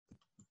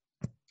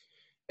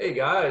Hey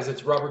guys,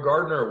 it's Robert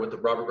Gardner with the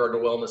Robert Gardner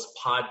Wellness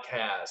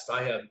Podcast.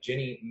 I have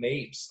Jenny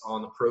Mapes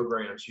on the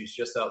program. She's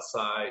just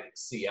outside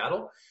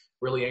Seattle.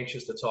 Really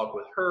anxious to talk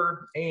with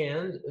her.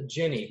 And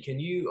Jenny, can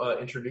you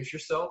introduce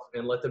yourself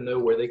and let them know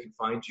where they can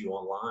find you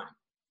online?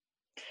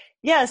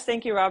 Yes,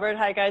 thank you, Robert.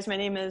 Hi, guys. My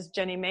name is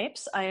Jenny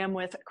Mapes. I am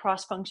with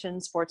Cross Function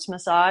Sports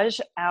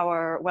Massage.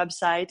 Our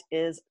website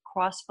is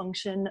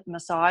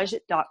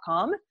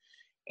crossfunctionmassage.com.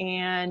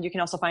 And you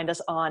can also find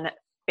us on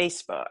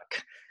Facebook.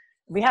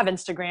 We have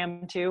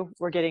Instagram too.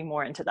 We're getting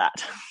more into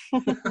that.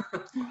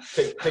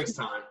 Takes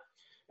time.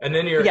 And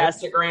then your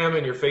Instagram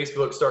and your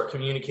Facebook start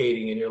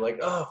communicating and you're like,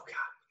 oh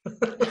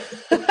God,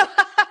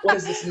 what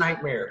is this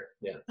nightmare?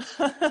 Yeah.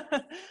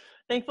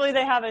 Thankfully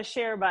they have a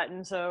share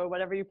button. So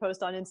whatever you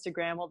post on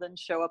Instagram will then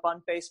show up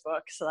on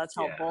Facebook. So that's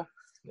helpful.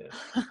 Yeah.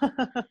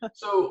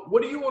 So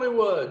what do you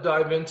want to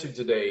dive into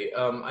today?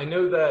 I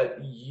know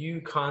that you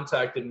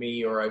contacted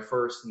me, or I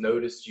first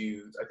noticed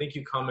you. I think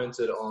you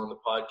commented on the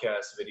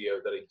podcast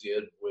video that I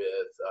did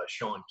with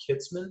Sean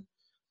Kitzman.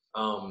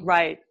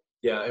 Right.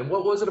 Yeah. And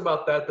what was it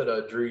about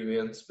that drew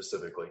you in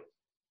specifically?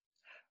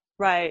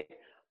 Right.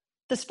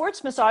 The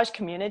sports massage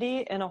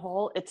community in a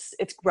whole, it's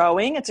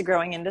growing. It's a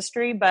growing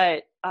industry,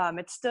 but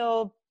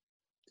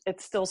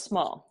it's still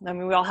small. I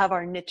mean, we all have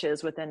our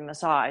niches within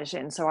massage,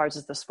 and so ours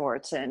is the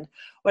sports. And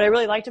what I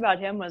really liked about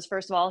him was,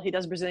 first of all, he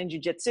does Brazilian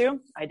Jiu-Jitsu.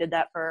 I did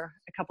that for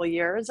a couple of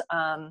years,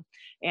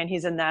 and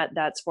he's in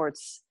that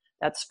sports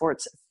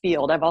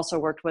field. I've also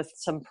worked with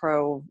some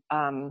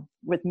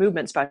with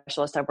movement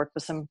specialists. I've worked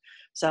with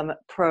some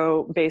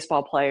pro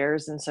baseball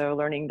players, and so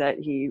learning that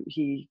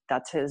he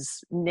that's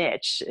his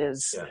niche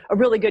is a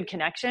really good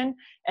connection.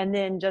 And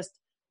then just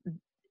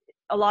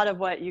a lot of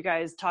what you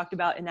guys talked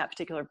about in that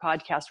particular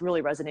podcast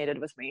really resonated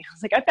with me. I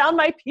was like, I found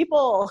my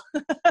people.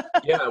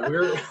 Yeah,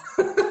 we're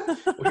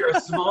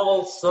a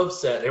small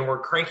subset and we're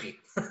cranky.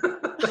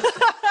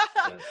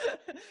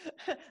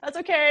 That's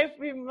okay.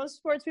 Most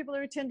sports people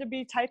tend to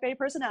be type A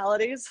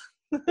personalities.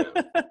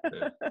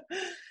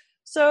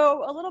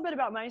 So a little bit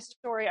about my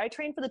story. I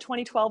trained for the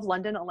 2012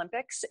 London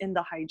Olympics in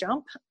the high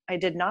jump. I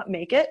did not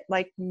make it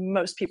like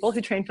most people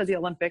who train for the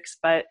Olympics,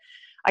 but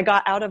I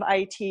got out of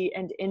IT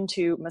and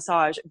into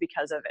massage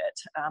because of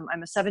it.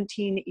 I'm a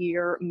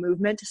 17-year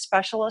movement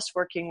specialist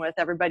working with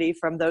everybody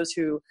from those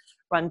who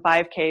run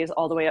 5Ks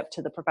all the way up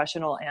to the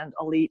professional and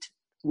elite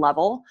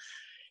level,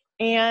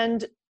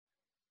 and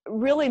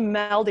really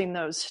melding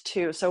those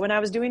two. So when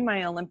I was doing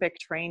my Olympic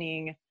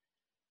training,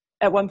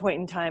 at one point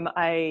in time,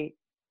 I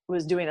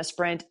was doing a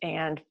sprint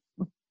and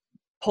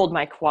pulled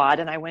my quad,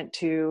 and I went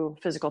to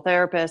physical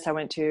therapist. I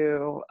went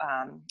to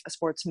a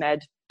sports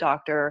med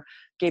doctor,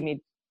 gave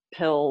me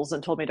pills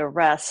and told me to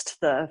rest.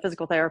 The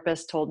physical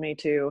therapist told me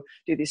to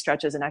do these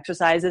stretches and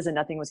exercises, and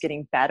nothing was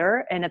getting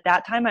better. And at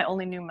that time, I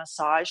only knew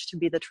massage to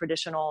be the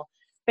traditional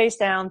face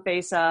down,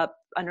 face up,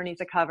 underneath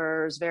the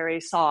covers, very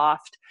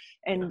soft.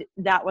 And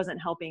that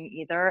wasn't helping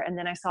either. And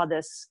then I saw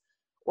this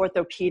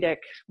orthopedic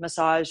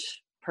massage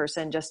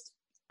person, just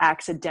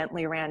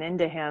accidentally ran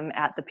into him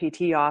at the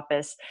PT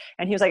office.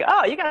 And he was like,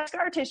 oh, you got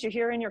scar tissue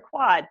here in your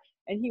quad.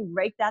 And he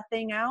raked that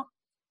thing out.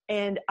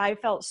 And I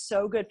felt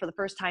so good for the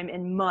first time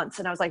in months.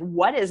 And I was like,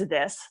 what is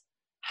this?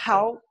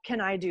 How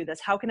can I do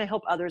this? How can I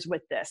help others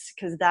with this?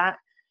 Because that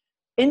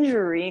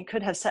injury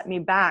could have set me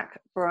back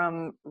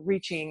from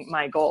reaching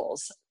my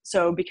goals.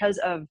 So because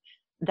of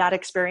that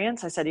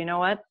experience, I said, you know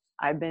what?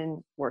 I've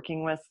been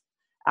working with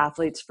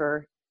athletes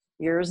for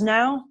years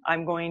now.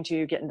 I'm going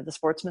to get into the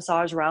sports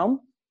massage realm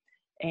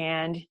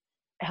and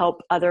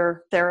help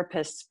other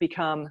therapists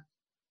become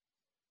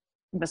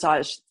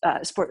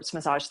sports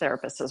massage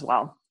therapists as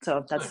well.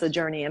 So that's the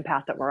journey and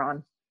path that we're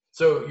on.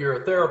 So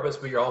you're a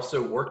therapist, but you're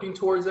also working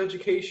towards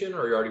education,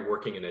 or you're already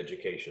working in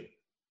education?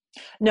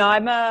 No,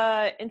 I'm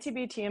a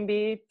NCB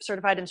TMB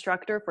certified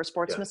instructor for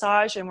sports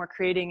massage, and we're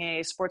creating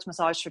a sports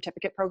massage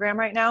certificate program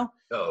right now.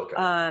 Oh, okay.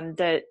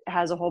 That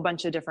has a whole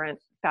bunch of different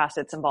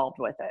facets involved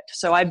with it.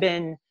 So I've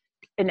been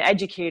an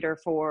educator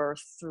for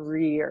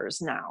 3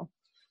 years now.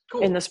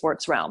 Cool. In the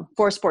sports realm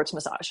for sports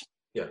massage.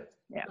 Yeah.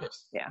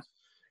 Nice.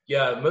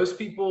 Yeah, most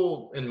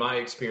people, in my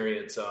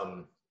experience,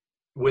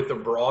 with the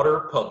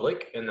broader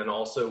public and then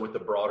also with the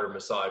broader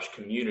massage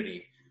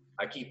community,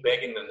 I keep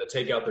begging them to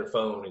take out their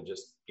phone and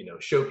just,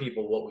 show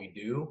people what we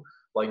do.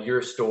 Like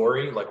your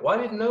story, like, well,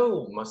 I didn't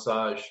know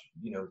massage,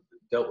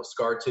 dealt with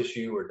scar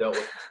tissue or dealt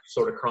with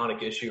sort of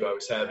chronic issue I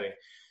was having.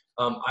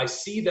 I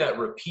see that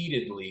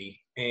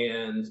repeatedly,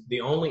 and the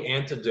only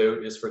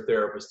antidote is for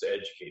therapists to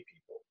educate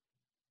people.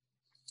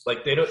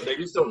 Like they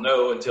just don't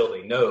know until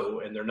they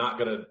know, and they're not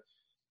going to,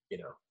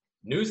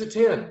 news at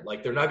 10,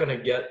 like they're not going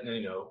to get,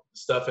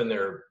 stuff in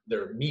their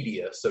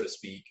media, so to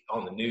speak,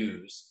 on the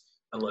news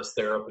unless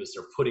therapists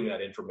are putting that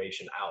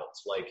information out.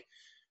 Like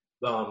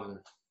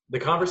the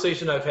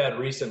conversation I've had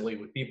recently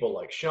with people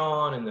like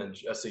Sean, and then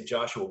I say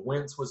Joshua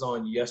Wentz was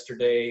on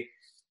yesterday.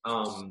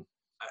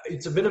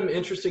 It's been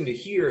interesting to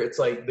hear. It's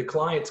like the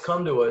clients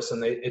come to us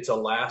and it's a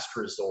last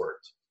resort.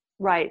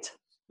 Right.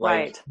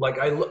 Like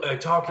I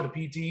talk to the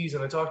PTs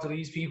and I talk to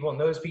these people and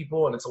those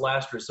people, and it's a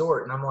last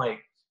resort. And I'm like,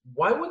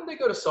 why wouldn't they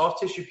go to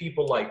soft tissue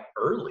people like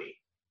early,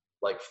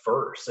 like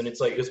first? And it's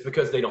like, it's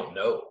because they don't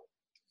know.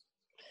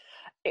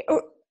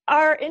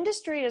 Our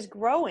industry is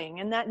growing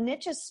and that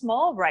niche is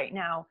small right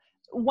now.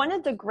 One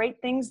of the great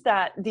things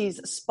that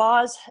these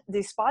spa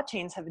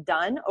chains have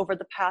done over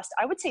the past,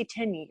 I would say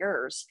 10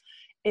 years,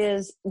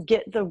 is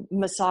get the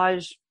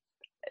massage,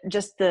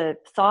 just the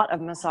thought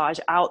of massage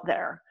out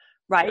there,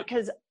 right?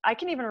 Because I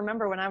can even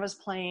remember when I was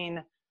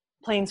playing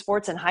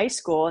sports in high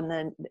school, and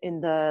then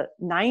in the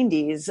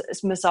 90s,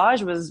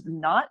 massage was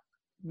not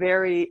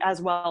very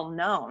as well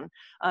known.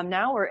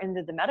 Now we're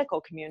into the medical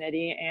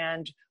community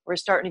and we're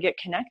starting to get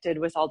connected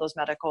with all those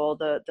medical,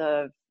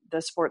 the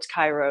sports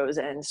chiros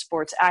and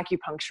sports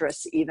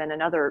acupuncturists, even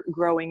another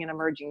growing and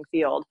emerging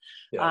field.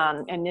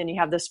 Yeah. And then you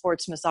have the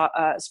sports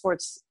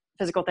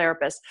physical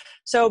therapists.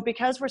 So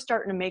because we're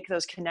starting to make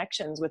those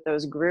connections with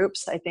those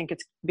groups, I think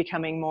it's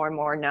becoming more and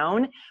more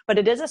known, but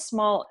it is a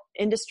small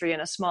industry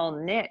and a small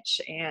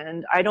niche.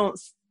 And I don't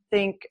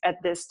think at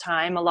this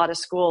time, a lot of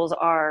schools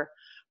are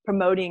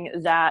promoting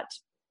that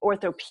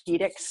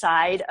orthopedic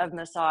side of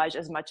massage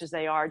as much as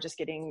they are just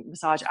getting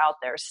massage out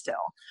there still.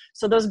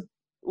 So those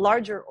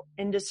larger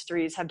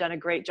industries have done a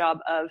great job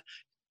of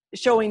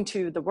showing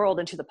to the world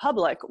and to the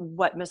public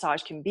what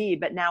massage can be,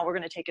 but now we're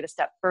going to take it a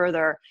step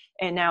further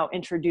and now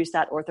introduce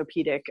that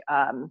orthopedic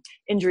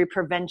injury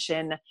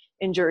prevention,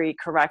 injury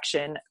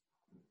correction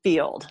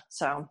field.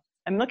 So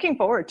I'm looking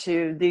forward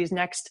to these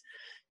next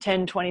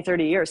 10, 20,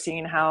 30 years,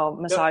 seeing how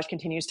massage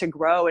continues to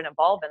grow and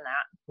evolve in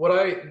that.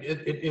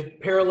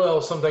 It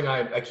parallels something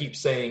I keep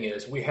saying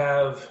is we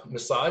have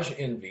Massage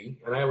Envy,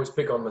 and I always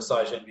pick on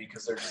Massage Envy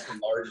because they're just the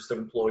largest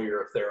employer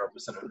of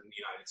therapists in the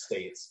United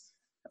States.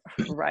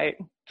 Right.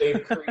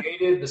 They've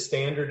created the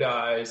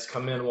standardized,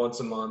 come in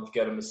once a month,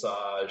 get a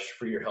massage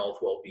for your health,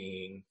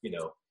 well-being,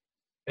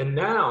 and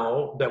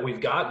now that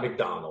we've got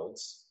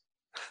McDonald's,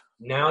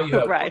 now you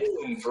have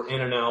room for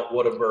In-N-Out,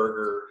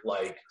 Whataburger,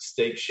 like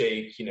Steak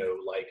Shake,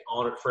 like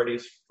on at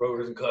Freddy's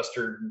Burgers and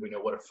Custard. We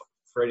know what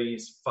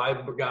Freddy's,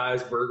 Five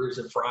Guys, Burgers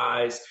and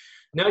Fries.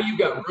 Now you've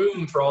got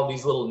room for all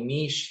these little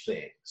niche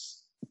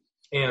things.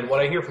 And what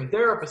I hear from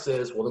therapists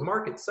is, well, the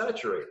market's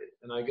saturated.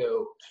 And I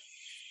go,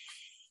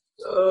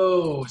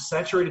 oh,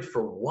 saturated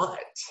for what?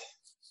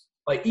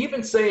 Like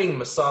even saying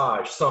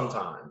massage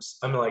sometimes,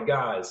 I'm like,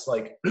 guys,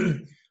 like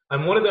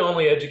I'm one of the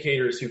only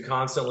educators who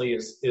constantly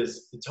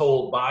is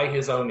told by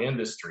his own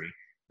industry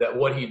that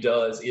what he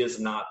does is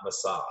not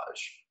massage.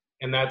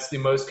 And that's the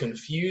most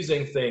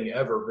confusing thing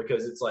ever,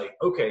 because it's like,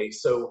 okay,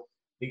 so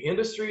the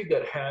industry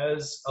that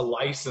has a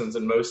license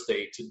in most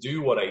states to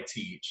do what I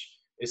teach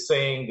is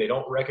saying they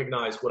don't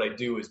recognize what I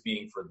do as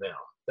being for them.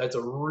 That's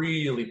a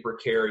really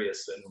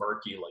precarious and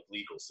murky, like,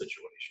 legal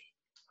situation.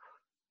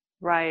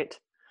 Right.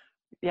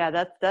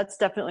 Yeah, that's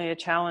definitely a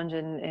challenge.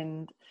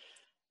 And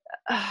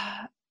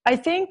I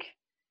think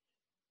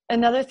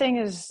another thing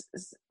is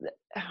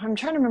I'm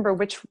trying to remember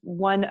which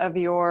one of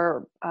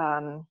your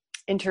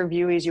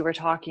interviewees you were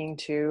talking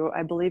to.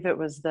 I believe it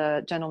was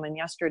the gentleman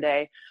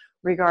yesterday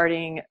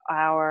regarding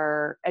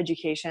our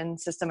education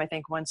system. I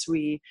think once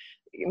we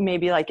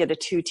maybe like get a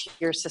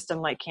 2-tier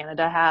system like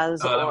Canada has.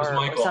 That was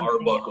Michael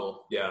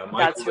Arbuckle. Yeah, Michael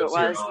that's who it was.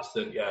 Here in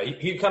Austin. Yeah,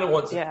 he kind of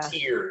wants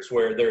tiers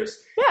where there's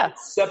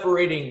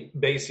separating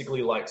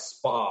basically like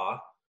spa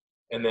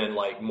and then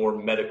like more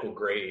medical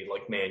grade,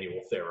 like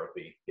manual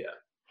therapy. Yeah.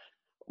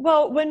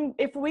 Well,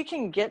 if we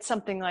can get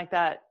something like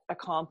that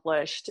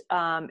accomplished,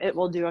 it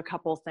will do a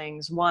couple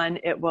things. One,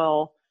 it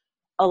will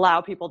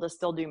allow people to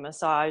still do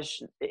massage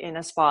in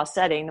a spa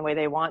setting the way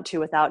they want to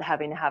without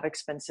having to have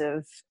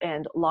expensive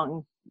and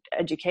long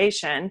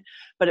education,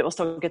 but it will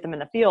still get them in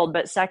the field.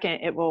 But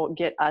second, it will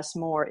get us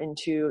more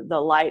into the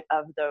light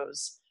of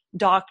those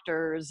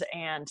doctors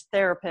and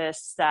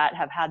therapists that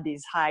have had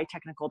these high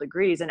technical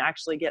degrees and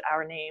actually get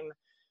our name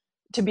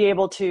to be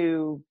able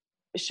to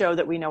show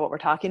that we know what we're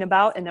talking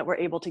about and that we're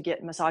able to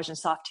get massage and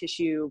soft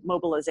tissue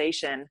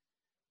mobilization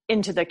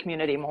into the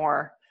community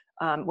more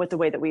with the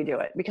way that we do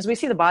it, because we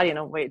see the body in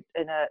a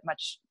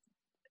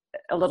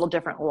little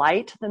different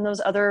light than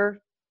those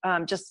other,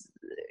 just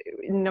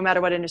no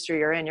matter what industry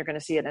you're in, you're going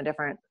to see it in a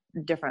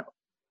different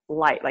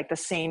light, like the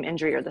same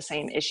injury or the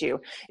same issue,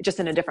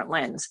 just in a different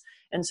lens.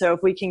 And so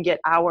if we can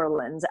get our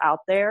lens out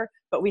there,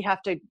 but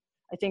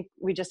I think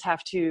we just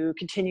have to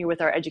continue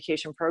with our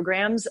education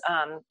programs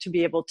to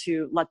be able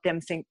to let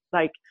them think,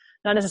 like,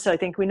 not necessarily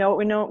think we know what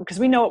we know, because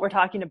we know what we're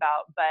talking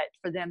about, but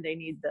for them, they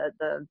need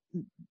the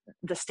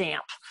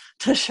stamp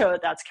to show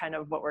that that's kind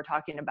of what we're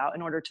talking about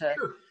in order to,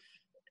 sure.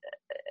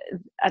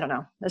 I don't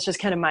know. That's just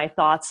kind of my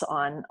thoughts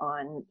on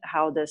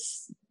how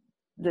this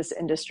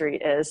industry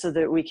is, so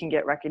that we can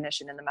get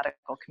recognition in the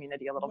medical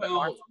community a little bit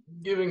more.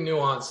 Giving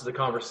nuance to the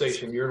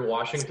conversation, you're in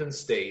Washington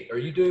State. Are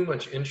you doing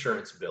much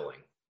insurance billing?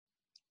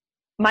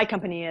 My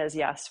company is,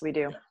 yes, we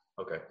do. Yeah.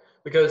 Okay.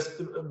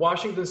 Because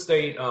Washington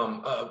State,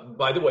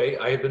 by the way,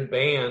 I have been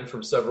banned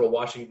from several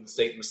Washington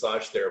State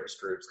massage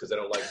therapist groups because I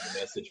don't like the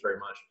message very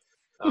much.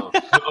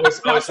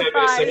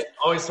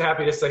 Always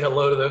happy to say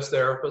hello to those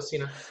therapists,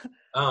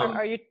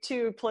 Are you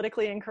too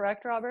politically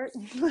incorrect, Robert?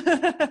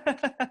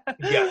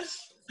 Yeah.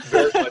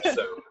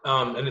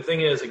 the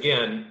thing is,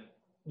 again,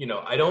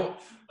 I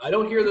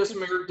don't hear this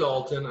from Eric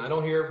Dalton. I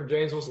don't hear it from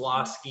James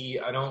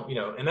Wisloski. I don't,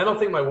 and I don't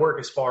think my work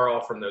is far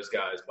off from those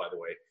guys, by the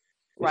way.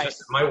 It's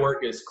just my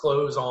work is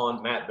clothes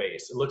on, mat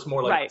based. It looks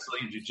more like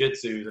Brazilian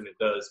jiu-jitsu than it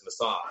does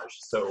massage.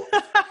 So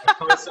I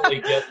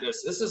constantly get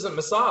this isn't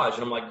massage.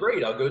 And I'm like,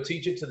 great, I'll go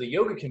teach it to the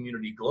yoga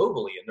community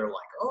globally. And they're like,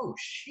 oh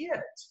shit.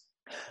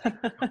 I'm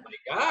like,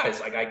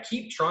 guys, like, I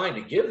keep trying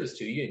to give this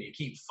to you and you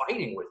keep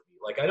fighting with me.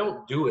 Like, I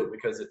don't do it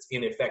because it's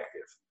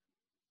ineffective.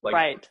 Like,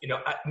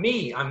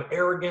 I'm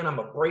arrogant. I'm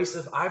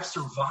abrasive. I've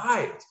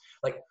survived.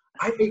 Like,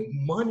 I make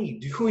money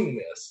doing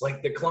this.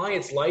 Like, the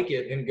clients like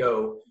it and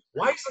go,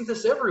 why isn't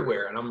this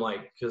everywhere? And I'm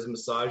like, because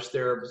massage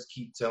therapists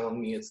keep telling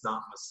me it's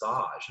not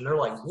massage. And they're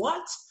like,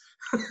 what?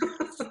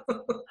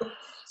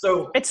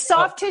 So it's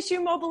soft tissue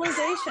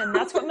mobilization.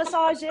 That's what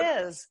massage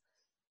is.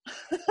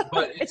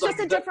 But it's just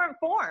a different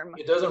form.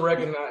 It doesn't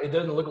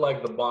look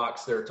like the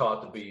box they're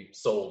taught to be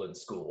sold in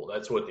school.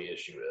 That's what the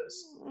issue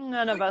is.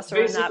 None of us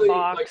are in that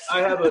box.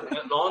 Like, I have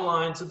an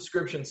online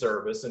subscription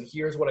service, and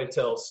here's what I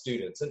tell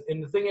students.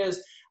 And the thing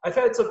is, I've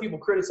had some people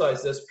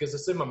criticize this because they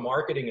say my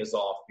marketing is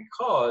off,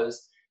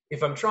 because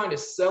if I'm trying to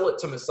sell it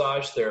to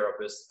massage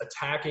therapists,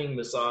 attacking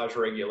massage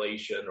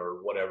regulation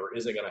or whatever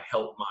isn't going to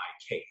help my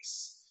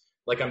case.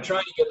 Like, I'm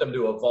trying to get them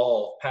to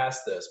evolve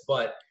past this,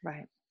 but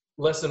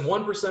less than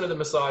 1% of the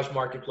massage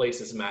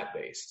marketplace is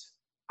mat-based.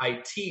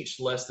 I teach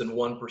less than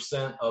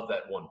 1% of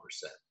that 1%.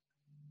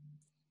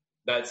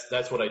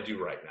 That's what I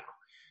do right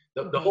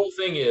now. The whole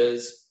thing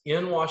is,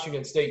 in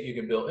Washington State, you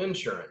can bill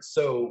insurance.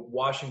 So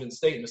Washington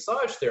State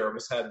massage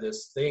therapists have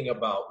this thing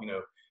about,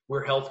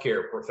 we're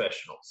healthcare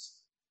professionals.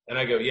 And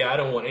I go, I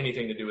don't want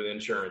anything to do with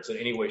insurance in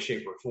any way,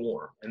 shape, or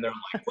form. And they're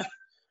like, what?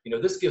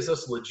 This gives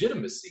us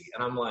legitimacy.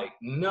 And I'm like,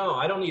 no,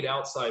 I don't need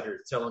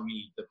outsiders telling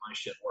me that my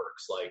shit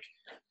works. Like,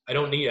 I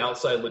don't need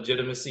outside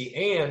legitimacy.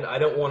 And I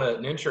don't want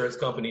an insurance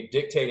company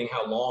dictating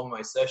how long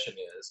my session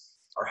is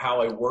or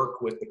how I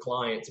work with the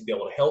client to be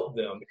able to help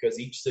them, because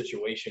each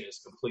situation is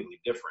completely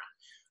different.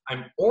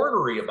 I'm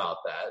ornery about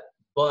that.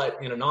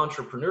 But in an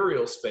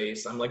entrepreneurial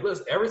space, I'm like,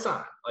 listen, every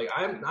time, like,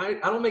 I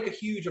don't make a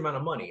huge amount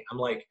of money. I'm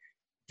like,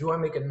 do I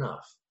make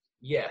enough?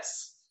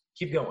 Yes.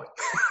 Keep going.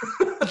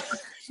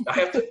 I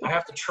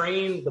have to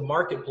train the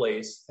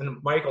marketplace. And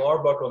Michael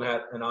Arbuckle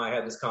and I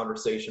had this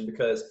conversation,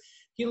 because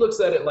he looks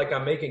at it like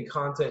I'm making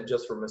content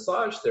just for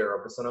massage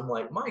therapists. And I'm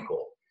like,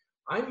 Michael,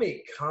 I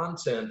make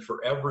content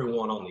for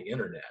everyone on the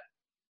internet.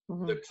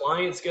 Mm-hmm. The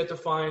clients get to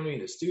find me.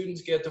 The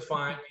students get to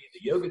find me.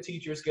 The yoga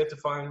teachers get to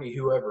find me,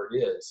 whoever it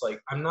is.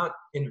 Like, I'm not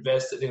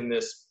invested in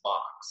this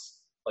box.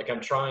 Like,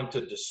 I'm trying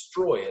to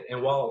destroy it.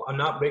 And while I'm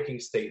not making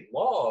state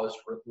laws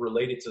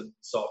related to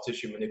soft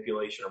tissue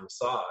manipulation or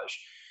massage,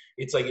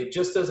 it's like, it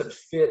just doesn't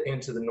fit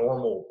into the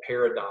normal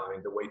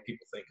paradigm, the way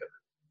people think of it.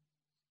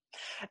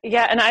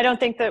 Yeah, and I don't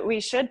think that we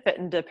should fit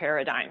into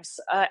paradigms.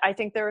 I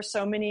think there are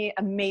so many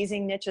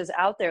amazing niches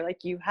out there.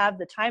 Like, you have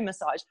the Thai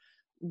massage.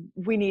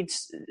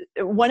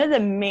 One of the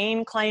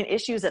main client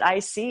issues that I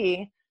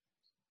see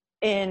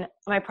in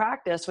my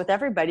practice with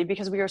everybody,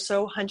 because we are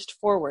so hunched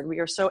forward, we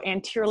are so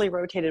anteriorly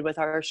rotated with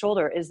our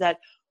shoulder, is that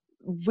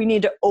we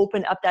need to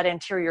open up that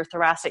anterior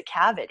thoracic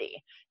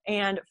cavity.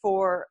 And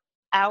for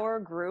our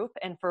group,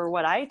 and for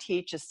what I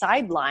teach, is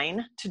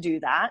sideline to do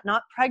that,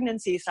 not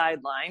pregnancy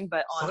sideline,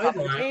 but on top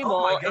of the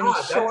table in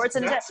shorts.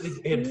 That's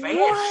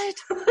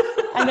advanced.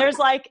 What? And there's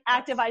like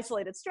active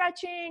isolated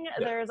stretching.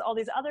 Yeah. There's all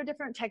these other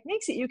different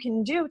techniques that you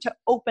can do to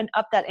open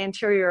up that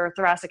anterior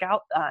thoracic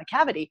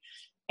cavity.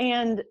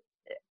 And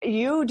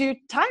you do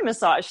Thai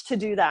massage to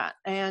do that.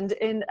 And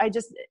I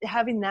just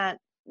having that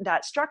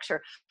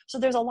structure. So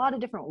there's a lot of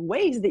different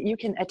ways that you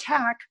can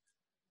attack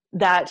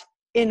that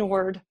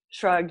inward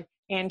shrugged,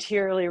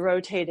 anteriorly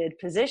rotated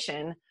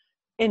position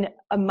in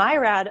a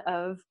myriad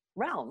of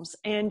realms.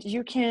 And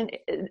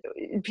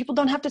people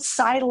don't have to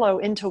silo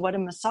into what a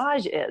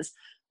massage is.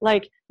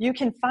 Like, you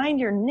can find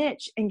your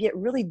niche and get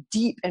really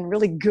deep and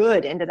really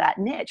good into that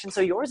niche. And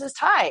so yours is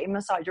Thai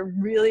massage. You're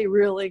really,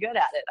 really good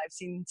at it. I've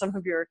seen some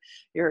of your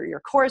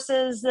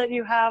courses that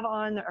you have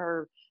on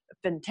are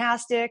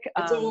fantastic.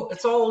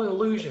 It's all an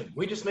illusion.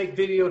 We just make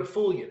video to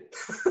fool you.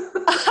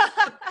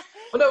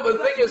 Well, no, but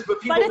the thing is,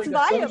 people make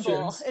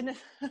assumptions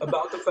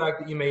about the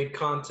fact that you made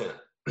content.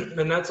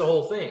 And that's the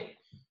whole thing.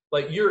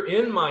 Like, you're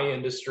in my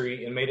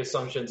industry and made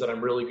assumptions that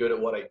I'm really good at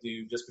what I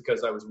do just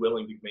because I was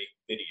willing to make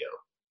video.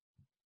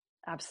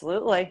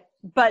 Absolutely.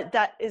 But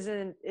that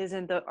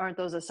aren't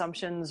those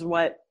assumptions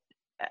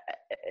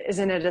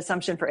isn't it an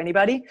assumption for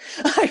anybody?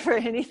 For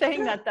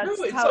anything?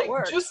 That's how it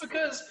works. Just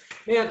because,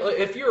 man,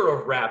 if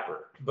you're a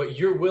rapper, but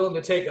you're willing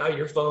to take out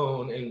your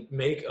phone and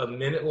make a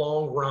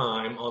minute-long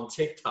rhyme on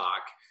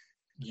TikTok,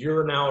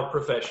 you're now a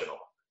professional.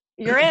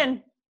 You're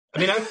in. I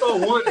mean, I saw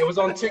one, it was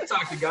on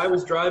TikTok. The guy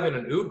was driving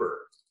an Uber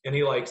and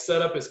he like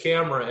set up his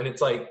camera, and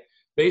it's like,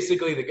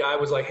 basically the guy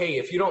was like, hey,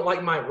 if you don't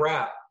like my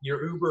rap,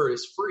 your Uber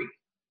is free.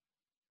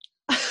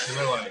 And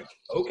they're like,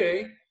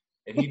 okay.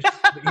 And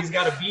he's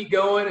got a beat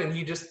going and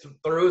he just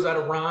throws out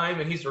a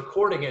rhyme and he's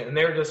recording it, and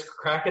they're just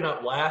cracking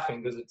up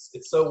laughing because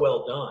it's so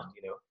well done,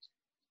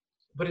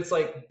 but it's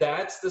like,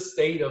 that's the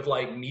state of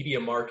like media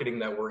marketing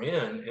that we're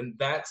in. And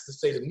that's the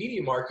state of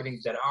media marketing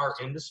that our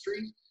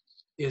industry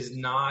is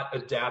not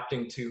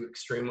adapting to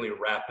extremely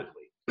rapidly.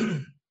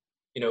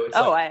 It's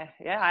I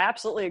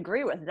absolutely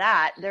agree with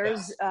that.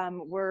 There's,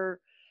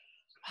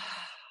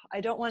 I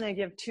don't want to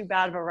give too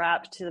bad of a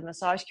rap to the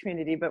massage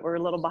community, but we're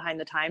a little behind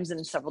the times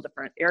in several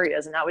different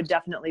areas. And that would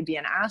definitely be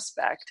an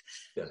aspect.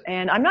 Yeah.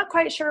 And I'm not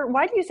quite sure.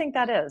 Why do you think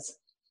that is?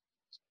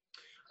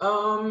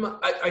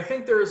 I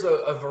think there's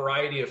a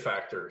variety of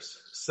factors.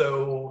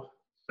 So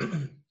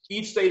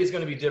each state is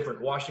going to be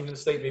different. Washington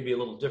State may be a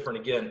little different.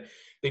 Again,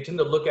 they tend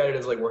to look at it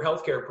as like, we're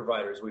healthcare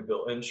providers, we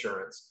bill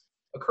insurance.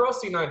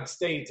 Across the United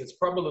States, it's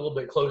probably a little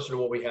bit closer to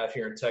what we have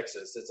here in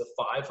Texas. It's a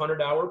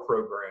 500-hour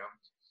program.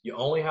 You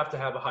only have to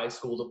have a high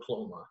school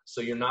diploma.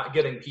 So you're not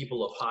getting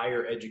people of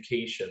higher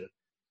education,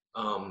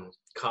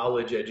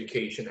 college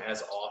education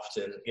as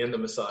often in the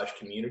massage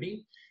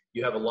community.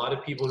 You have a lot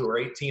of people who are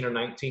 18 or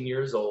 19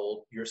 years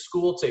old. Your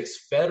school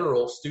takes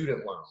federal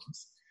student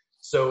loans.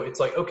 So it's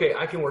like, okay,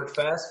 I can work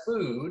fast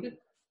food,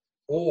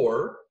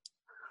 or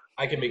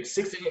I can make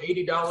 $60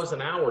 to $80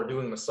 an hour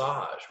doing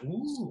massage.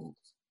 Ooh,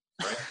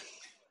 right?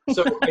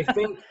 So I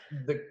think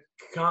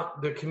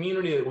the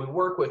community that we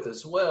work with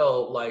as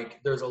well, like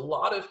there's a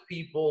lot of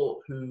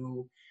people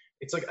who,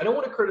 it's like, I don't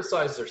want to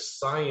criticize their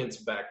science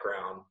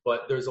background,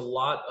 but there's a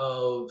lot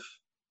of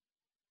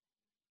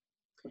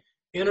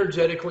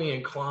energetically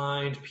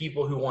inclined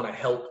people who want to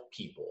help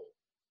people.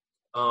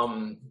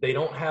 They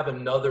don't have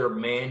another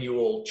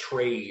manual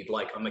trade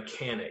like a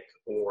mechanic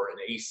or an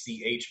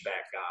ACH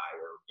back guy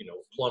or,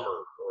 plumber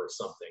or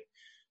something.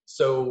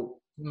 So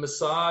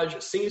massage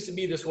seems to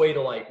be this way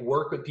to like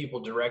work with people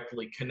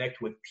directly,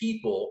 connect with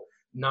people,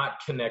 not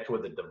connect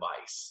with a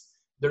device.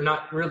 They're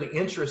not really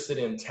interested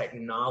in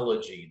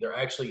technology. They're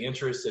actually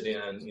interested in,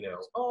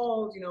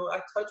 I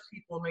touch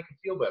people and make them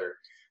feel better.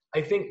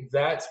 I think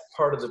that's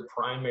part of the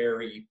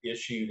primary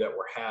issue that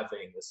we're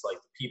having. Is like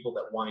the people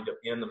that wind up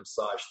in the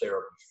massage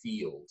therapy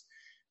field.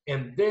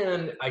 And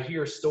then I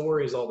hear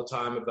stories all the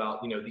time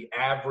about, the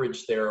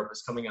average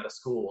therapist coming out of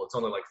school, it's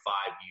only like 5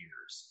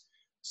 years.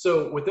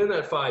 So within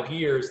that 5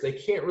 years, they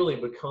can't really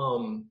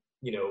become,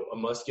 a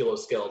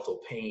musculoskeletal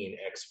pain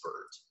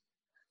expert.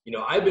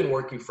 I've been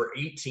working for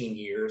 18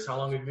 years. How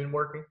long have you been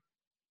working?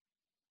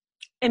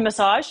 In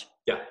massage?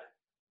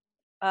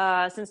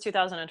 Yeah. Since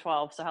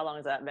 2012. So how long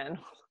has that been?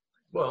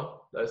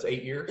 Well, that's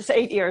 8 years. It's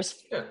 8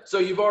 years. Yeah. So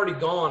you've already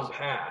gone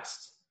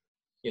past,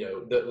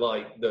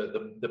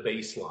 the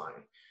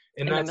baseline.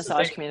 And in the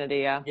massage community,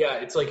 yeah. Yeah,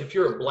 it's like if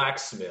you're a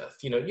blacksmith,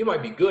 you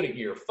might be good at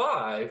year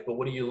 5, but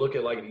what do you look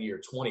at like at year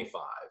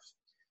 25?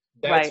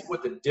 That's right.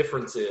 What the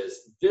difference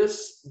is.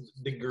 This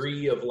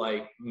degree of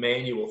like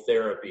manual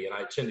therapy, and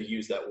I tend to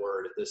use that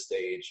word at this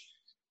stage,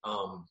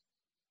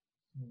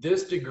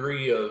 this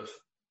degree of,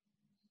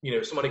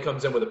 somebody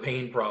comes in with a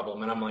pain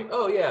problem and I'm like,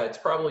 oh yeah, it's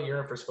probably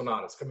you're in for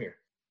spinatus, come here.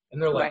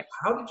 And they're like, right.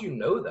 How did you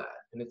know that?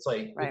 And it's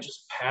like, right. It's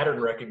just pattern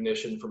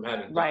recognition from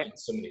having done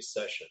so many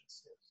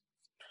sessions.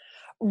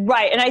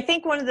 Right. And I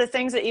think one of the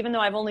things that, even though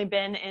I've only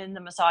been in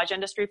the massage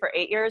industry for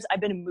 8 years,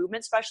 I've been a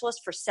movement specialist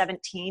for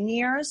 17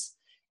 years.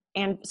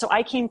 And so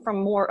I came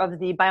from more of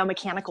the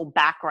biomechanical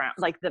background,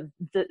 like the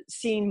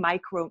seeing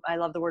I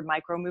love the word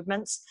micro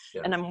movements.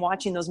 Yeah. And I'm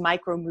watching those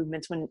micro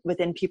movements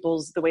within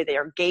people's, the way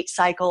their gait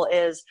cycle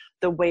is,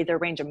 the way their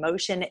range of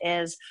motion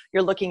is.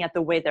 You're looking at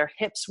the way their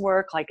hips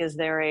work. Like, is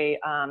there a,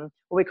 what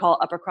we call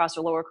upper cross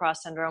or lower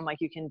cross syndrome? Like,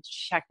 you can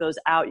check those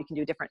out. You can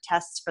do different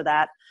tests for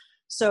that.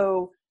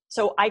 So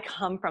I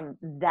come from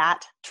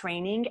that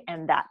training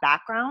and that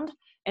background.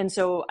 And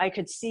so I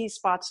could see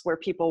spots where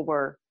people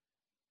were,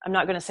 I'm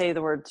not going to say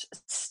the word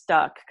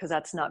stuck because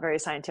that's not very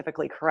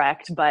scientifically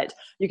correct, but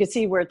you could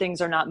see where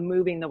things are not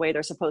moving the way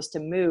they're supposed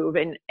to move.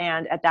 And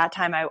at that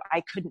time I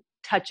couldn't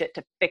touch it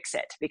to fix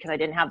it because I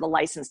didn't have the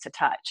license to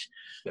touch.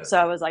 Yeah. So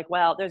I was like,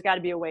 well, there's got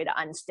to be a way to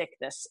unstick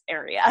this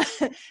area.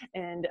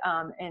 and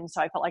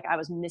so I felt like I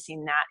was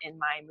missing that in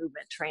my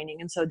movement training.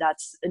 And so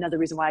that's another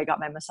reason why I got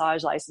my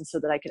massage license, so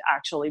that I could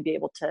actually be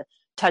able to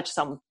touch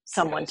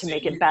someone to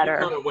make it better.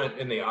 You kind of went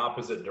in the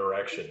opposite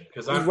direction,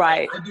 because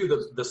I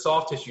do the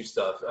soft tissue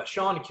stuff.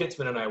 Sean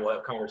Kitzman and I will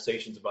have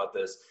conversations about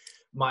this.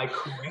 My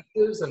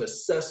correctives and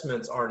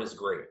assessments aren't as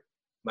great.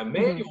 My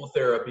manual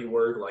therapy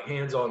work, like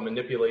hands-on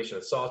manipulation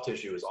of soft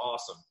tissue, is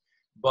awesome.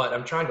 But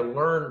I'm trying to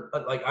learn,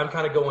 like I'm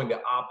kind of going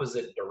the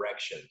opposite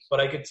direction.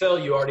 But I could tell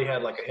you already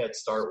had like a head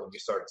start when you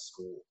started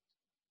school.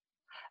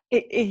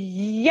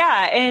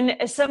 Yeah.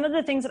 And some of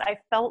the things that I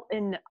felt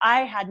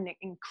I had an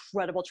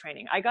incredible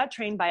training. I got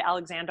trained by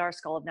Alexander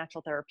School of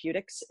Natural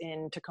Therapeutics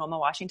in Tacoma,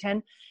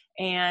 Washington.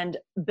 And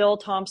Bill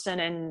Thompson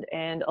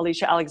and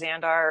Alicia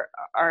Alexander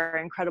are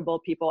incredible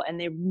people. And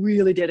they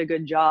really did a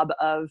good job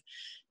of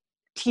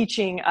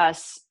teaching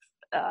us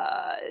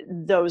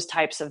those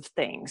types of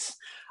things.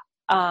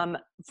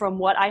 From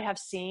what I have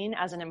seen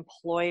as an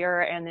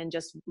employer, and then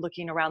just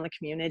looking around the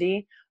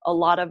community, a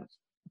lot of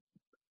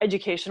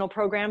educational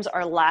programs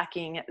are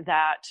lacking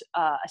that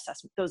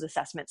those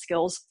assessment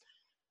skill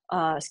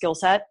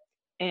set.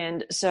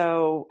 And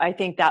so I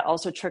think that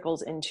also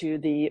trickles into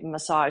the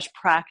massage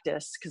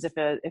practice, because if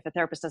a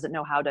therapist doesn't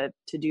know how to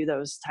do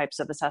those types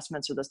of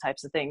assessments or those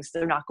types of things,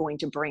 they're not going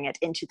to bring it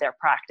into their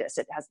practice.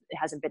 It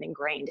hasn't been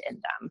ingrained in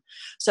them.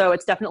 So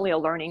it's definitely a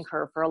learning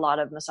curve for a lot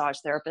of massage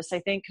therapists, I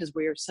think, because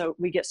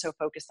we get so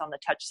focused on the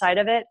touch side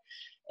of it,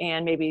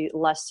 and maybe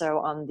less so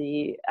on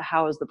the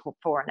how is the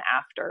before and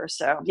after.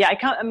 So yeah,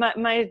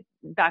 my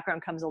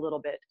background comes a little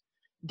bit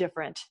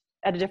different,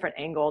 at a different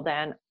angle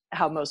than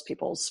how most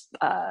people's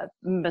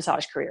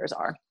massage careers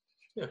are.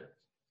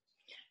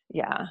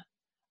 Yeah.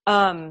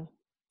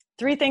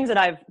 3 things that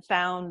I've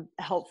found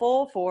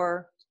helpful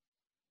for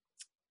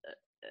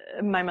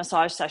my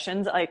massage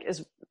sessions, like,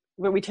 is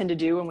what we tend to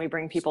do when we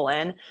bring people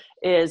in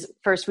is,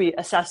 first we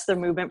assess their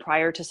movement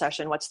prior to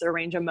session. What's their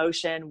range of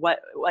motion? What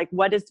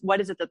is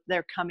it that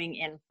they're coming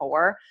in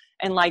for?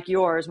 And like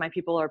yours, my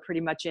people are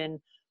pretty much in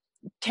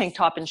tank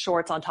top and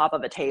shorts on top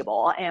of a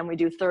table, and we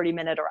do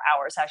 30-minute or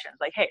hour sessions.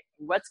 Like, hey,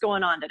 what's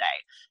going on today?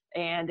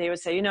 And they would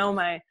say,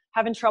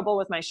 having trouble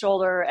with my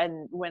shoulder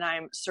and when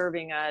I'm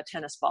serving a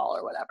tennis ball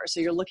or whatever.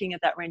 So you're looking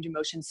at that range of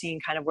motion, seeing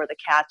kind of where the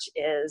catch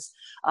is.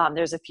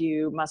 There's a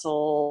few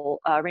muscle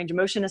range of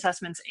motion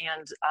assessments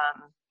and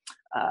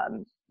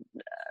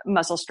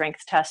muscle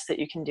strength tests that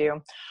you can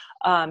do.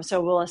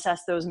 So we'll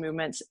assess those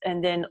movements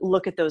and then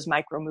look at those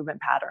micro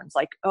movement patterns.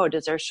 Like, oh,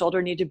 does their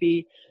shoulder need to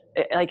be,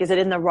 like, is it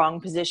in the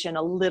wrong position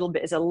a little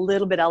bit? Is it a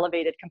little bit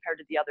elevated compared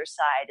to the other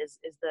side? Is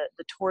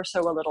the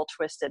torso a little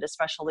twisted,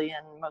 especially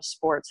in most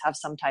sports have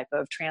some type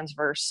of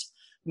transverse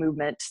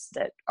movements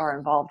that are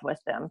involved with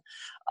them.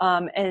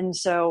 And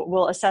so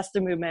we'll assess the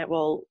movement.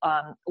 We'll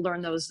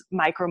learn those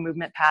micro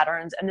movement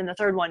patterns. And then the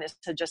third one is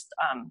to just,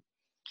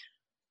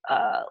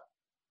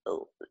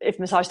 if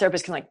massage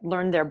therapists can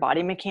learn their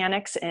body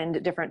mechanics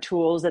and different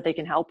tools that they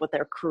can help with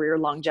their career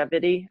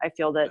longevity. I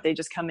feel that they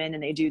just come in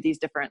and they do these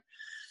different,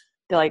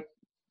 they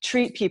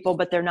treat people,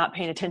 but they're not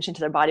paying attention to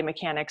their body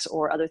mechanics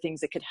or other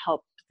things that could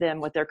help them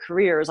with their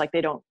careers. Like,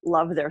 they don't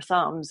love their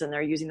thumbs and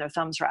they're using their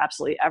thumbs for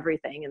absolutely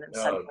everything. And then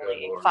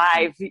suddenly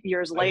 5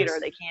 years later,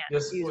 they can't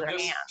use their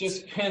hands.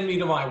 Just pin me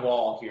to my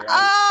wall here.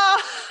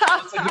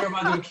 It's like, hear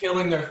about them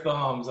killing their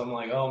thumbs. I'm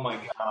like, oh my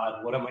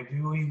God, what am I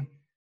doing?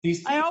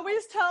 I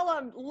always tell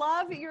them,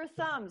 love your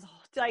thumbs.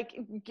 Like,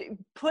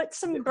 put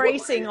some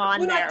bracing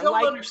on there. I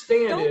don't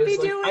understand. Don't be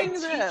doing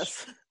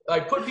this. I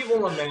put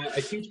people on a mat.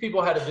 I teach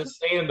people how to just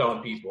stand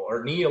on people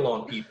or kneel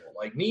on people.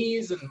 Like,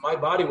 knees and my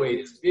body weight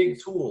is big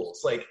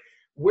tools. Like,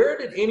 where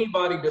did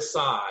anybody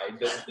decide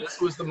that this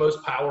was the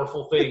most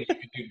powerful thing you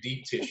could do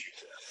deep tissue?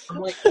 I'm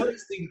like,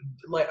 honestly,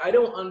 I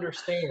don't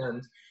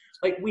understand.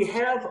 Like, we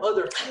have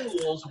other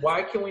tools.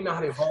 Why can we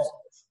not evolve?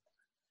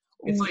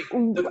 It's like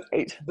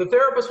the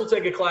therapist will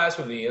take a class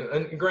with me,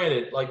 and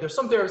granted, like, there's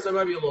some therapists that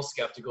might be a little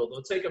skeptical.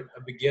 They'll take a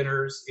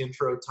beginner's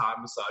intro Thai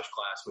massage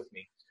class with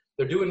me.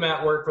 They're doing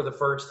mat work for the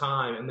first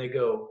time, and they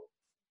go,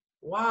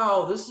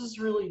 wow, this is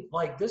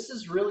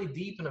really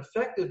deep and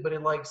effective, but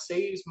it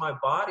saves my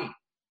body.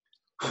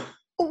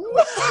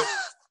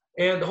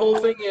 And the whole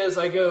thing is,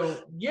 I go,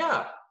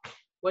 yeah,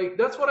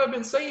 that's what I've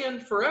been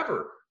saying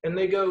forever. And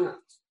they go,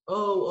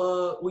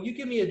 oh, will you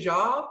give me a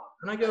job?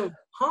 And I go,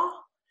 huh?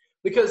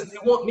 Because they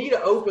want me to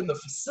open the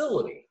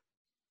facility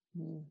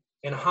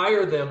and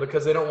hire them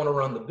because they don't want to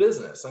run the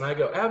business. And I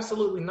go,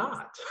 absolutely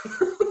not.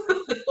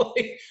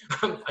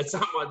 It's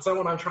not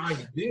what I'm trying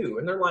to do.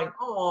 And they're like,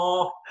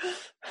 oh,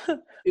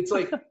 it's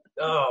like,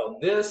 oh,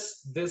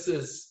 this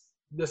is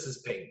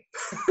pain.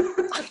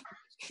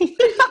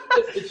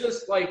 It's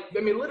just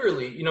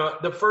literally,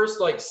 the first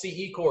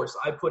CE course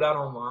I put out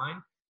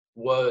online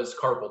was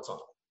carpal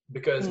tunnel.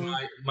 Because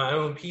my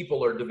own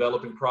people are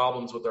developing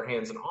problems with their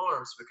hands and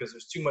arms because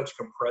there's too much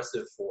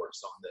compressive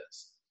force on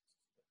this.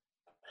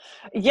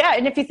 Yeah.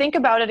 And if you think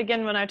about it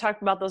again, when I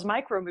talked about those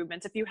micro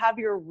movements, if you have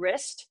your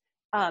wrist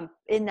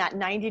in that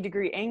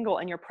 90-degree angle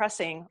and you're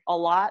pressing a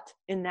lot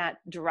in that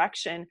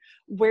direction,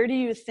 where do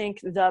you think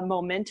the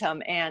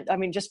momentum and,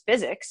 just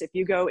physics, if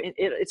you go,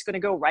 it's going to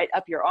go right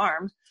up your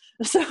arm.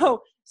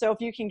 So if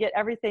you can get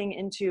everything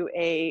into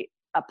a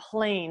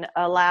plane,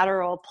 a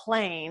lateral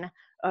plane,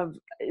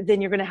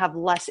 then you're going to have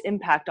less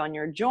impact on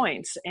your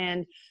joints.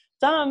 And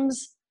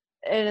thumbs,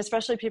 and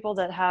especially people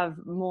that have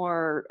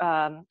more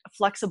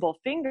flexible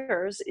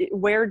fingers,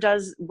 where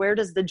does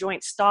the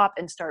joint stop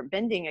and start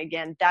bending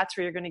again? That's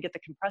where you're going to get the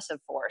compressive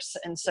force.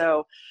 And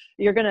so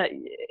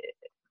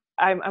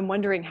I'm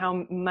wondering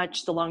how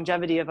much the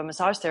longevity of a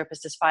massage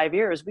therapist is 5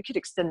 years. We could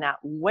extend that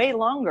way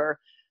longer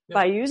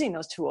by using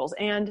those tools.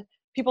 And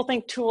people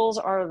think tools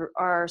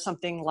are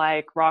something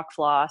like rock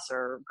floss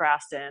or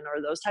Graston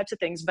or those types of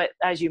things. But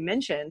as you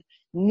mentioned,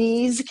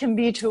 knees can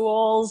be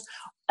tools,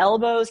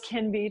 elbows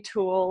can be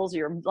tools.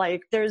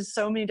 There's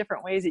so many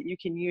different ways that you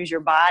can use your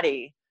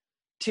body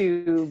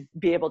to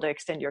be able to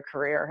extend your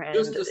career. And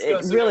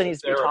it really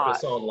needs to be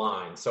taught.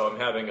 Online. So I'm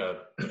having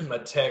a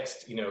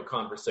text,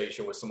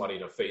 conversation with somebody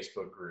in a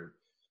Facebook group.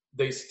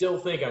 They still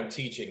think I'm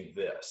teaching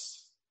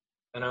this.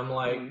 And I'm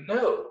like,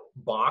 no,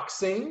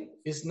 boxing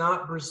is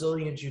not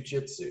Brazilian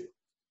Jiu-Jitsu.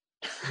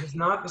 It's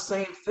not the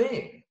same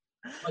thing.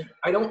 Like,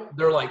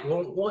 they're like,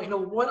 well, why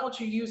don't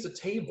you use a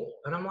table?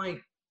 And I'm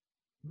like,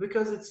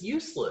 because it's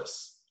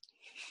useless.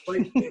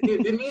 Like,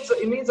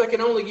 it means I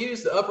can only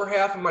use the upper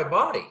half of my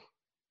body.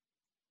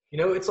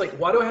 It's like,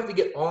 why do I have to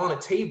get on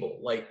a table?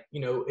 Like,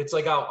 it's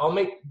like I'll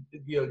make,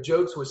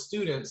 jokes with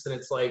students, and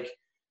it's like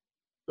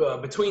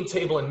between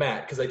table and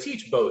mat, because I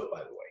teach both, by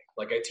the way.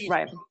 Like, I teach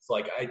right. both.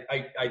 Like,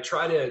 I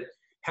try to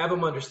have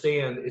them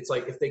understand, it's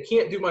like, if they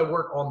can't do my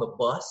work on the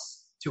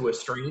bus to a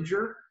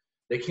stranger,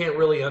 they can't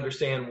really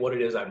understand what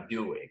it is I'm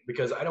doing,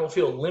 because I don't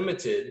feel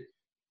limited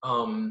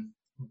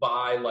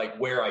by like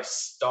where I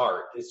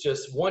start. It's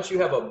just, once you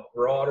have a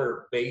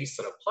broader base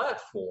and a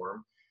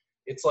platform,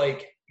 it's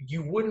like,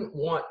 you wouldn't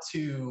want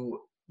to,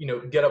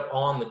 get up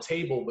on the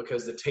table,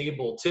 because the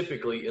table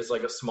typically is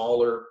like a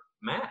smaller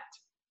mat.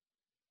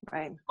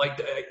 Right.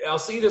 Like, I'll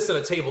see this in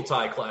a table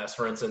tie class,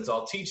 for instance.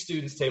 I'll teach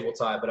students table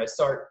tie, but I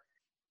start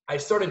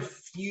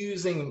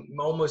infusing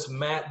almost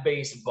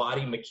mat-based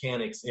body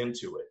mechanics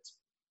into it.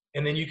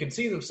 And then you can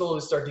see them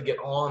slowly start to get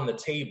on the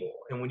table.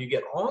 And when you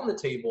get on the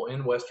table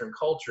in Western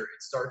culture,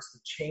 it starts to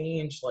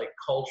change like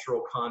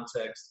cultural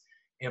context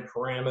and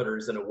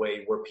parameters in a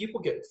way where people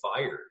get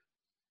fired.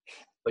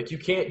 Like, you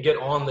can't get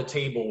on the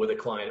table with a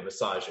client at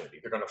Massage Envy.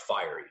 They're going to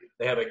fire you.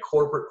 They have a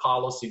corporate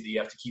policy that you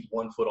have to keep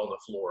 1 foot on the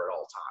floor at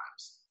all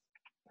times.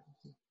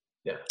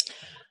 Yeah.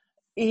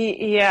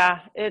 Yeah,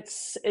 it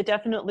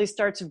definitely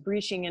starts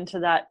breaching into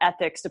that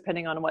ethics,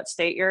 depending on what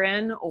state you're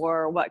in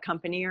or what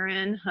company you're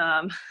in.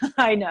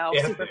 I know,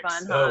 Ethics. Super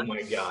fun. Huh? Oh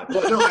my God.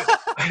 Well,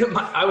 no,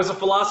 I was a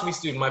philosophy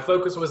student. My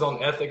focus was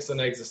on ethics and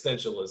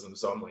existentialism.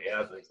 So I'm like,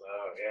 ethics.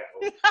 Oh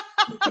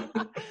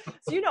yeah.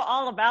 So you know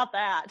all about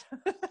that.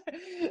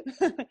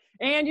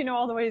 And you know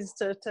all the ways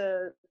to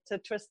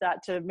twist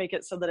that to make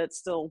it so that it's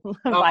still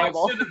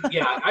viable.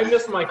 I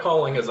missed my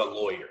calling as a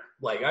lawyer.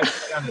 Like,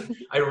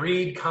 I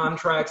read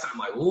contracts, and I'm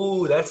like,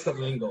 ooh, that's the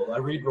angle. I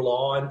read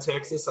law in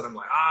Texas, and I'm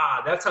like,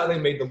 that's how they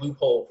made the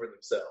loophole for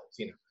themselves.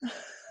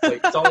 Like,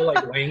 it's all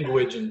like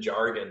language and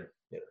jargon.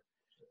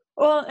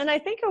 Well, and I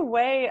think a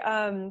way,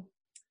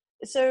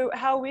 so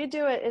how we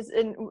do it is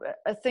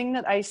a thing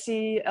that I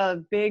see a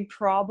big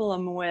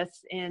problem with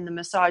in the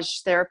massage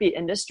therapy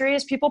industry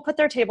is people put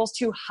their tables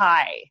too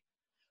high.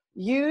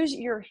 Use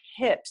your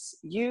hips,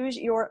 use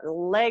your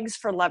legs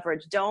for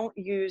leverage. Don't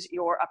use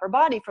your upper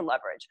body for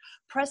leverage.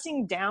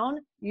 Pressing down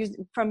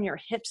from your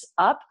hips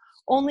up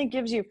only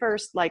gives you,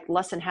 first, like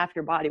less than half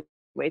your body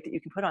weight that you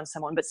can put on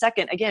someone. But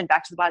second, again,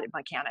 back to the body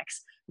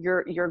mechanics,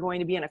 you're going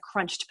to be in a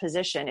crunched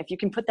position. If you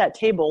can put that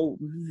table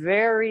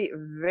very,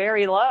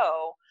 very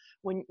low,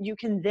 when you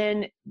can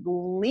then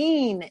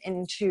lean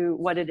into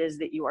what it is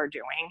that you are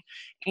doing,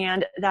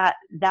 and that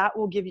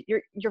will give you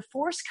your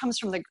force comes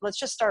from let's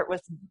just start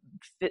with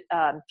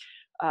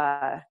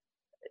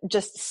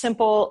just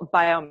simple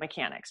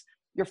biomechanics.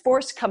 Your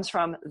force comes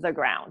from the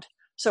ground.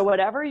 So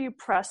whatever you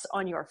press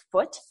on your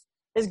foot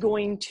is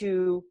going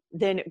to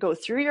then go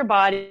through your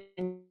body,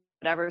 and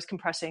whatever is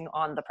compressing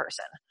on the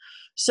person.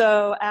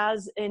 So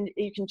and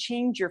you can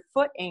change your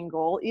foot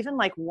angle, even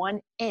like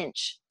 1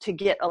 inch, to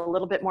get a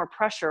little bit more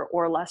pressure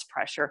or less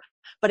pressure,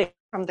 but it's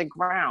from the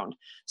ground.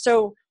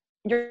 So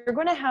you're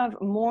going to have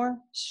more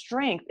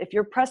strength if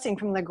you're pressing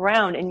from the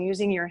ground and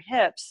using your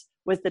hips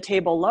with the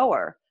table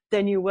lower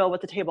than you will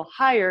with the table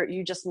higher.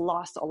 You just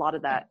lost a lot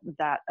of that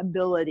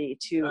ability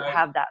to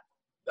have that.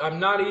 I'm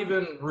not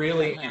even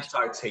really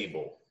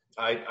anti-table.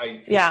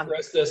 I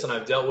express this, and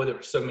I've dealt with it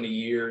for so many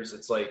years.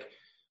 It's like,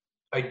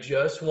 I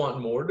just want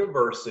more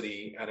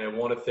diversity, and I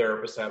want a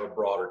therapist to have a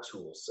broader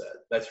tool set.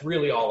 That's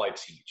really all I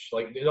teach.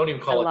 Like, they don't even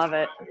call it. I love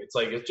it. It's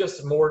like, it's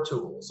just more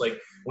tools. Like,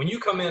 when you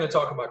come in and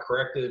talk about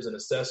correctives and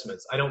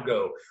assessments, I don't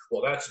go,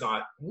 well, that's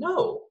not,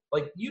 no.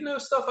 Like,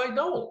 stuff I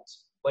don't.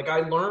 Like, I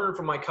learn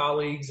from my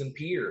colleagues and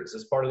peers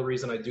as part of the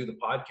reason I do the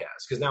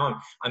podcast. Because now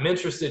I'm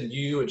interested in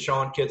you and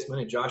Sean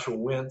Kitzman and Joshua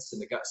Wentz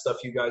and the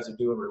stuff you guys are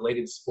doing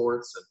related to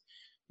sports and,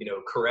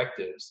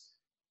 correctives.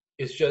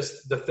 It's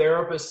just the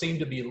therapists seem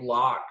to be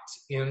locked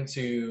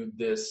into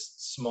this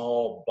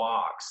small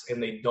box,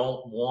 and they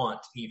don't want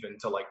even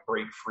to like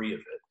break free of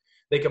it.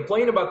 They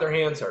complain about their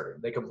hands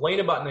hurting. They complain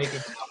about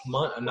making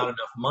not enough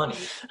money,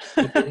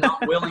 but they're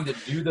not willing to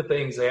do the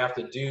things they have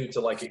to do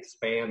to like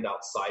expand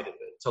outside of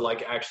it, to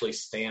like actually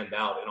stand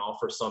out and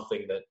offer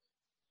something that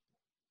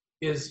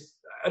is,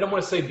 I don't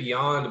want to say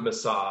beyond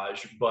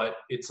massage, but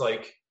it's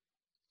like,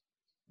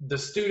 the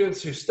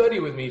students who study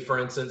with me, for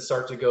instance,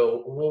 start to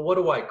go, well, what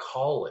do I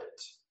call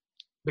it?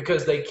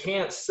 Because they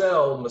can't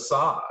sell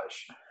massage.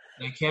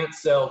 They can't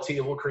sell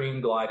table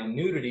cream, glide, and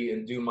nudity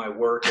and do my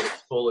work at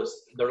its fullest.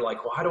 They're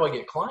like, well, how do I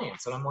get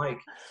clients? And I'm like,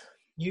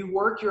 you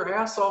work your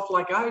ass off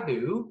like I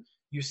do.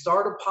 You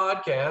start a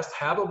podcast,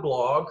 have a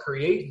blog,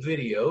 create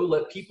video,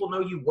 let people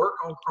know you work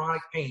on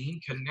chronic pain,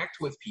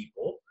 connect with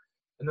people.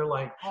 And they're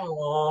like,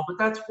 oh, but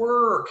that's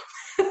work.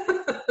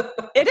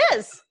 It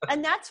is.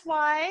 And that's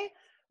why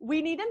we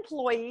need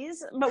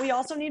employees, but we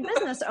also need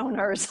business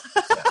owners.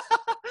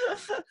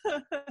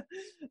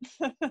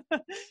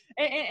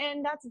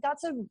 And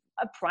that's a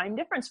prime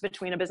difference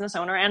between a business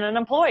owner and an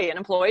employee. An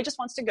employee just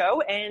wants to go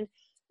and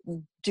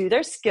do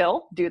their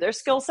skill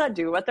set,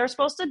 do what they're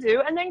supposed to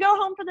do, and then go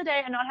home for the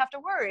day and not have to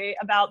worry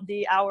about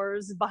the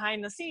hours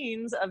behind the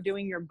scenes of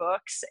doing your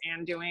books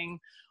and doing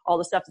all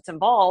the stuff that's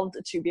involved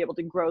to be able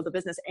to grow the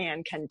business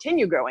and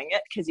continue growing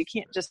it. Because you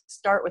can't just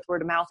start with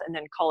word of mouth and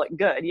then call it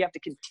good. You have to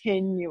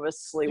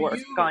continuously work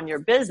on your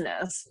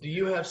business. Do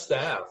you have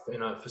staff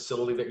in a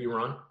facility that you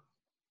run?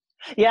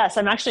 Yes,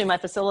 I'm actually in my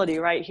facility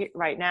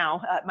right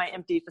now, my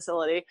empty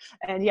facility.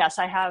 And yes,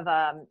 I have,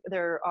 I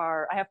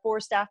have 4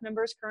 staff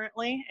members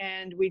currently,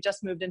 and we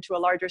just moved into a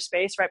larger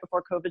space right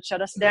before COVID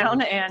shut us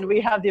down. And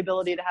we have the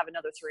ability to have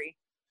another 3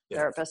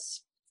 therapists.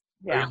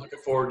 Yeah. Are you looking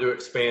forward to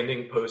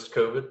expanding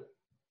post-COVID?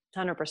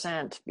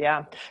 100%.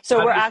 Yeah.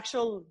 So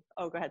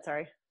oh, go ahead.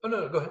 Sorry. Oh,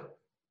 no, go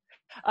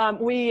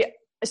ahead.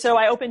 So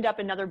I opened up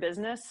another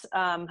business.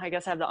 I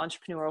guess I have the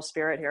entrepreneurial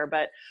spirit here,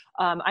 but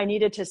I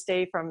needed to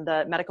stay from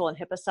the medical and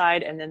HIPAA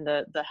side, and then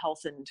the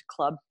health and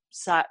club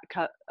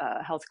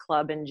health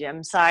club and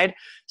gym side.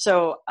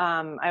 So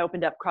I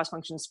opened up Cross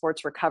Function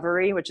Sports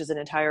Recovery, which is an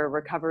entire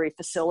recovery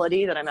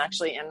facility that I'm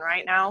actually in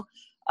right now.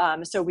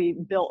 So we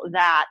built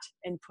that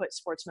and put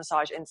sports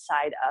massage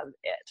inside of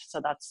it.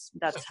 So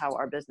that's how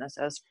our business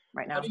is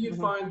right now. How do you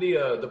find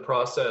the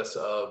process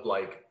of,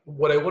 like,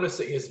 what I want to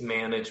say is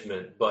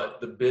management, but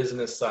the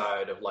business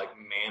side of like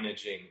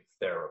managing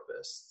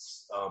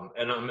therapists?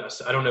 And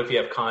I don't know if you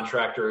have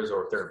contractors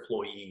or if they're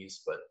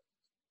employees, but.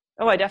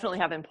 Oh, I definitely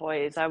have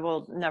employees. I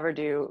will never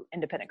do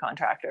independent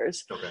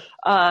contractors.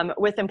 Okay.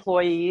 With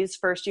employees,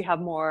 first you have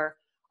more,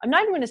 I'm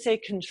not even going to say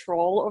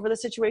control over the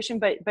situation,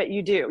 but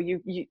you do.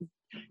 You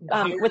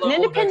with an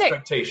independent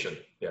expectation.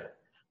 Yeah.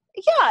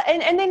 Yeah.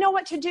 And they know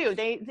what to do.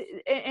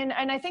 And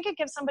I think it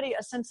gives somebody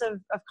a sense of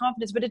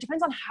confidence, but it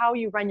depends on how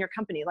you run your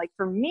company. Like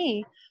for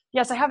me,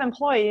 yes, I have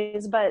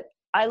employees, but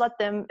I let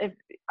them,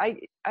 I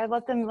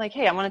let them like,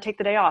 hey, I want to take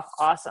the day off.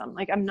 Awesome.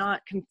 Like I'm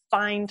not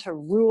confined to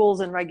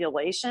rules and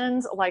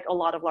regulations like a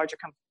lot of larger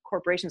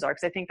corporations are.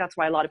 Cause I think that's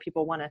why a lot of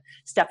people want to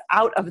step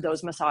out of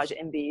those massage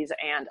MBs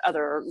and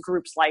other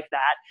groups like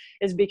that,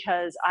 is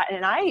because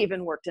I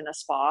even worked in a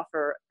spa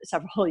for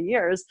several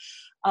years.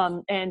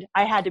 And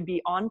I had to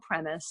be on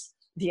premise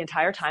the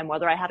entire time,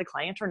 whether I had a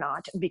client or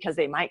not, because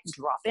they might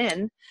drop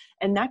in,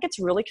 and that gets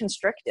really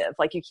constrictive.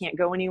 Like you can't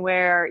go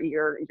anywhere.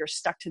 You're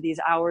stuck to these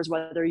hours,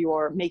 whether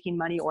you're making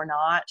money or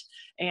not.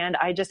 And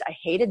I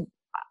hated,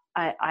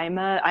 I'm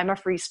a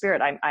free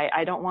spirit.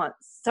 I don't want,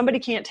 somebody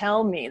can't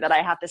tell me that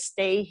I have to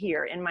stay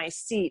here in my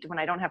seat when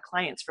I don't have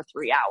clients for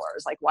 3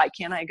 hours. Like, why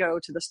can't I go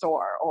to the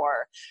store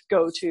or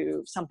go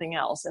to something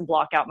else and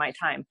block out my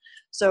time?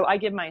 So I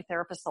give my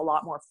therapist a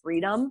lot more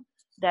freedom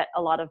that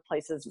a lot of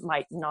places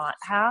might not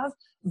have,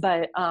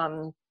 but,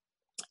 and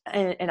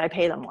I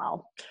pay them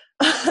well.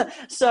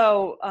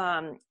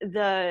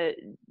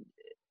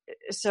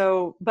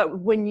 But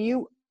when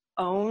you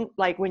own,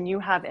 like when you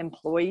have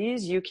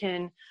employees, you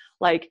can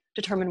like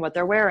determine what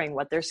they're wearing,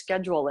 what their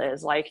schedule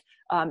is. Like,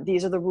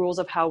 these are the rules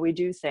of how we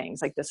do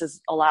things. Like this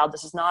is allowed,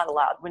 this is not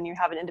allowed. When you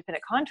have an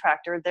independent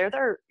contractor,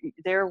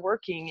 they're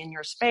working in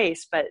your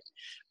space,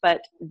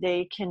 but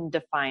they can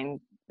define,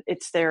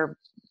 it's their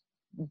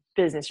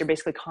business. You're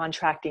basically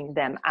contracting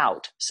them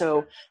out.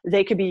 So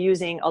they could be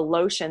using a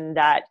lotion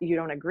that you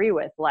don't agree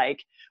with.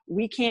 Like,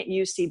 we can't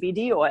use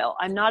CBD oil.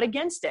 I'm not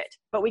against it,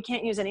 but we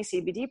can't use any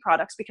CBD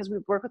products because we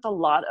work with a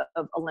lot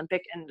of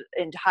Olympic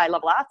and high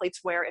level athletes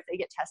where if they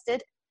get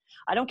tested,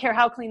 I don't care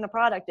how clean the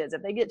product is.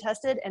 If they get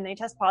tested and they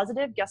test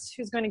positive, guess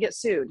who's going to get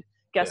sued?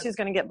 Guess who's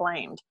going to get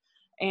blamed?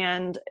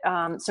 And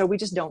so we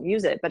just don't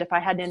use it. But if I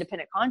had an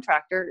independent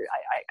contractor,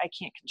 I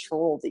can't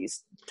control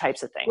these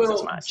types of things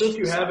as much. Since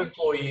you have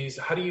employees,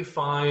 how do you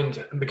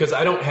find, because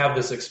I don't have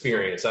this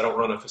experience, I don't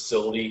run a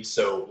facility.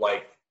 So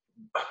like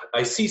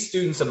I see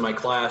students in my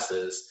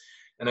classes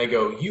and I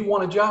go, you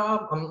want a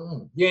job?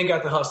 You ain't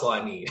got the hustle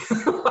I need.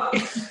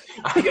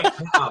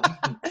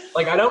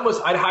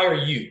 I'd hire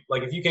you.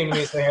 Like if you came to me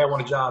and say, hey, I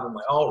want a job, I'm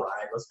like, all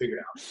right, let's figure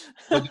it out.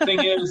 But the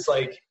thing is,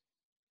 like,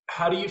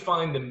 how do you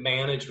find the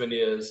management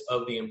is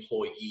of the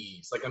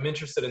employees? Like, I'm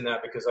interested in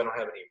that because I don't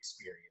have any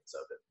experience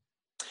of it.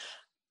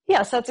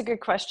 Yes, that's a good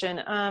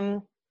question.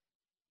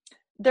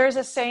 There's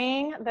a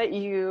saying that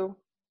you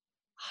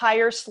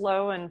hire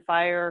slow and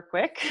fire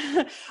quick.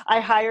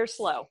 I hire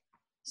slow.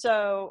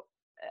 So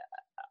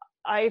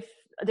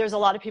there's a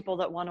lot of people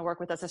that want to work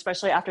with us,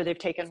 especially after they've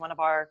taken one of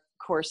our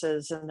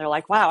courses and they're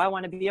like, wow, I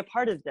want to be a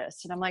part of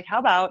this. And I'm like, how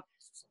about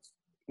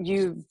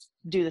you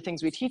do the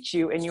things we teach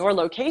you in your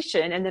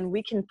location, and then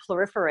we can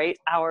proliferate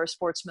our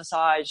sports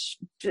massage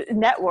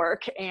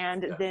network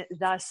and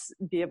thus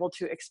be able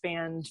to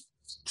expand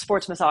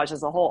sports massage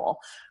as a whole,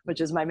 which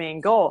is my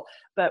main goal.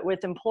 But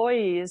with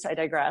employees, I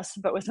digress,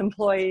 but with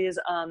employees,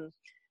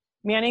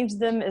 manage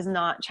them is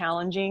not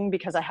challenging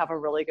because I have a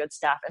really good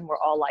staff and we're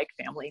all like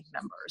family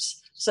members.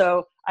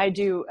 So I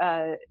do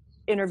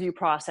interview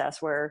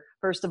process where,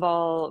 first of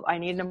all, I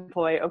need an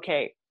employee.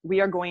 Okay, we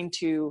are going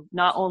to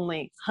not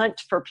only hunt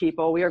for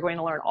people, we are going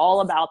to learn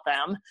all about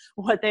them,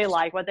 what they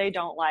like, what they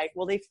don't like.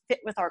 Will they fit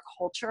with our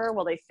culture?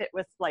 Will they fit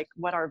with like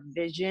what our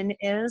vision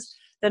is?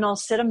 Then I'll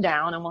sit them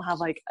down and we'll have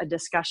like a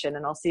discussion,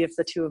 and I'll see if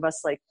the two of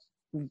us, like,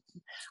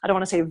 I don't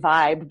want to say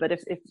vibe, but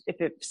if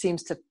it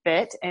seems to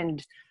fit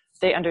and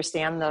they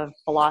understand the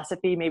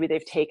philosophy, maybe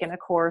they've taken a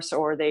course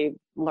or they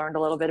learned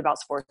a little bit about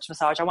sports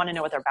massage. I want to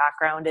know what their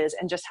background is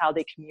and just how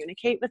they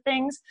communicate with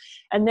things.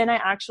 And then I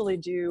actually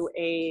do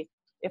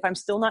if I'm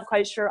still not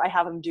quite sure, I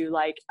have them do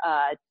like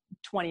a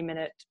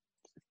 20-minute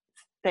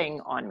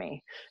thing on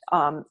me.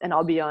 And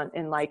I'll be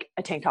in like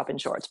a tank top and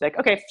shorts. Like,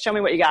 okay, show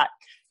me what you got.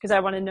 Because I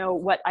want to know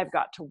what I've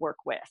got to work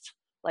with.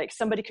 Like,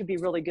 somebody could be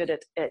really good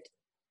at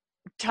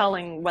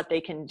telling what they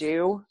can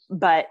do,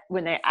 but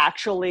when they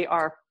actually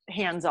are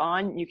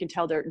hands-on, you can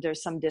tell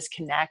there's some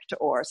disconnect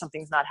or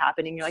something's not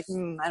happening. You're like,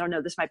 I don't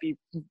know,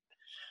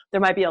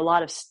 there might be a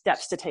lot of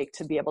steps to take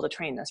to be able to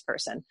train this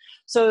person.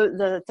 So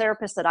the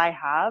therapists that I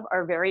have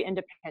are very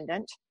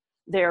independent.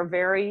 They're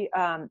very,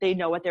 they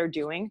know what they're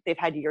doing. They've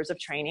had years of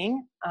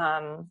training.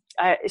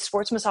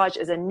 Sports massage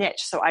is a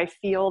niche. So I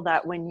feel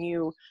that when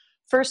you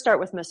first start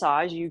with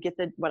massage, you get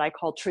what I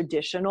call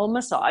traditional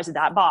massage,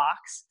 that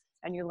box,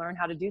 and you learn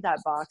how to do that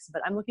box.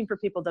 But I'm looking for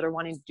people that are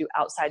wanting to do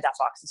outside that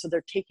box. And so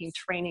they're taking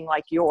training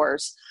like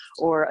yours,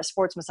 or a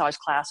sports massage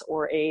class,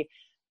 or a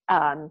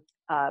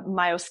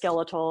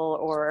myoskeletal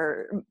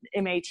or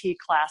MAT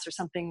class, or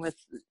something with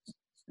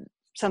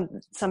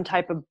some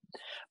type of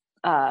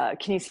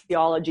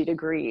kinesiology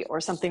degree,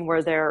 or something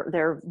where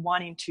they're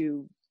wanting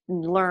to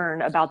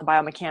learn about the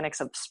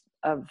biomechanics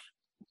of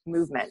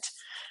movement.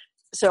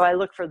 So I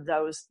look for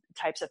those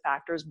types of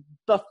factors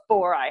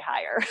before I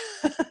hire.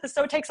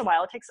 So it takes a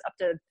while. It takes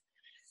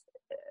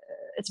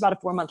it's about a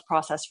 4-month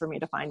process for me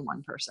to find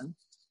one person.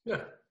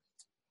 Yeah.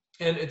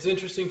 And it's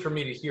interesting for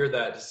me to hear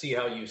that, to see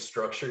how you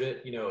structured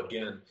it,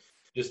 again,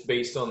 just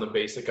based on the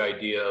basic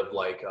idea of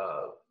like,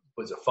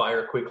 was it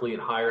fire quickly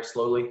and hire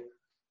slowly?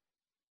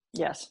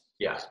 Yes.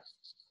 Yeah.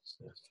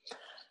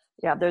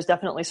 Yeah. There's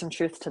definitely some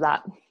truth to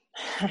that.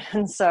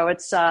 And so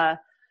it's,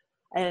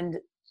 and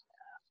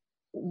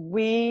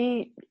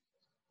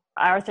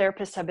our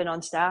therapists have been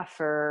on staff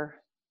for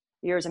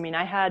years. I mean,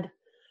 I've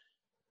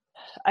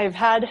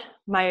had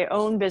my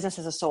own business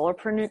as a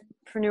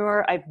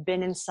solopreneur. I've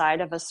been inside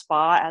of a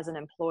spa as an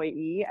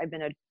employee. I've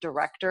been a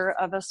director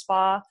of a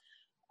spa.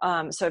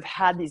 So I've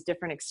had these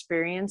different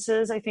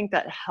experiences, I think,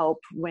 that help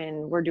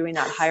when we're doing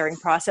that hiring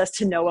process,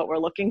 to know what we're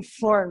looking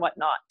for and what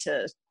not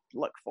to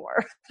look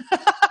for.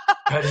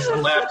 I just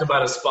laughed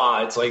about a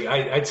spa. It's like,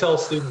 I tell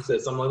students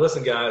this. I'm like,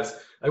 listen, guys,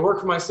 I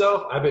work for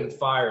myself. I've been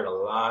fired a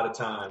lot of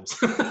times.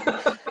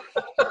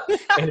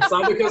 And it's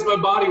not because my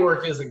body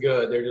work isn't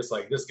good. They're just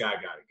like, this guy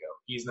got to go.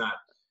 He's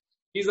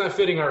not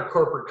fitting our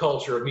corporate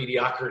culture of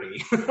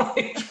mediocrity.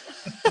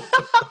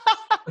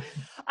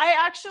 I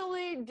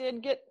actually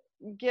did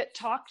get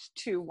talked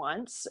to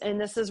once, and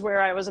this is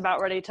where I was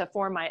about ready to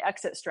form my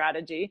exit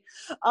strategy,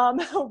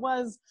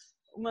 was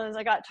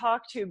I got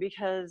talked to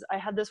because I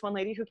had this one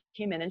lady who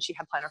came in and she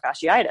had plantar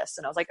fasciitis,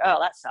 and I was like, oh,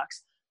 that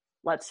sucks.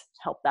 Let's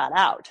help that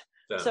out.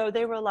 Yeah. So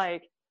they were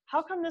like,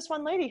 how come this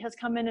one lady has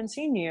come in and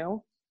seen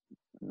you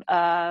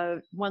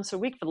once a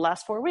week for the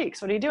last 4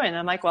 weeks? What are you doing? And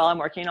I'm like, well, I'm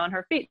working on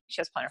her feet.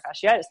 She has plantar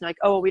fasciitis. And they're like,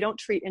 oh, well, we don't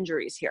treat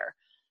injuries here.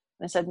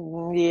 And I said,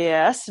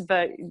 yes,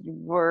 but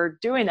we're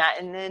doing that.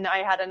 And then I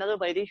had another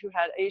lady who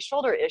had a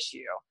shoulder issue,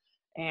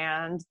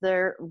 and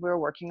we're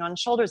working on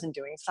shoulders and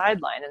doing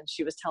sideline. And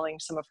she was telling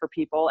some of her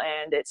people,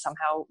 and it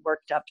somehow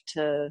worked up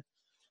to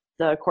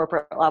the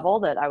corporate level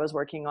that I was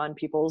working on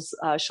people's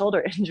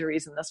shoulder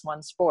injuries in this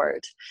one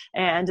sport.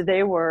 And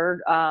they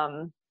were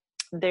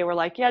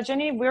like, yeah,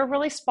 Jenny, we're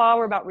really spa.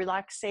 We're about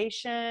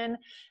relaxation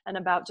and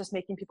about just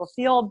making people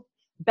feel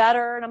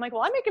better. And I'm like,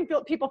 well, I'm making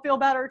people feel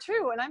better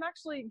too. And I'm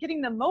actually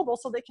getting them mobile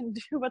so they can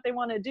do what they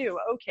want to do.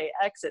 Okay,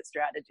 exit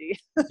strategy.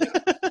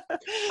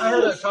 I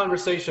heard that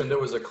conversation. There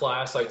was a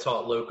class I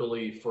taught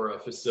locally for a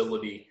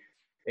facility.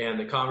 And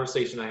the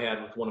conversation I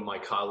had with one of my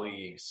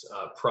colleagues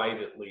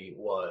privately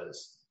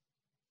was,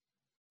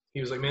 he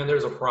was like, man,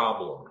 there's a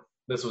problem.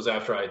 This was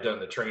after I had done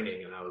the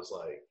training. And I was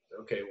like,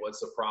 okay, what's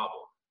the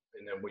problem?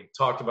 And then we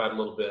talked about it a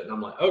little bit. And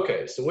I'm like,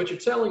 okay, so what you're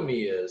telling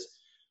me is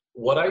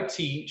what I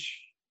teach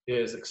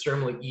is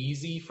extremely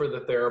easy for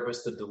the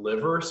therapist to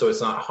deliver, so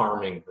it's not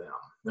harming them.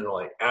 And they're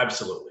like,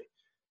 absolutely.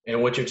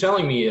 And what you're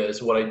telling me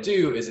is what I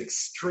do is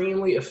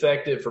extremely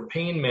effective for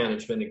pain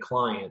management in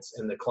clients,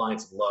 and the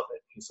clients love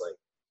it. He's like,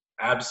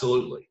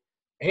 absolutely.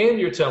 And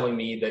you're telling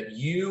me that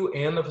you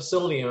and the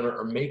facility owner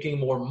are making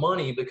more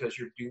money because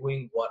you're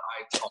doing what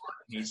I taught.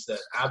 And he said,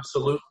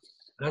 absolutely.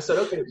 And I said,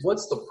 okay,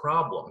 what's the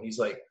problem? He's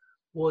like,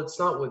 well, it's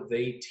not what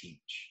they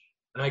teach.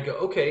 And I go,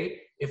 okay,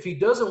 if he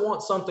doesn't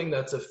want something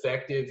that's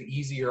effective,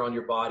 easier on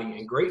your body,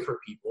 and great for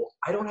people,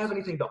 I don't have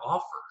anything to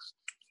offer.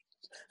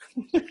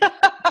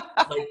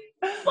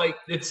 like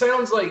it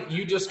sounds like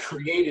you just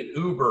created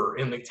Uber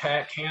in the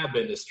cab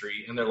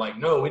industry, and they're like,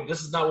 no,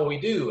 this is not what we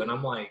do. And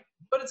I'm like,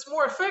 but it's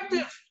more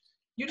effective.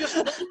 You just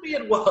told me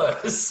it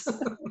was.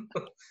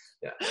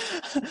 Yeah.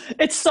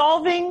 It's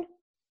solving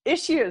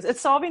issues. It's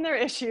solving their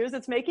issues.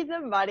 It's making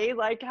them money.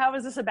 Like, how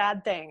is this a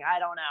bad thing? I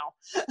don't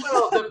know.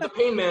 Well, the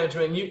pain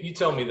management, you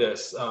tell me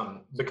this,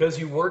 because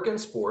you work in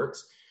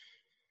sports,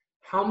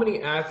 how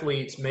many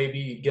athletes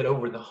maybe get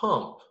over the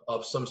hump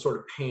of some sort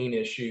of pain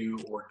issue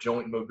or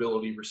joint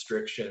mobility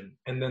restriction,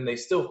 and then they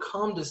still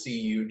come to see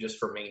you just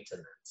for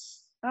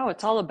maintenance? Oh,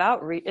 it's all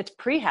about, it's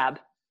prehab.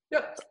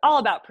 Yeah. It's all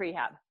about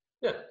prehab.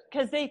 Yeah.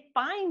 Because they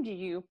find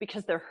you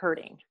because they're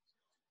hurting.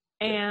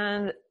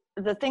 And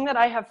the thing that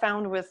I have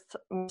found with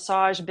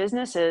massage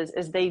businesses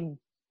is they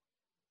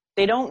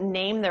don't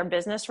name their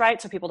business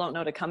right, so people don't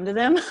know to come to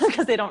them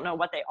because they don't know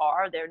what they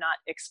are. They're not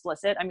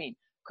explicit. I mean,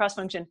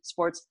 cross-function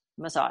sports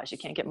massage. You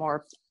can't get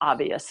more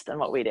obvious than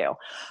what we do.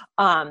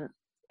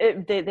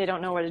 They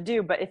don't know what to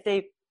do, but if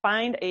they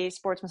find a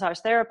sports massage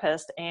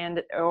therapist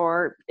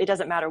or it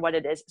doesn't matter what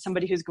it is,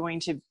 somebody who's going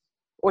to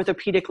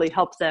orthopedically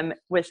help them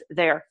with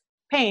their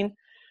pain,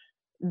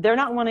 they're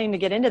not wanting to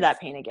get into that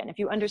pain again. If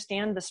you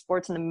understand the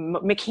sports and the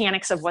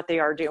mechanics of what they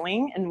are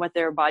doing and what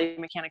their body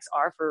mechanics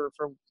are for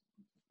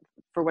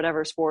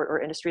whatever sport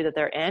or industry that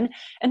they're in,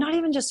 and not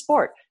even just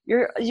sport,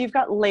 you've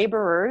got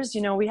laborers,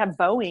 we have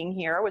Boeing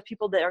here with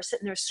people that are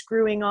sitting there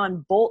screwing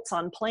on bolts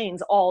on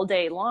planes all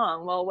day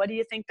long. Well, what do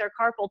you think their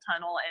carpal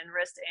tunnel and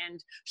wrist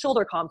and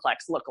shoulder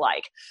complex look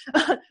like?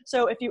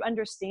 So if you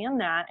understand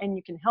that and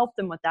you can help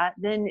them with that,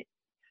 then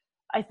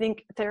I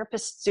think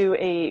therapists do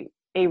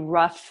a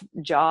rough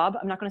job.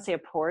 I'm not going to say a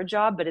poor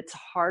job, but it's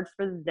hard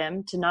for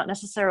them to not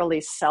necessarily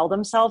sell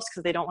themselves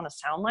because they don't want to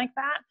sound like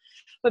that,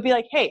 but be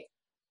like, hey,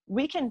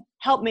 we can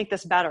help make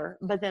this better,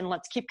 but then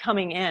let's keep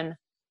coming in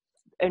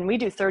and we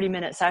do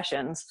 30-minute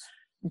sessions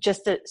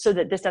so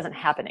that this doesn't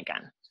happen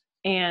again.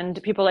 And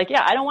people are like,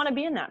 yeah, I don't want to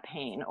be in that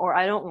pain, or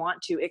I don't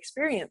want to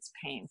experience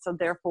pain. So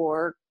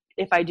therefore,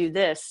 if I do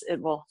this, it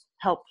will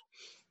help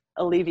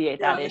alleviate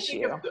that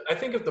issue. I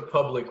think if the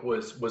public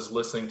was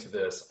listening to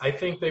this, I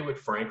think they would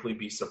frankly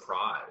be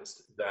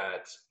surprised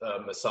that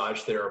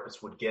massage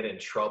therapists would get in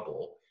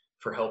trouble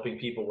for helping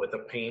people with a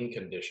pain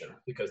condition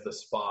because the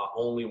spa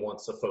only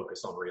wants to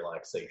focus on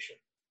relaxation.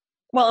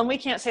 Well, and we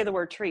can't say the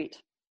word treat.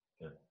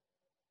 Yeah.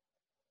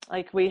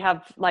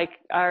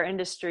 Our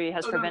industry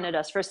has prevented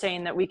us from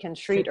saying that we can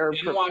treat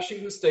in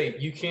Washington State,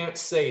 you can't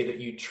say that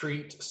you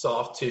treat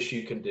soft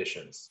tissue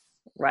conditions.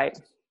 Right.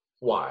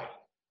 Why?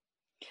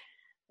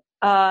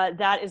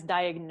 That is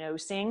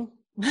diagnosing.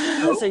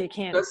 No, so you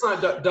can't. That's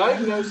not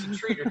diagnose and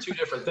treat are two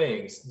different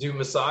things. Do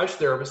massage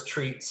therapists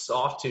treat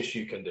soft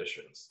tissue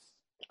conditions?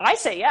 I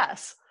say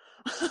yes.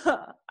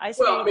 But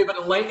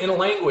in a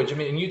language,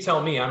 and you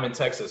tell me, I'm in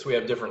Texas, we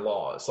have different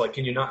laws. Like,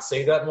 can you not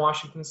say that in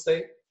Washington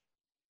State?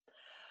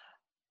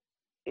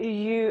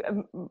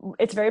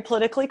 It's very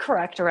politically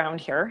correct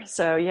around here.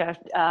 So yeah,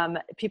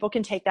 people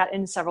can take that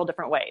in several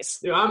different ways.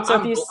 Yeah,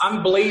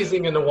 I'm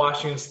blazing into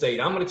Washington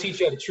State. I'm going to teach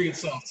you how to treat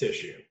soft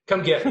tissue.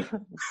 Come get me.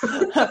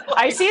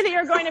 I see that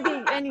you're going to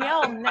be in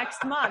Yale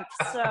next month.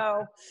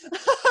 So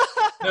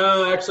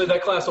no, actually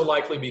that class will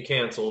likely be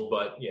canceled,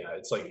 but yeah,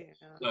 it's like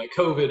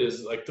COVID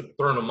is like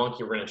throwing a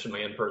monkey wrench in my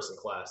in-person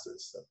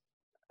classes. So.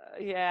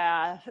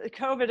 Yeah,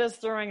 COVID is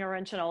throwing a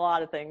wrench in a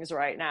lot of things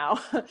right now.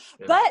 Yeah.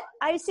 But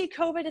I see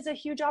COVID as a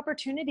huge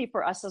opportunity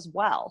for us as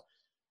well.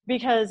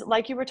 Because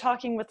like you were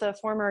talking with the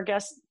former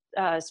guest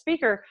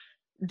speaker,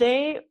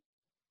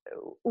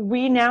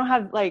 we now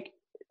have like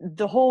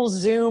the whole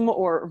Zoom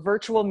or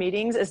virtual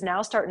meetings is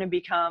now starting to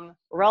become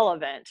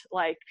relevant.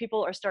 Like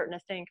people are starting to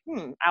think,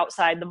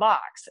 outside the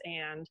box.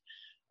 And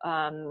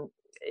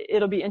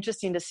it'll be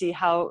interesting to see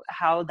how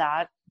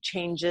that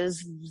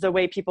changes the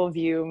way people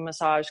view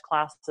massage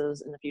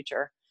classes in the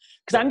future.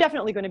 Because I'm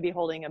definitely going to be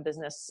holding a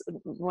business,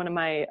 one of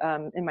my,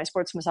 in my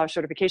sports massage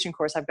certification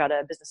course, I've got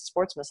a business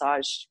sports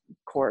massage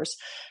course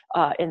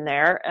in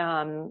there.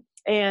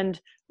 And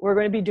we're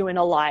going to be doing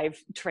a live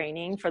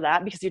training for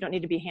that because you don't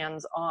need to be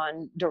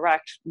hands-on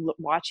direct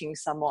watching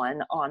someone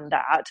on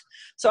that.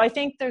 So I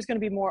think there's going to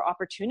be more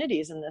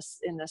opportunities in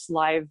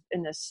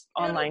this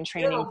online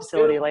training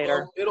facility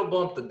later. It'll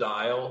bump the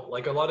dial.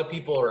 Like a lot of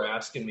people are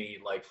asking me,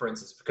 like, for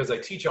instance, because I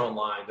teach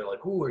online, they're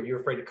like, "Ooh, are you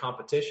afraid of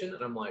competition?"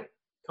 And I'm like,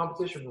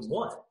 "Competition with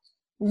what?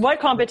 What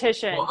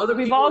competition?" Well, other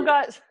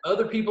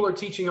people are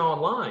teaching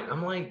online.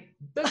 I'm like,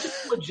 that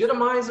just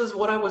legitimizes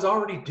what I was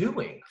already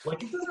doing.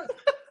 Like, it doesn't.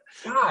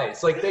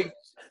 Guys,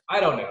 I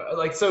don't know.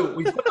 Like, so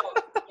we put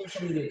out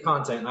social media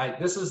content.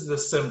 This is the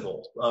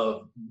symbol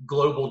of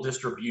global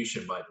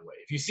distribution, by the way.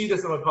 If you see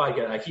this on my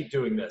podcast, I keep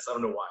doing this. I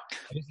don't know why.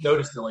 I just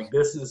noticed it. Like,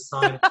 this is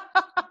sign of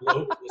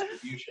global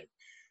distribution.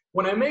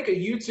 When I make a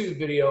YouTube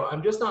video,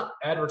 I'm just not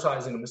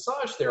advertising a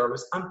massage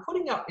therapist. I'm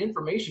putting out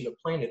information to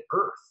planet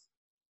Earth.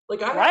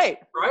 Like, I have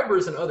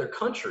subscribers in other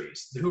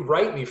countries who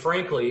write me,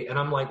 frankly, and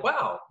I'm like,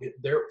 wow,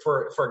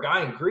 for a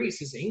guy in Greece,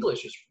 his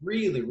English is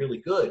really, really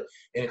good,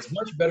 and it's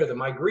much better than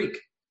my Greek.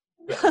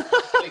 Yeah.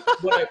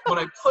 Like, when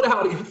I put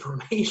out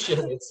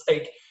information, it's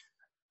like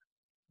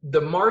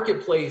the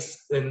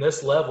marketplace in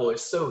this level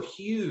is so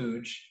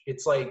huge.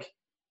 It's like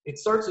it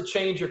starts to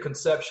change your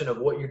conception of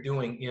what you're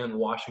doing in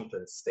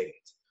Washington state.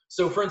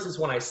 So for instance,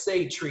 when I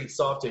say treat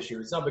soft tissue,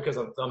 it's not because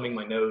I'm thumbing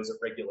my nose at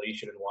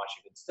regulation in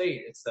Washington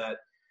state. It's that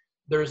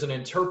there's an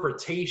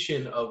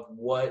interpretation of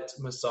what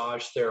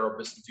massage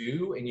therapists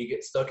do, and you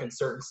get stuck in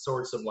certain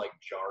sorts of like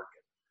jargon.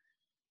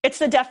 It's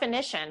the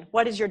definition.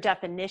 What is your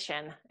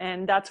definition?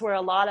 And that's where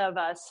a lot of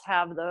us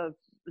have the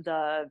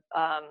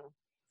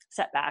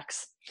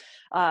setbacks.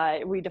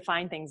 We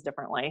define things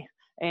differently.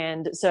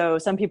 And so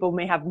some people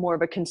may have more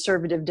of a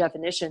conservative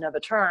definition of a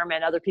term,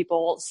 and other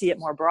people see it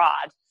more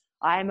broad.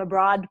 I'm a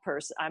broad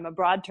person. I'm a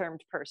broad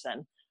termed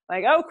person.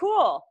 Like, oh,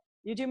 cool.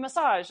 You do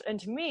massage. And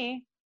to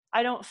me,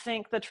 I don't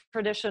think the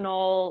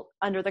traditional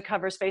under the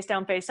covers, face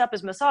down, face up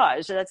is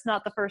massage. That's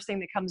not the first thing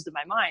that comes to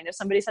my mind. If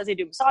somebody says they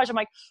do massage, I'm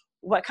like,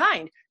 what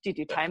kind? Do you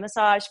do Thai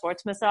massage,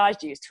 sports massage?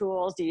 Do you use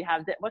tools? Do you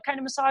have what kind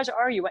of massage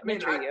are you? What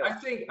niche are you? I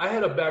think I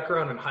had a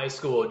background in high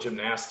school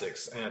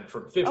gymnastics, and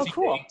from 15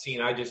 to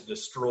 18, I just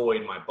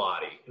destroyed my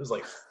body. It was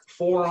like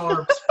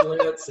forearm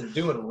splits and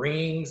doing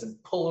rings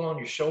and pulling on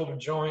your shoulder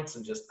joints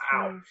and just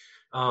ow.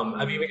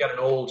 I mean, we got an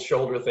old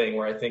shoulder thing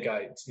where I think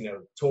I,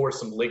 tore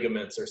some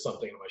ligaments or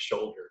something in my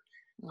shoulder.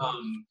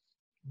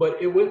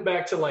 But it went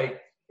back to like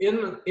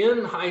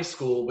in high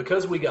school,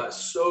 because we got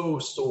so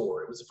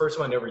sore. It was the first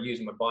time I ever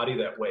used my body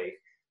that way.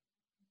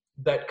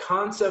 That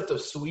concept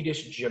of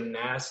Swedish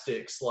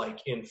gymnastics, like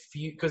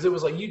because it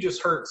was like, you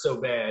just hurt so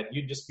bad.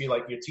 You'd just be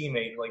like your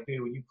teammate, like,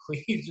 dude, will you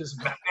please just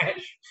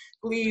mash?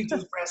 Please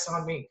just press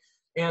on me.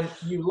 And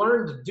you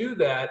learned to do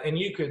that, and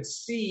you could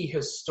see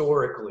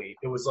historically,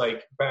 it was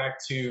like back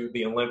to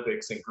the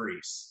Olympics in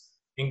Greece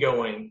and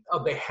going,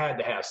 oh, they had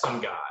to have some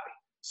guy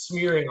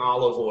smearing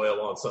olive oil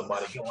on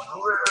somebody, going,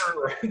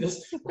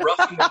 just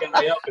roughing the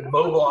guy up and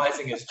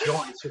mobilizing his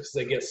joints because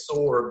they get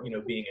sore,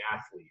 being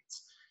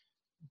athletes.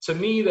 To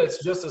me,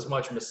 that's just as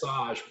much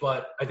massage,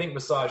 but I think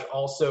massage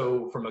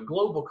also, from a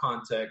global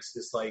context,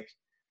 is like,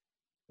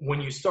 when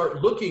you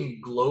start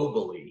looking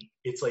globally,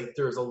 it's like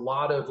there's a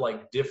lot of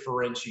like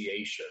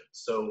differentiation.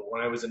 So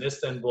when I was in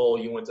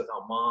Istanbul, you went to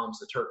hammams,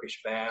 the Turkish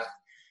bath,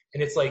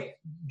 and it's like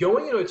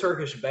going into a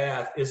Turkish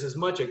bath is as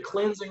much a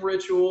cleansing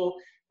ritual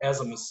as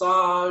a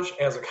massage,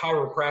 as a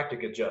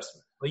chiropractic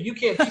adjustment. Like, you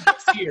can't do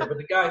this here, but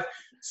the guy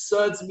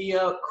suds me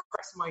up,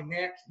 cracks my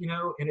neck,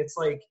 and it's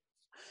like,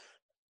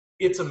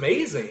 it's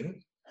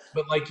amazing.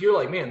 But like, you're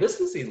like, man, this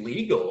is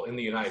illegal in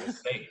the United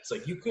States.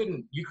 Like, you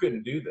couldn't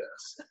do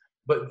this.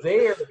 But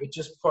there, it's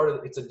just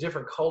it's a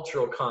different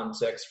cultural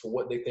context for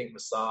what they think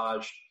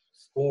massage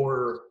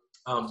or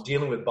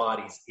dealing with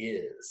bodies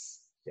is.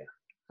 Yeah.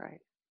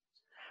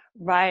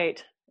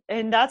 Right.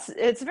 And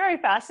it's very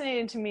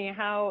fascinating to me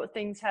how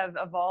things have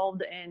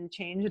evolved and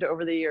changed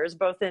over the years,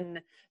 both in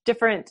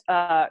different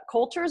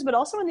cultures, but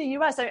also in the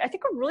U.S. I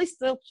think we're really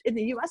still in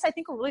the U.S. I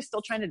think we're really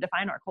still trying to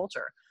define our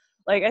culture.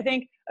 Like, I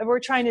think we're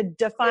trying to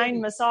define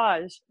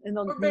massage in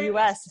the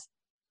U.S.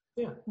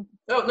 Yeah.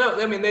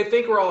 No. I mean, they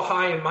think we're all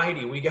high and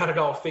mighty. We got it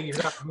all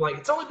figured out. I'm like,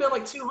 it's only been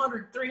like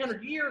 200,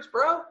 300 years,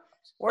 bro.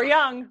 We're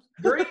young.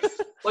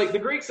 The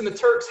Greeks and the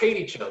Turks hate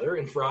each other,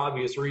 and for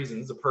obvious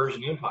reasons, the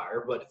Persian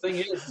Empire. But the thing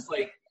is, it's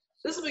like,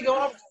 this has been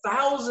going on for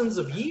thousands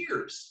of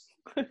years.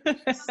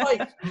 It's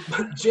like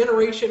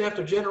generation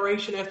after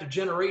generation after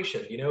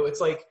generation. It's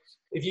like,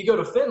 if you go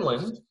to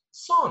Finland,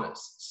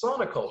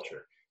 sauna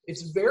culture.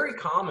 It's very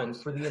common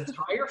for the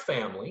entire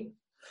family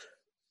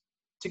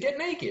to get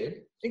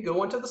naked and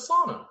go into the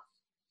sauna.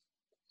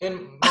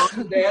 And mom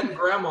and dad and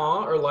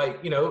grandma are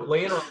like,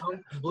 laying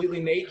around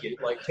completely naked,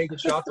 like taking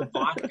shots of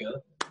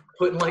vodka,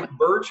 putting like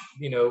birch,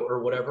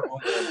 or whatever on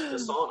the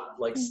sauna,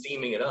 like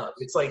steaming it up.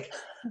 It's like,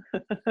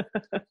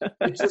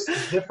 it's just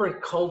a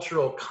different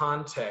cultural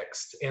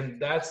context. And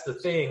that's the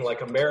thing,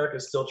 like,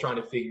 America's still trying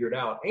to figure it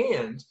out.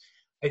 And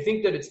I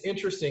think that it's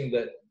interesting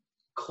that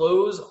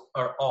clothes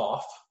are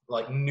off,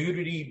 like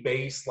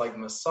nudity-based, like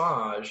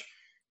massage,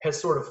 has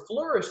sort of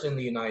flourished in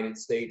the United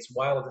States,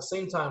 while at the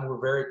same time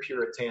we're very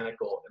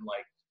puritanical and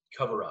like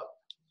cover up.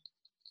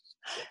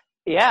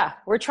 Yeah,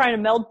 we're trying to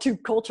meld two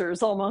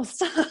cultures almost,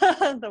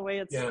 the way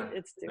it's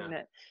doing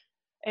it.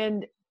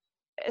 And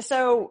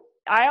so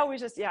I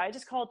always I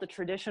just call it the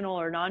traditional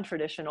or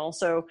non-traditional.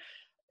 So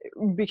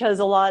because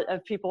a lot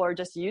of people are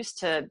just used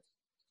to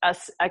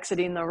us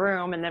exiting the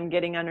room and them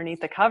getting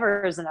underneath the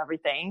covers and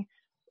everything.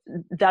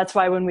 That's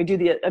why when we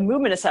do a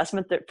movement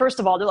assessment, that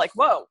first of all, they're like,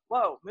 whoa,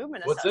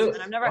 movement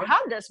assessment. I've never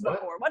had this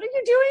before. What are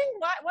you doing?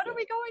 What are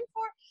we going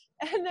for?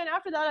 And then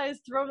after that, I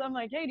just throw them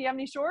like, hey, do you have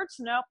any shorts?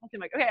 No. I'm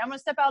like, okay, I'm going to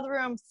step out of the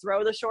room,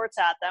 throw the shorts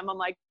at them. I'm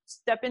like,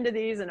 step into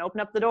these and open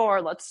up the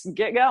door. Let's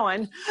get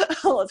going.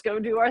 Let's go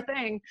do our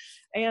thing.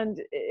 And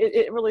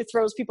it really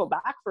throws people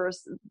back for a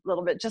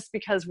little bit, just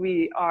because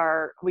we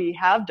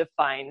have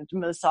defined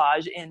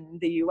massage in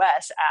the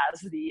US as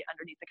the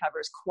underneath the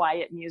covers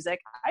quiet music.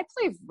 I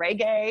play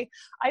reggae.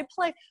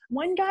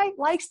 One guy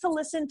likes to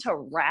listen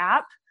to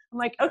rap. I'm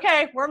like,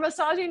 okay, we're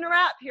massaging to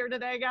rap here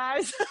today,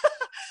 guys.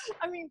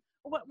 I mean,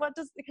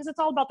 because it's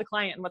all about the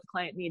client and what the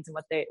client needs and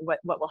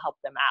what will help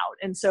them out.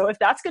 And so if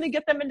that's going to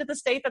get them into the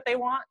state that they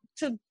want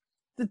to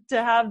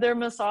to have their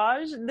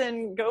massage,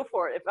 then go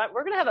for it.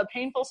 We're going to have a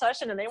painful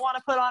session and they want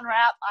to put on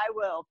rap, I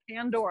will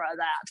Pandora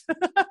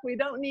that. We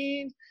don't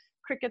need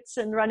crickets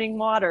and running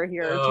water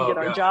here to get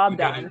our job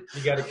done.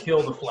 You got to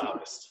kill the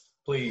flautist.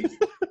 Please.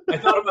 I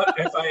thought about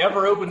if I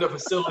ever opened a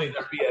facility,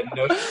 there'd be a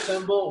note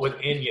symbol with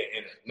Enya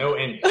in it. No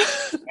Enya.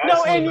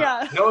 No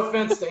Enya. No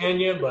offense to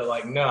Enya, but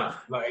like none.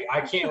 Like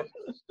I can't.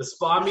 The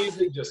spa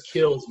music just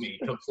kills me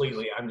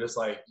completely. I'm just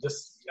like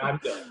I'm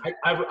done.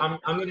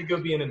 I'm going to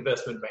go be an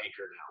investment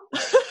banker now.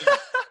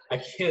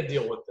 I can't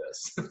deal with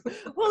this.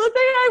 Well, the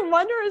thing I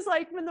wonder is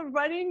like when the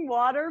running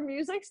water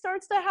music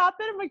starts to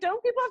happen, I'm like,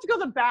 don't people have to go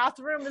to the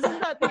bathroom? Isn't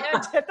that the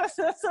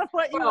antithesis of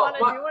what you want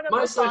to do in a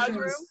massage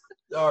room?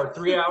 Are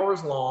 3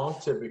 hours long,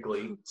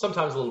 typically,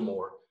 sometimes a little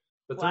more,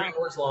 but 3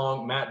 hours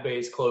long, mat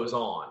base, clothes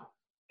on.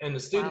 And the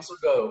students will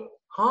go,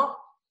 huh?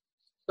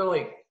 They're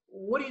like,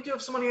 what do you do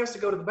if somebody has to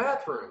go to the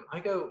bathroom? I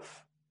go,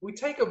 we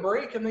take a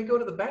break and they go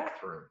to the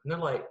bathroom. And they're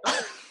like,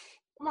 oh.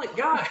 I'm like,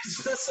 guys,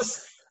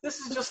 this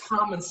is just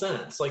common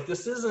sense. Like,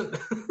 this isn't,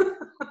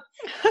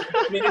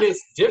 I mean, it is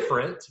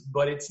different,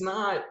 but it's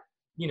not,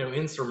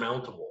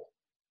 insurmountable.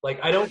 Like,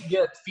 I don't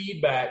get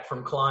feedback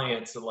from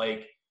clients that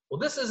like, well,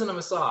 this isn't a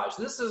massage.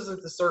 This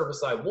isn't the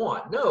service I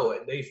want. No,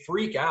 they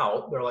freak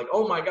out. They're like,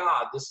 oh my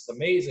God, this is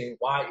amazing.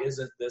 Why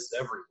isn't this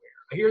everywhere?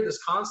 I hear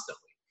this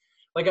constantly.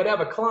 Like I'd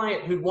have a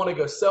client who'd want to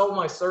go sell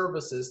my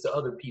services to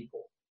other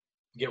people,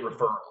 get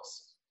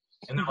referrals.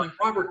 And they're like,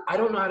 Robert, I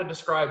don't know how to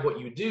describe what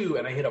you do.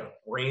 And I hit a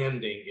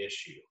branding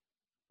issue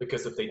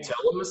because if they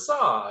tell a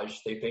massage,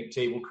 they think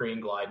table, cream,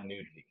 glide,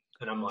 nudity.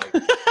 And I'm like,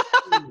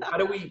 how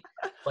do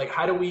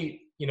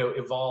we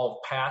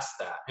evolve past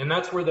that? And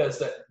that's where there's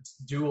that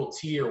dual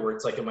tier where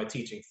it's like, am I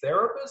teaching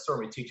therapists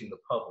or am I teaching the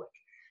public?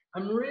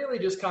 I'm really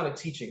just kind of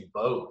teaching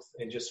both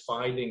and just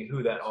finding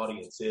who that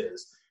audience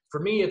is. For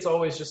me, it's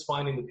always just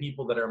finding the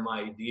people that are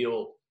my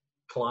ideal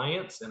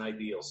clients and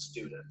ideal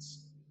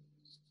students.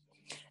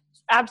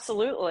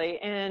 Absolutely.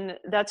 And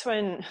that's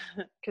when,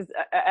 because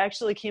I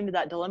actually came to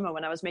that dilemma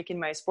when I was making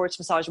my Sports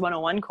Massage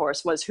 101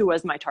 course, was who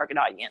was my target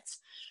audience.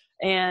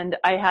 And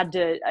I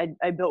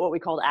built what we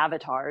called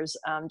avatars,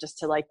 just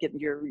to like get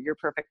your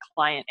perfect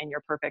client and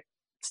your perfect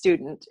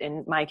student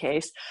in my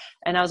case.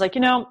 And I was like,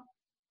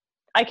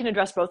 I can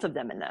address both of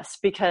them in this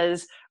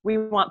because we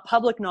want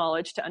public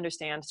knowledge to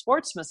understand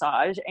sports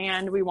massage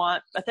and we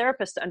want a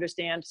therapist to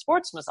understand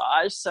sports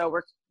massage. So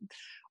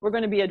we're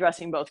going to be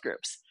addressing both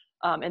groups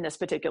in this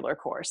particular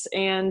course.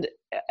 And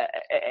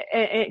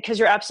because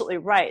you're absolutely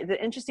right. The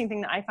interesting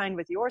thing that I find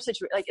with your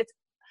situation, like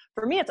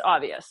for me, it's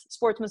obvious.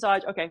 Sports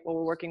massage, okay, well,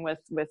 we're working with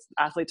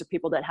athletes or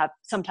people that have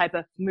some type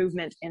of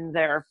movement in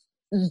their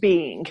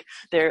being.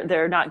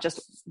 They're not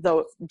just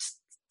the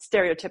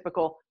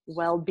stereotypical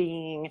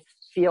well-being,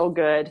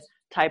 feel-good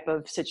type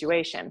of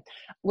situation.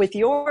 With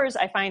yours,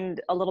 I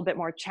find a little bit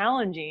more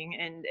challenging,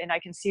 and I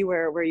can see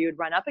where you'd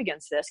run up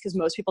against this because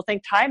most people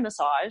think Thai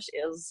massage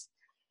is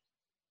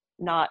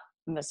not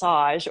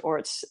massage or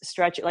it's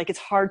stretch. Like it's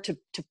hard to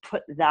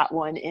put that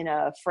one in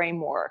a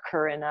framework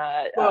or in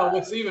a well,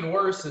 what's even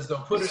worse is they'll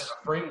put it in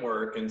a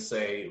framework and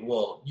say,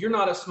 well, you're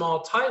not a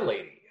small Thai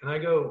lady. And I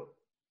go,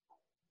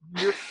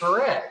 you're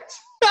correct.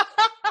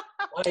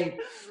 Like,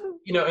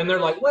 and they're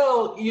like,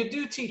 well, you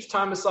do teach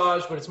Thai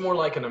massage, but it's more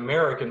like an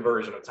American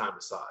version of Thai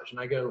massage. And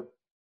I go,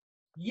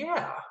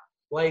 yeah,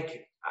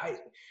 like I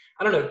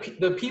don't know,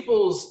 the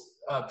people's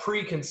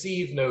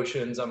preconceived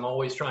notions I'm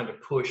always trying to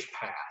push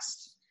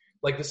past.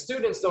 Like the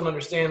students don't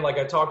understand, like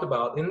I talked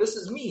about, and this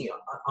is me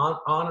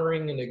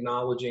honoring and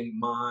acknowledging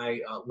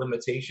my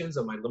limitations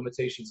and my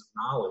limitations of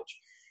knowledge.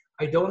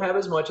 I don't have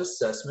as much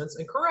assessments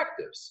and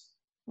correctives,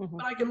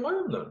 but I can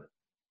learn them.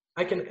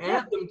 I can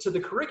add them to the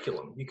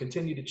curriculum. You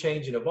continue to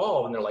change and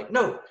evolve. And they're like,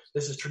 no,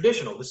 this is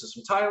traditional. This is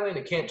from Thailand.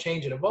 It can't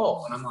change and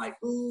evolve. And I'm like,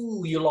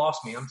 ooh, you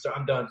lost me. I'm sorry.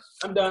 I'm done.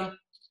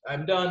 I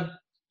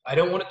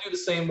don't want to do the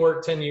same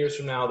work 10 years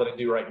from now that I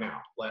do right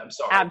now. I'm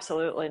sorry.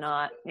 Absolutely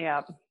not.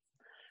 Yeah.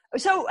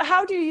 So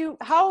how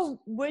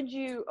would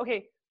you,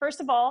 okay,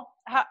 first of all,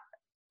 how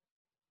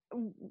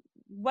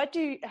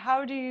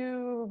do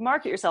you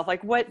market yourself?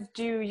 Like, what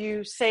do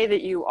you say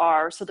that you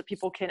are so that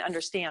people can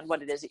understand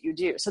what it is that you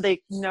do so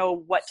they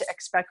know what to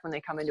expect when they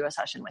come into a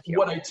session with you?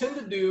 What I tend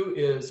to do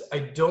is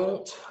I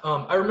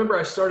remember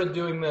I started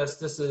doing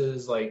this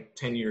is like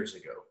 10 years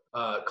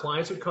ago.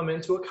 Clients would come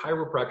into a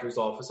chiropractor's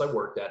office I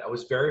worked at. I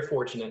was very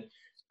fortunate.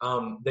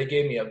 They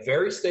gave me a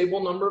very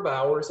stable number of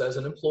hours as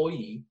an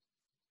employee.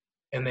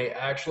 And they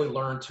actually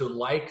learned to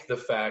like the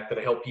fact that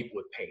I help people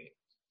with pain.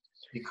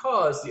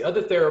 Because the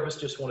other therapist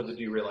just wanted to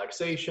do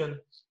relaxation,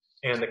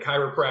 and the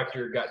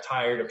chiropractor got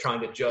tired of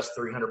trying to adjust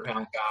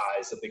 300-pound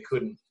guys that they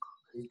couldn't,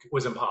 it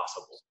was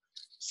impossible.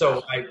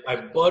 So I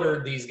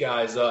buttered these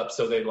guys up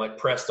so they like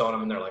pressed on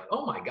them, and they're like,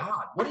 oh my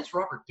God, what is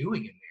Robert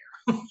doing in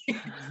there?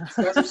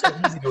 These guys are so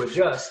easy to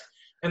adjust.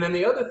 And then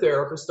the other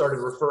therapist started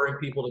referring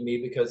people to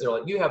me because they're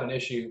like, you have an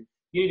issue,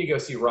 you need to go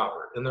see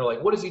Robert. And they're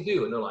like, what does he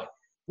do? And they're like,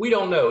 we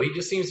don't know. He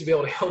just seems to be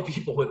able to help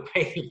people with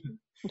pain.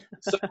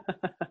 So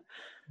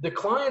the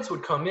clients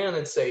would come in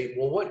and say,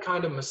 well, what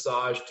kind of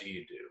massage do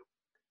you do?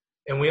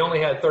 and we only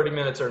had 30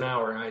 minutes or an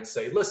hour, and I'd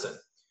say, listen,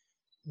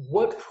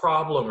 what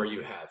problem are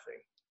you having?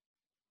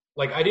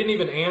 Like, I didn't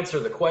even answer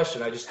the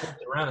question. I just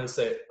flipped around and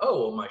said, oh,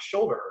 well, my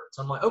shoulder hurts.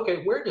 I'm like,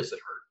 okay, where does it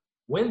hurt?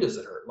 When does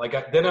it hurt?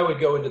 Like, then I would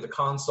go into the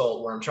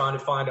consult where I'm trying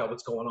to find out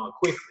what's going on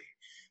quickly.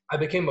 I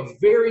became a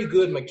very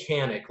good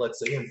mechanic, let's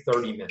say, in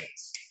 30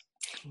 minutes.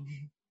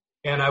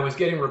 And I was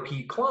getting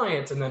repeat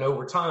clients, and then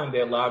over time,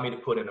 they allowed me to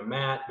put in a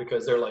mat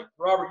because they're like,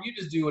 Robert, you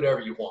just do whatever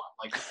you want.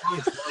 Like, the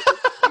clients love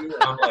what you do.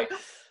 And I'm like,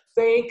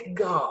 thank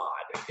God.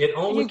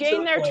 You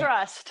gained their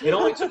trust. It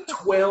only took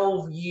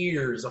 12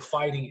 years of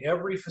fighting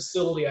every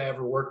facility I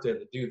ever worked in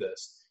to do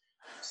this.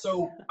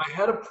 So I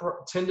had a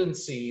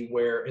tendency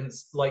where,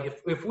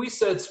 if we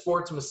said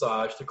sports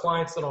massage, the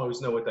clients don't always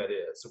know what that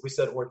is. If we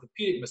said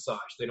orthopedic massage,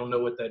 they don't know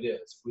what that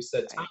is. If we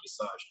said Thai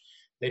massage,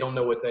 they don't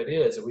know what that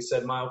is. If we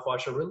said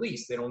myofascial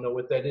release, they don't know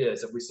what that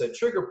is. If we said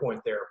trigger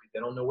point therapy, they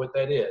don't know what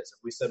that is. If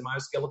we said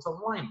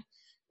myoskeletal alignment,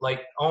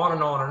 like on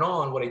and on and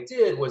on, what I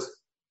did was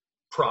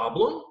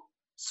problem,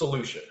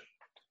 solution.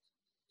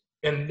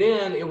 And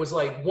then it was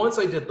like, once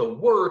I did the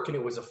work and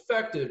it was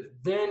effective,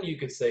 then you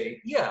could say,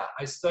 yeah,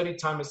 I studied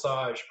Thai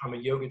massage. I'm a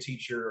yoga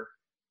teacher.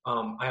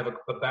 I have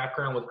a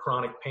background with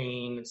chronic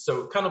pain.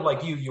 So kind of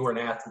like you were an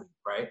athlete,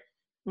 right?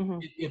 Mm-hmm.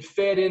 It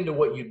fed into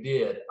what you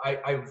did.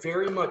 I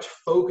very much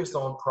focused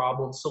on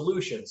problem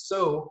solutions.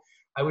 So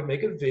I would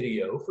make a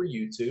video for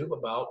YouTube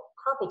about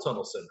carpal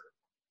tunnel syndrome.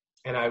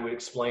 And I would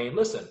explain,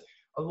 listen,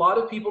 a lot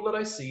of people that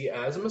I see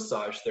as a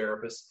massage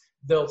therapist,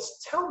 they'll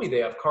tell me they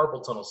have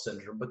carpal tunnel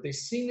syndrome, but they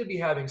seem to be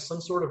having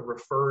some sort of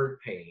referred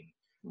pain,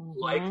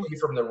 likely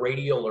from the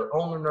radial or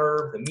ulnar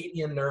nerve, the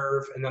median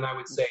nerve. And then I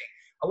would say,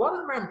 a lot of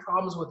them are having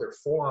problems with their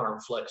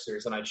forearm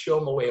flexors, and I'd show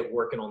them a way of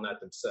working on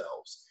that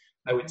themselves.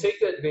 I would take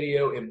that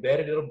video, embed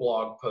it in a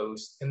blog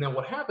post, and then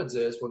what happens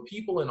is when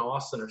people in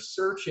Austin are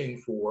searching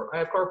for, I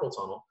have carpal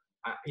tunnel,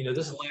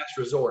 this is last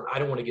resort, I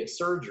don't want to get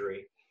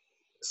surgery.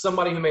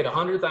 Somebody who made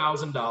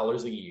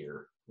 $100,000 a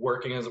year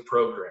working as a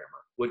programmer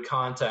would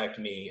contact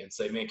me and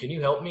say, man, can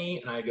you help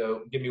me? And I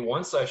go, give me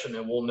one session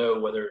and we'll know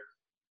whether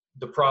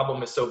the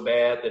problem is so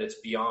bad that it's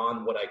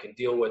beyond what I can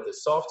deal with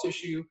as soft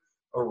tissue,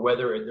 or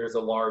whether there's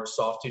a large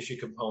soft tissue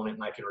component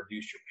and I can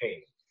reduce your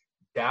pain.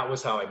 That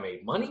was how I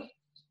made money.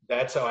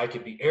 That's how I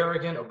could be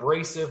arrogant,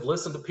 abrasive,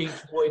 listen to Pink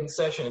Floyd in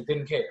session and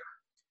didn't care.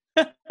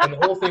 And the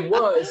whole thing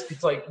was,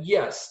 it's like,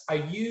 yes, I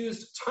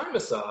used Thai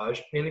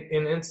massage in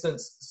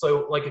instance.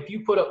 So like if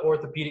you put up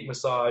orthopedic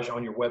massage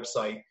on your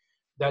website,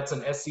 that's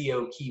an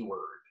SEO keyword.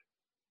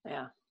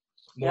 Yeah.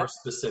 More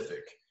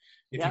specific.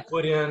 If you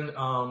put in,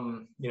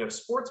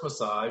 sports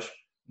massage,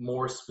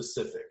 more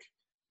specific.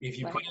 If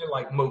you put in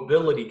like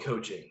mobility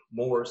coaching,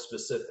 more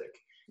specific.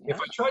 If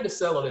I tried to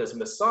sell it as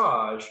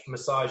massage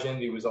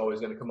Envy was always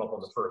going to come up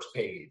on the first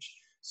page.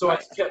 So I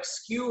kept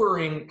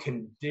skewering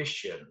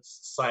conditions,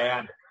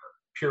 sciatica,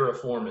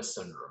 piriformis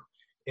syndrome,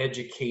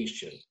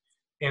 education.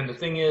 And the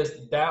thing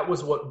is, that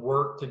was what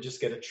worked to just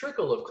get a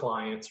trickle of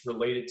clients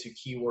related to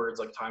keywords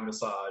like Thai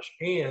massage.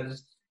 And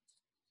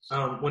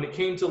when it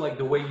came to like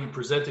the way you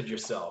presented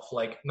yourself,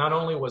 like not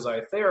only was I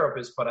a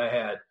therapist, but I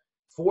had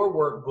 4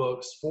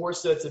 workbooks, 4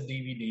 sets of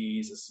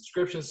DVDs, a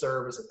subscription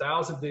service,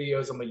 1,000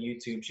 videos on my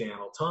YouTube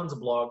channel, tons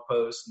of blog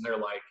posts. And they're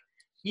like,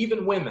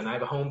 even women, I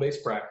have a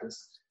home-based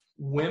practice,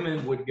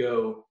 women would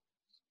go,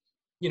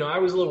 I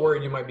was a little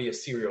worried you might be a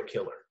serial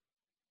killer.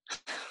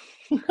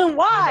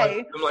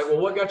 Why? I'm like, well,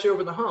 what got you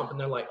over the hump? And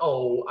they're like,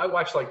 oh, I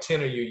watched like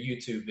 10 of your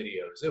YouTube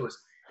videos. It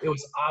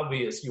was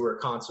obvious you were a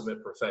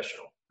consummate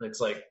professional. And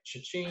it's like,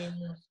 cha-ching.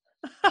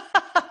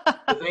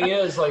 The thing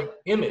is, like,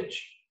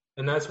 image.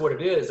 And that's what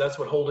it is. That's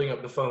what holding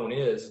up the phone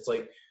is. It's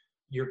like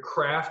you're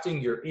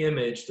crafting your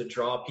image to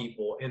draw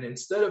people. And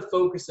instead of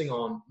focusing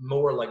on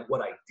more like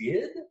what I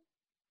did,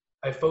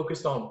 I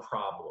focused on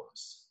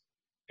problems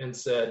and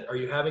said, are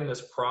you having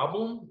this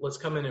problem? Let's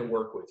come in and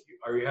work with you.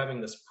 Are you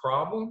having this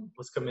problem?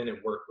 Let's come in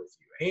and work with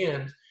you.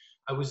 And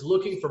I was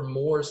looking for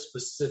more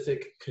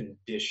specific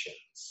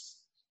conditions.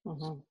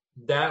 Mm-hmm.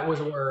 That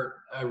was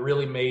where I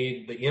really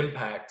made the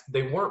impact.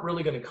 They weren't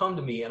really going to come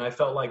to me. And I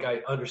felt like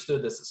I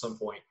understood this at some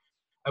point.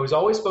 I was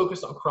always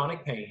focused on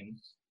chronic pain,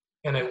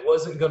 and I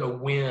wasn't going to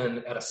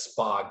win at a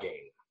spa game.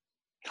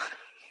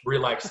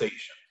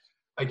 Relaxation.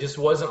 I just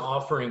wasn't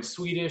offering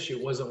Swedish.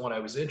 It wasn't what I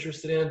was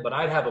interested in, but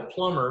I'd have a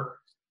plumber,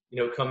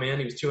 come in.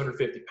 He was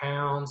 250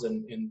 pounds,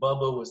 and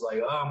Bubba was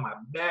like, oh, my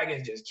back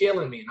is just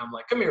killing me. And I'm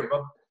like, come here,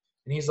 Bubba.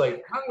 And he's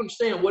like, I don't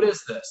understand. What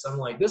is this? I'm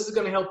like, this is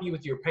going to help you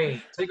with your pain.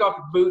 Take off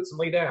your boots and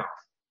lay down.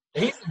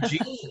 And he's in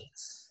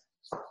jeans.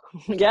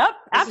 Yep,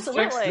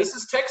 absolutely. This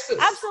is Texas.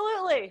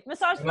 Absolutely.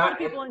 Massage a lot of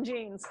people in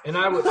jeans. And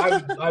I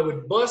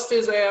would bust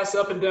his ass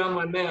up and down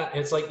my mat.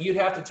 And it's like you'd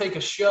have to take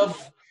a shovel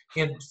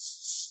and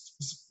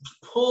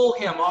pull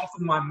him off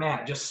of my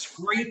mat, just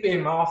scrape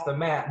him off the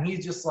mat. And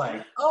he's just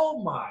like,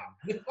 oh my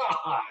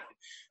God,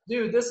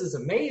 dude, this is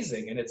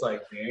amazing. And it's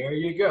like, there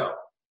you go.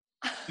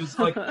 It's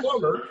like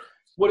plumber.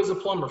 What does a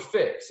plumber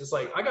fix? It's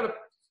like, I got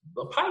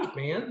a pipe,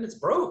 man. It's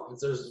broke.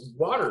 There's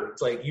water.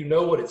 It's like,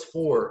 what it's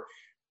for.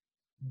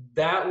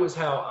 That was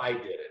how I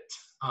did it.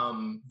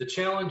 The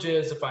challenge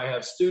is if I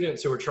have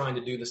students who are trying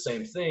to do the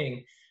same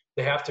thing,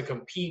 they have to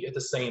compete at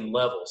the same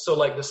level. So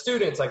like the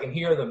students, I can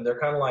hear them. They're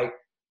kind of like,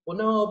 well,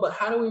 no, but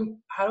how do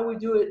we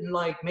do it and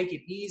like make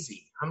it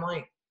easy? I'm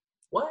like,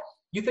 what?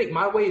 You think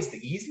my way is the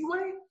easy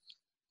way?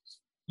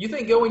 You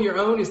think going your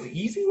own is the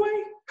easy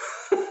way?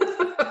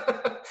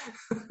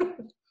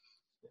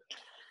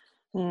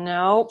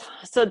 Nope.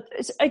 So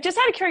I just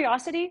out of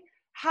curiosity,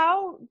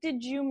 how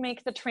did you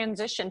make the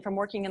transition from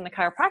working in the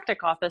chiropractic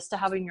office to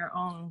having your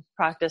own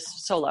practice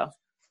solo?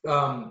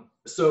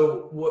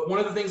 So one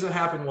of the things that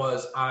happened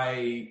was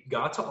I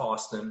got to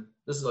Austin.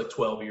 This is like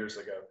 12 years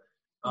ago.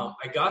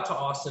 I got to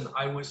Austin.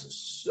 I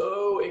was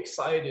so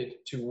excited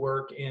to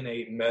work in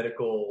a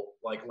medical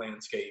like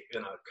landscape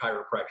in a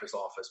chiropractor's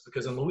office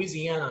because in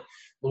Louisiana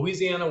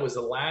was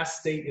the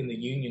last state in the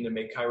union to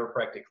make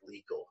chiropractic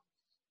legal.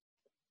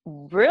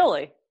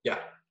 Really? Yeah.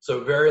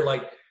 So very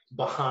like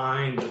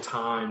behind the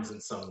times in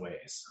some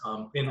ways.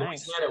 In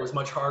Nice. Louisiana, it was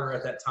much harder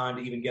at that time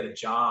to even get a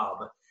job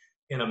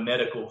in a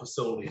medical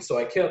facility. So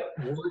I kept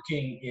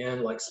working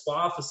in like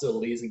spa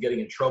facilities and getting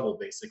in trouble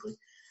basically.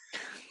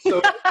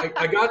 So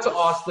I got to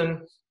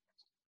Austin.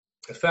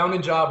 I found a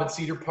job at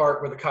Cedar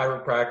Park with a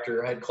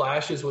chiropractor. I had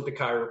clashes with the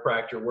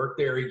chiropractor, worked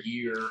there a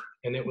year.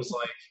 And it was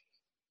like,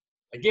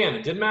 again,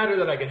 it didn't matter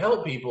that I could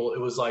help people. It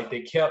was like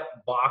they kept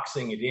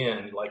boxing it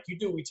in. Like, you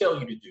do what we tell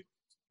you to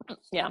do.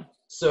 Yeah.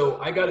 So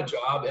I got a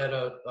job at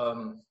a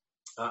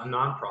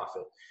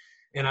nonprofit.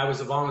 And I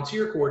was a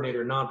volunteer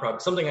coordinator in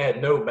nonprofit, something I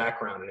had no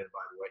background in, by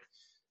the way.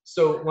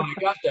 So when I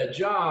got that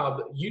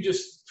job, you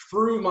just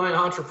threw my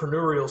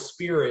entrepreneurial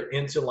spirit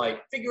into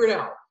like, figure it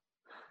out.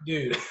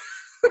 Dude,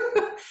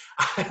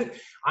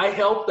 I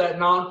helped that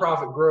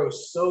nonprofit grow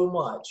so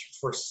much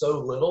for so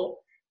little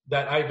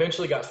that I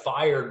eventually got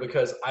fired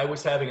because I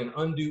was having an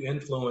undue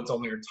influence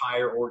on their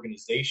entire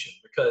organization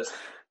because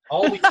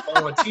all these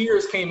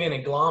volunteers came in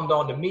and glommed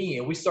onto me,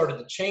 and we started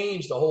to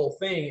change the whole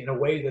thing in a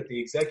way that the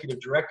executive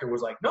director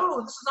was like, no,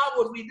 this is not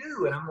what we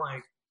do. And I'm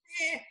like,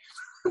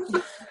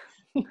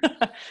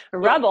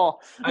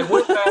 Rebel. I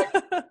went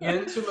back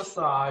into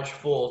massage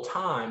full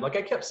time. Like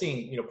I kept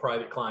seeing,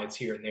 private clients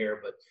here and there,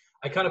 but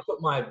I kind of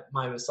put my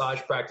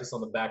massage practice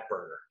on the back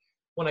burner.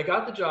 When I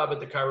got the job at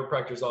the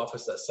chiropractor's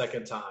office that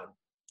second time,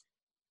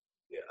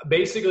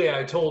 basically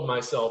I told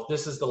myself,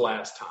 this is the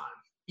last time.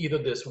 Either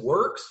this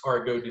works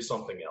or I go do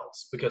something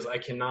else because I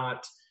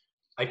cannot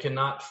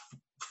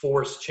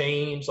force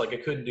change. Like I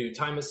couldn't do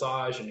Thai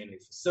massage in any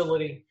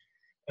facility.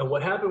 And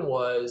what happened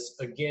was,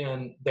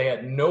 again, they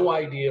had no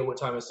idea what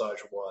Thai massage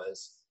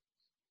was.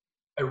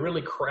 I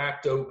really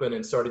cracked open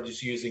and started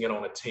just using it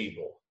on a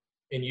table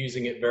and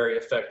using it very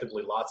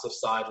effectively. Lots of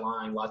side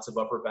lying, lots of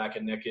upper back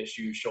and neck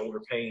issues,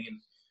 shoulder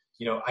pain.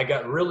 I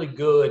got really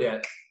good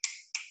at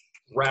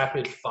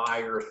rapid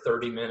fire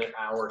 30-minute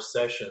hour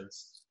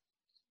sessions.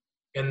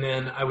 And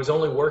then I was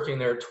only working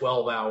there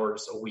 12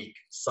 hours a week,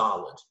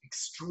 solid,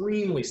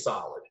 extremely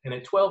solid. And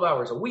at 12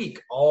 hours a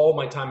week, all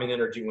my time and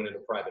energy went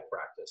into private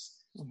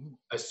practice. Mm-hmm.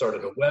 I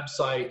started a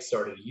website,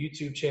 started a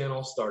YouTube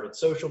channel, started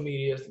social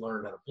media,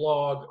 learned how to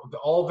blog,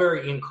 all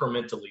very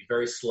incrementally,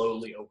 very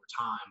slowly over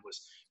time.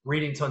 Was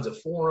reading tons of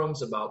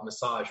forums about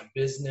massage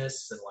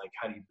business and like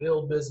how do you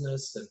build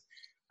business.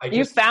 And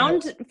you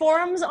found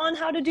forums on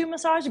how to do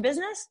massage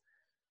business?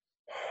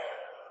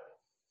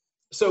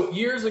 So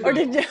years ago, or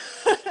did you?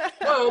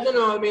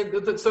 no. I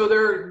mean, so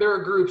there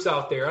are groups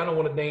out there. I don't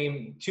want to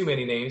name too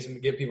many names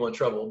and get people in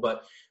trouble,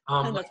 but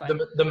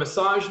the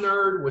Massage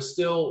Nerd was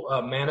still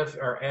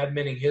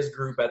adminning his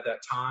group at that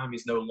time.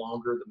 He's no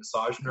longer the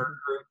Massage Nerd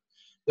group.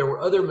 There were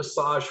other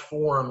massage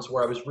forums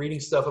where I was reading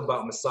stuff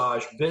about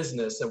massage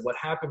business, and what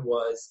happened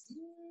was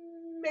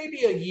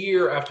maybe a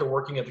year after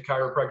working at the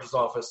chiropractor's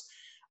office,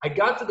 I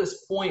got to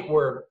this point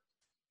where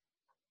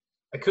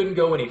I couldn't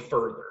go any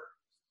further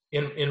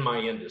in my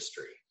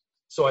industry.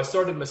 So I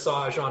started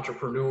Massage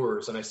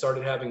Entrepreneurs, and I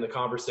started having the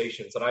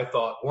conversations that I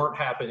thought weren't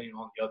happening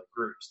on the other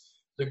groups.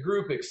 The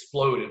group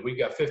exploded. We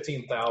got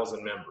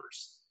 15,000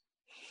 members.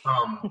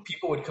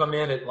 People would come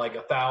in at like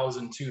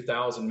 1,000,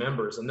 2,000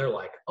 members, and they're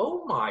like,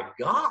 "Oh my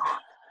God,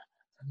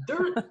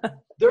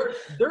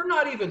 they're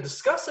not even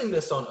discussing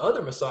this on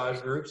other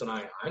massage groups." And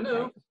I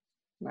know,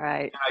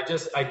 right?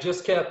 And I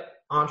just kept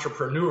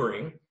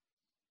entrepreneuring.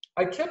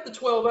 I kept the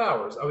 12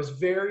 hours. I was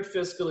very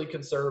fiscally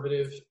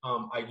conservative.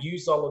 I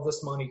used all of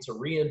this money to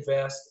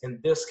reinvest,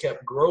 and this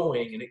kept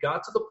growing. And it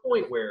got to the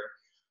point where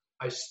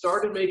I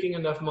started making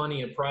enough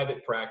money in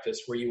private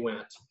practice where you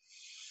went,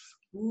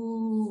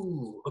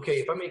 ooh, okay,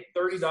 if I make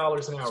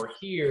 $30 an hour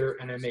here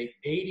and I make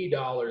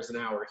 $80 an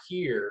hour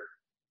here,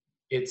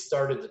 it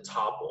started to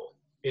topple.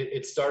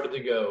 It started to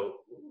go,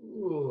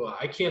 ooh,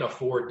 I can't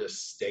afford to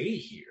stay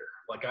here.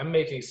 Like I'm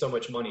making so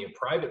much money in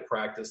private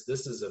practice.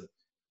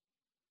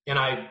 And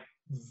I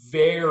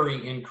very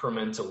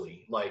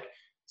incrementally like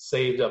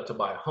saved up to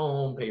buy a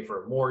home, pay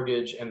for a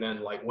mortgage, and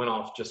then like went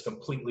off just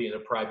completely into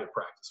private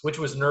practice, which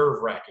was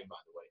nerve wracking, by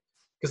the way,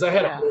 because I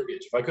had a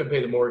mortgage. If I couldn't pay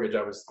the mortgage,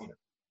 I was,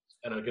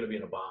 and I'm going to be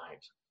in a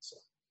bind. So.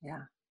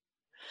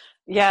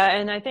 Yeah.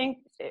 And I think,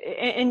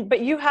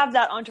 but you have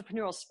that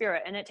entrepreneurial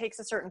spirit, and it takes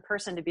a certain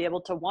person to be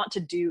able to want to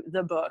do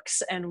the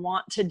books and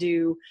want to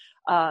do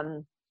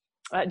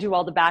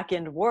all the back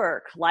end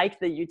work, like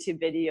the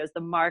YouTube videos,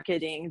 the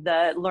marketing,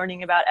 the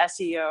learning about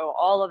SEO,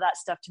 all of that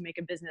stuff to make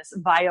a business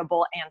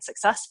viable and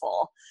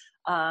successful.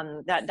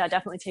 That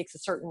definitely takes a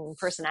certain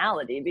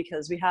personality,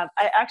 because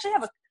I actually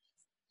have a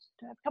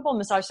couple of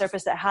massage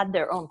therapists that had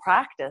their own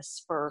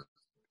practice for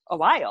a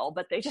while,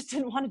 but they just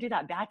didn't want to do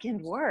that back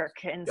end work.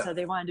 And so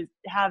they wanted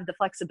to have the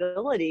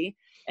flexibility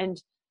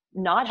and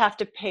not have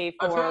to pay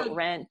for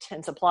rent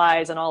and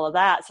supplies and all of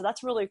that. So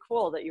that's really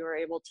cool that you were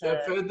able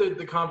to. I've had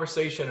the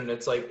conversation, and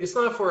it's like, it's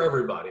not for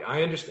everybody.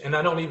 I understand. And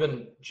I don't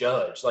even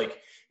judge. Like,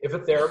 if a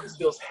therapist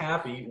feels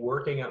happy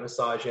working at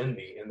Massage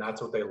Envy and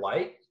that's what they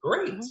like,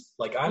 great. Mm-hmm.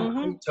 Like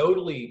I'm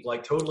totally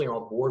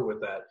on board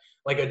with that.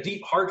 Like a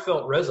deep,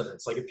 heartfelt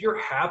resonance. Like if you're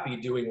happy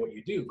doing what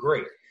you do,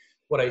 great.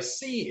 What I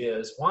see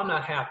is, well, I'm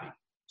not happy.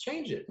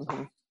 Change it.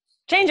 Mm-hmm.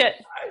 Change it.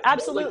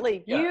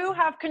 Absolutely. You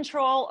have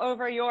control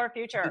over your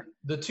future.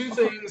 The two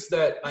things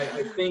that I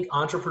think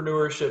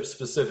entrepreneurship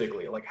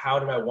specifically, like how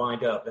did I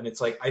wind up? And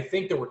it's like, I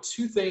think there were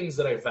two things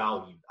that I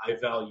valued. I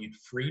valued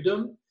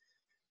freedom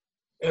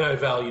and I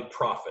valued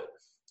profit.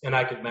 And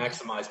I could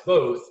maximize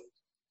both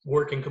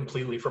working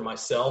completely for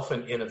myself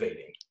and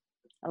innovating.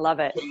 I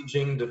love it.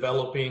 Changing,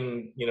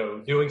 developing,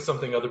 doing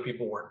something other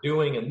people weren't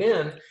doing. And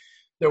then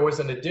there was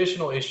an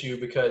additional issue,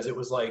 because it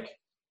was like,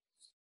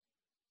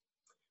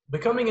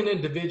 becoming an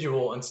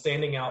individual and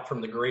standing out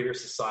from the greater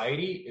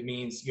society, it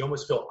means you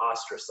almost feel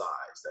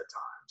ostracized at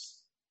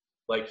times.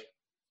 Like,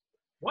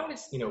 why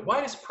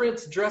does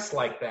Prince dress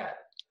like that?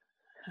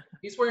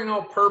 He's wearing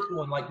all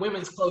purple and like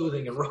women's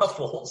clothing and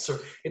ruffles.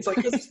 Or it's like,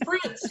 because he's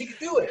Prince, he can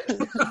do it.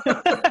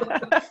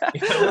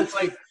 It's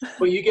like,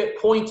 but you get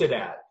pointed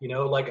at.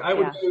 Like I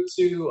would go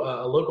to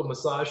a local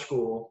massage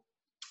school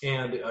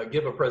and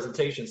give a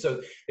presentation.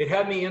 So it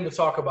had me in to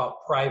talk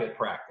about private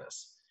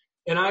practice,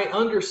 and I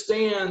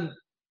understand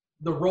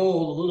the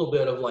role a little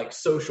bit of like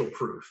social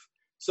proof.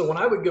 So when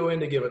I would go in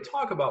to give a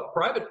talk about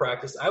private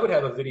practice, I would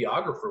have a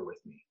videographer with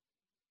me,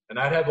 and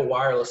I'd have a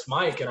wireless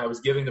mic, and I was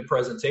giving the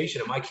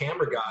presentation, and my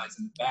camera guy's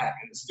in the back,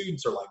 and the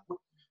students are like,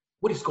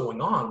 what is going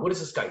on? What is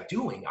this guy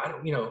doing? I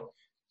don't,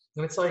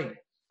 and it's like,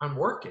 I'm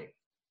working.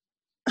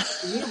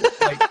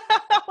 Like,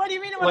 what do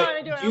you mean? What am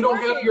I doing? You don't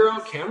have your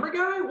own camera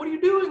guy? What are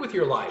you doing with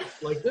your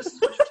life? Like, this is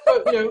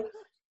what you're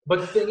But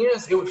the thing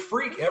is, it would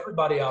freak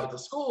everybody out at the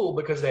school,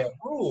 because they have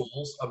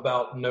rules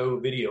about no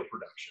video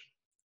production.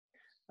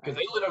 Because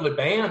they literally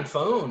ban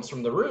phones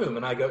from the room.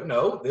 And I go,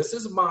 no, this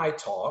is my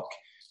talk.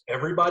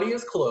 Everybody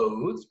is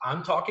clothed.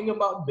 I'm talking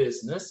about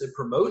business. It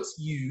promotes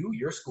you,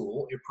 your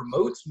school. It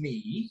promotes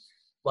me.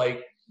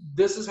 Like,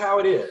 this is how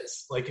it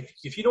is. Like,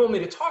 if you don't want me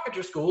to talk at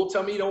your school,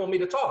 tell me you don't want me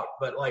to talk.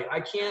 But like,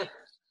 I can't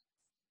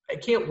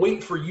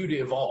wait for you to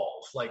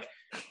evolve. Like,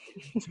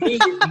 to me,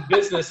 in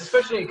business,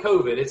 especially in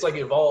COVID, it's like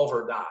evolve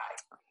or die.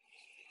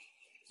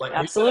 Like,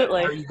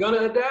 absolutely. Are you going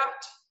to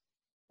adapt?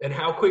 And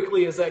how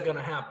quickly is that going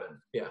to happen?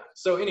 Yeah.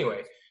 So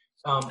anyway,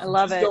 I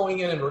love it. Going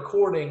in and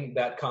recording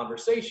that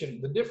conversation,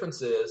 the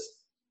difference is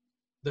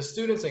the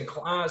students in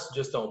class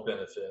just don't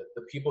benefit.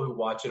 The people who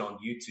watch it on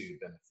YouTube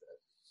benefit.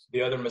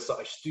 The other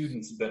massage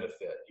students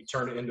benefit. You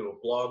turn it into a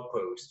blog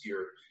post.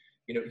 You're,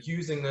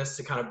 using this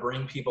to kind of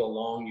bring people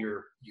along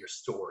your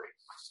story.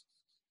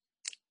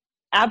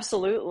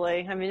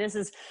 Absolutely. I mean,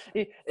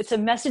 it's a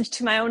message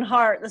to my own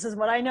heart. This is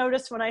what I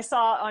noticed when I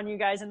saw on you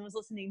guys and was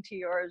listening to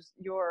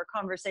your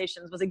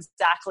conversations, was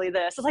exactly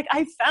this. It's like,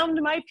 I found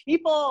my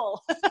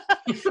people.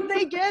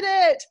 They get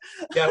it.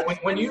 Yeah.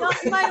 When you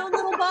not in my own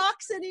little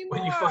box anymore.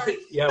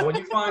 When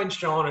you find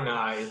Sean and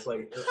I, it's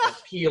like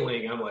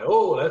appealing. I'm like,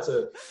 oh, that's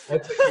a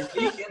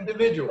unique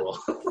individual.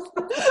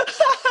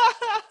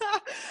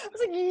 I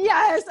was like,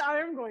 yes,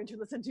 I'm going to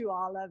listen to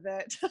all of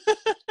it.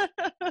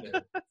 Yeah.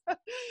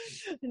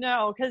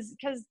 No, because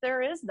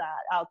there is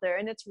that out there,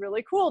 and it's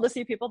really cool to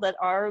see people that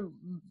are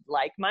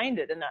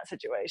like-minded in that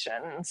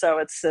situation.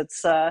 So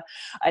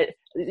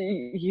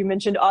you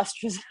mentioned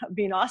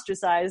being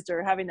ostracized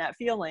or having that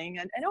feeling,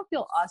 and I don't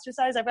feel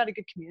ostracized. I've got a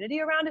good community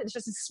around it. It's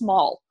just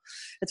small.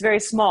 It's very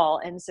small,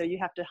 and so you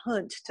have to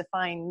hunt to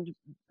find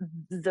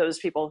those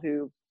people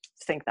who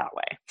think that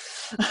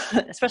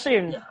way,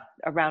 especially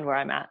around where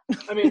I'm at.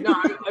 I mean, no,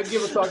 I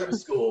give a talk at a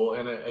school,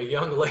 and a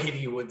young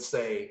lady would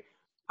say,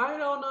 I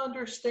don't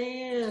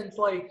understand.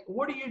 Like,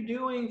 what are you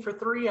doing for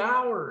 3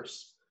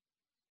 hours?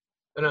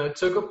 And I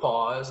took a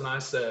pause and I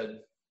said,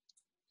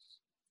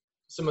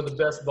 some of the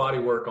best body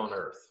work on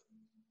earth.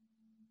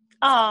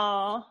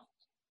 Aww.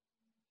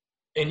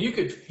 And you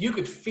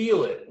could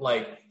feel it.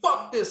 Like,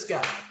 fuck this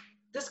guy.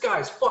 This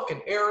guy's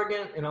fucking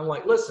arrogant. And I'm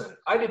like, listen,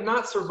 I did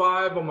not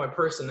survive on my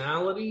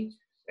personality,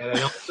 and I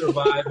don't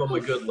survive on my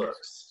good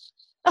looks.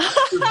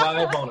 I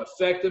survive on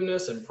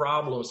effectiveness and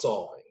problem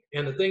solving.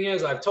 And the thing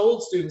is, I've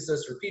told students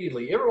this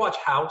repeatedly. You ever watch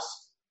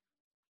House?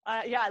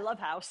 Yeah, I love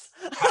House.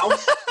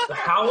 The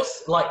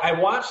House, like I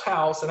watched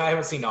House, and I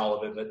haven't seen all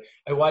of it, but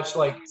I watched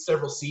like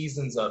several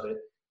seasons of it.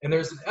 And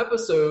there's an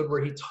episode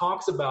where he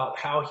talks about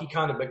how he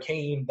kind of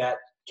became that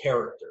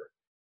character.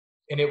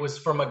 And it was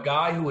from a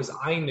guy who was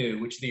Ainu,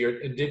 which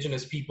the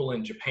indigenous people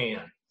in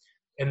Japan.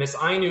 And this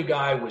Ainu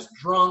guy was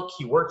drunk.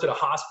 He worked at a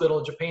hospital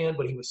in Japan,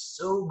 but he was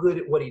so good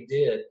at what he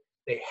did,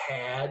 they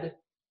had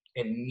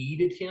and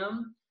needed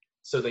him.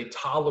 So they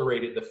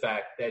tolerated the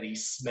fact that he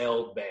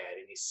smelled bad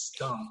and he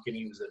stunk and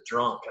he was a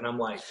drunk. And I'm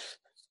like,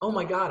 oh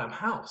my God, I'm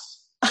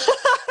House.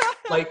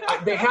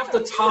 Like, they have to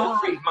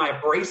tolerate my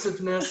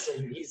abrasiveness,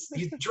 and he's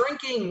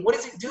drinking. What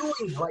is he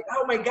doing? Like,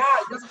 oh my God,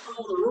 he doesn't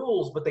follow the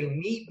rules, but they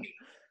need me.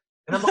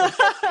 And I'm like,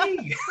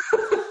 hey.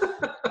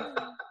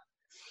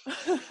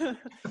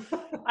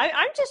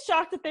 I'm just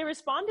shocked that they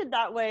responded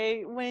that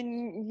way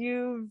when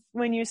you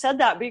said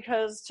that,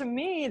 because to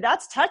me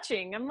that's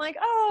touching. I'm like,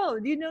 oh,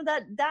 you know,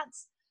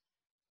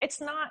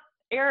 it's not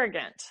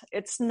arrogant.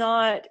 It's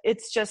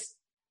just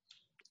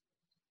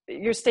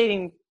you're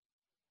stating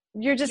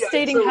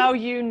how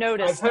you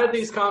notice. I've had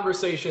these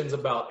conversations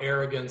about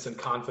arrogance and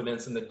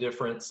confidence and the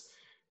difference.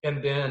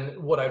 And then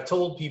what I've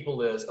told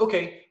people is,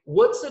 okay,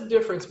 what's the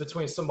difference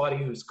between somebody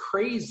who's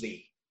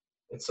crazy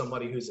and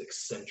somebody who's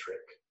eccentric?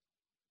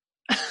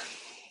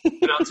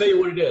 And I'll tell you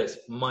what it is: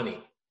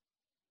 money.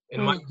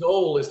 And my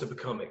goal is to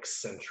become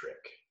eccentric.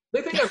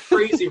 They think I'm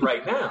crazy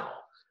right now,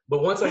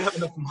 but once I have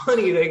enough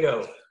money, they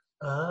go,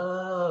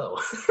 oh.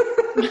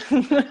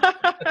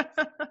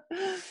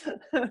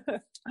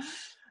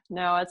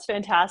 No, it's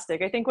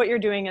fantastic. I think what you're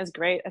doing is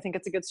great. I think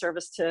it's a good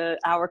service to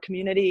our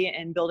community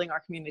and building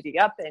our community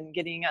up and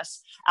getting us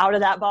out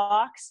of that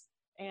box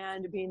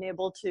and being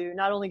able to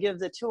not only give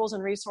the tools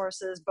and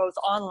resources, both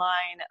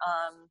online,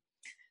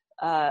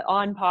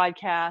 on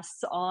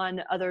podcasts,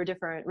 on other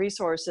different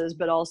resources,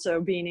 but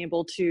also being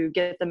able to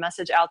get the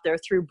message out there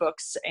through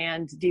books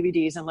and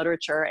DVDs and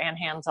literature and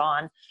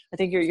hands-on. I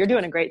think you're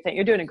doing a great thing.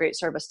 You're doing a great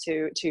service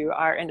to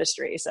our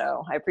industry.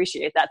 So I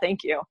appreciate that. Thank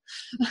you.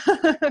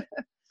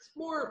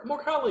 More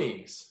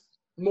colleagues,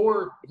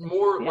 more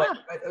yeah.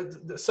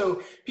 Like,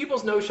 so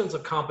people's notions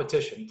of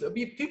competition,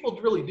 people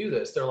really do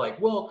this. They're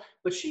like, well,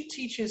 but she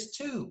teaches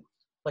too.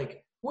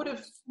 Like, what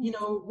if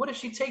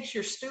she takes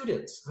your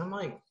students? I'm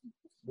like,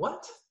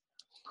 what?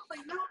 Like,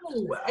 no,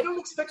 I don't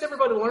expect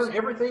everybody to learn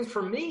everything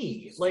from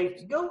me.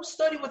 Like, go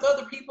study with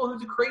other people who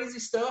do crazy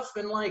stuff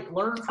and like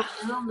learn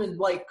from them and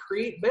like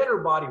create better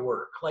body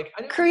work. Like,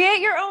 create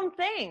your own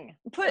thing.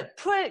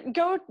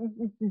 Go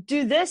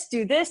do this.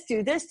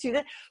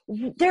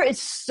 There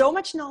is so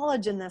much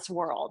knowledge in this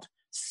world.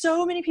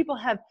 So many people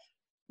have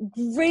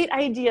great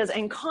ideas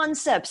and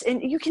concepts,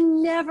 and you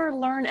can never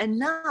learn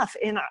enough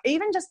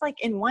even just like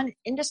in one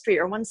industry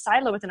or one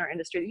silo within our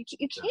industry.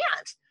 You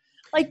can't.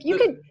 Like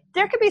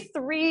there could be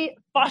 3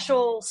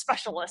 fossil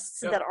specialists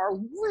that are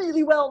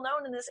really well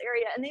known in this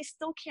area, and they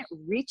still can't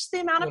reach the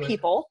amount of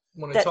people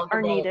that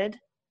are needed.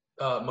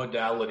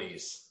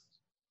 Modalities.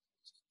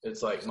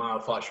 It's like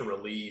myofascial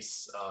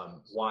release,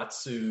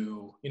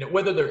 Watsu,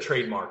 whether they're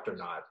trademarked or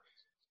not.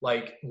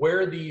 Like,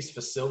 where are these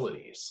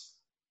facilities?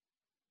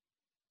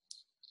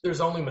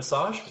 There's only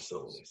massage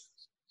facilities.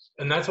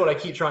 And that's what I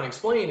keep trying to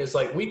explain is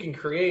like, we can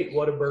create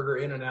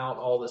Whataburger, In-N-Out,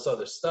 all this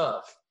other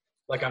stuff.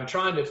 Like, I'm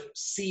trying to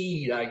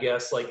seed, I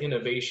guess, like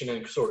innovation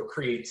and sort of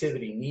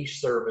creativity, niche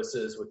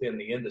services within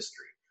the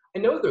industry. I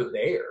know they're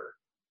there.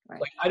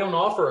 Right. Like, I don't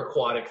offer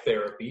aquatic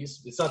therapies.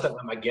 It's not that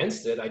I'm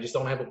against it. I just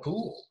don't have a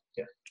pool.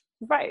 Yeah.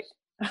 Right.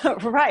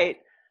 Right.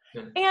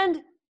 Yeah.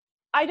 And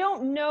I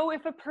don't know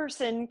if a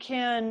person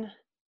can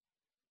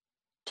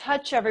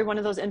touch every one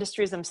of those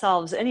industries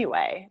themselves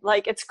anyway.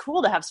 Like, it's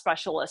cool to have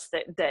specialists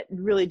that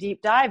really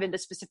deep dive into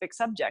specific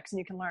subjects, and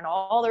you can learn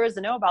all there is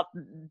to know about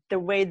the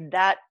way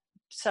that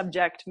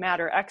subject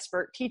matter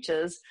expert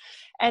teaches.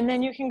 And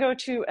then you can go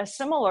to a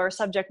similar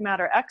subject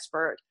matter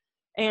expert,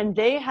 and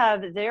they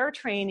have their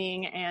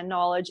training and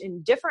knowledge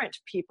in different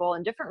people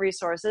and different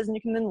resources, and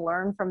you can then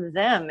learn from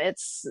them.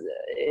 It's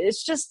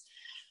just,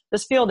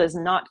 this field is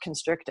not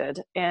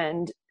constricted,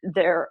 and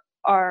there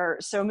are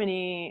so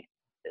many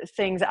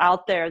things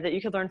out there that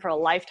you could learn for a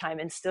lifetime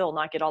and still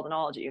not get all the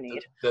knowledge you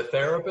need. The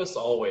therapist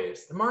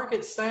always, the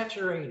market's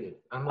saturated.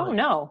 I'm like,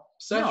 no,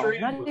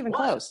 saturated? No, not even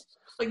close.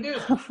 Like,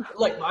 dude,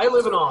 like, I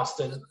live in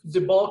Austin.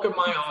 The bulk of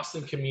my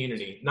Austin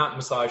community, not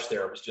massage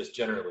therapists, just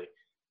generally,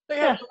 they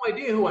have no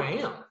idea who I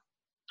am.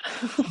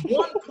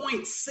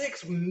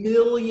 1.6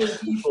 million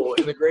people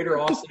in the greater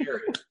Austin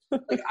area.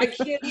 Like, I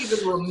can't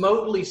even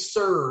remotely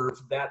serve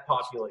that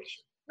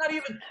population. Not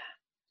even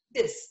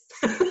this.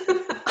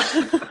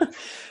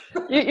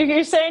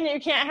 You're saying you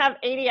can't have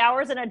 80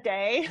 hours in a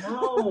day?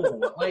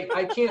 No, like,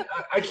 I can't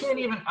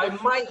even, I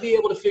might be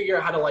able to figure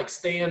out how to like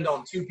stand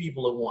on 2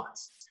 people at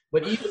once.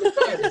 But even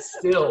that, it's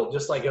still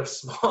just like a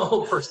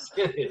small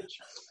percentage.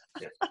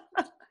 Yeah.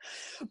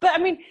 But I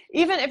mean,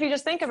 even if you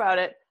just think about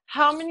it,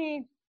 how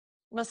many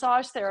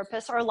massage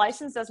therapists are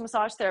licensed as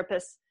massage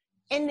therapists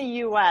in the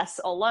US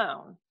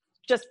alone,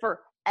 just for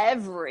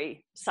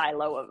every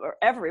silo or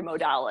every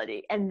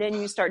modality? And then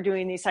you start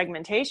doing these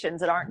segmentations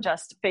that aren't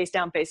just face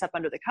down, face up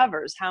under the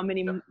covers. How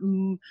many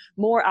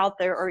more out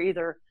there are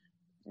either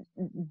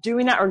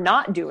doing that or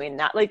not doing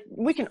that? Like,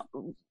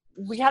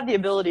 we have the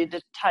ability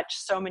to touch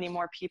so many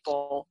more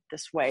people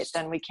this way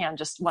than we can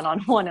just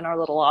one-on-one in our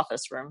little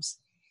office rooms.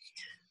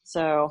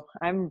 So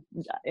I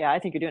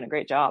think you're doing a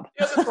great job.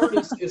 The other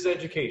part is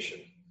education.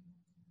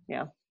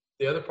 Yeah.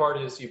 The other part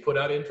is you put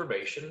out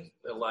information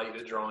that allow you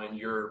to draw in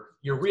your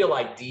real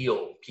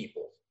ideal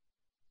people.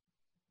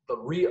 The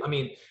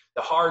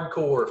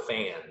hardcore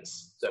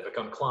fans that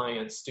become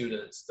clients,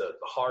 students, the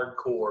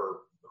hardcore,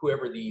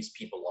 whoever these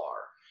people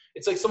are.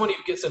 It's like somebody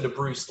who gets into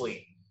Bruce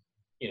Lee.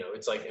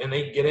 It's like, and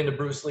they get into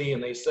Bruce Lee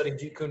and they study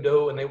Jeet Kune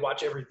Do and they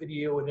watch every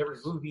video and every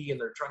movie and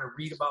they're trying to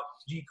read about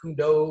Jeet Kune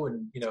Do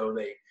and,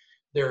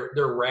 they're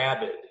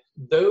rabid.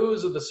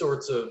 Those are the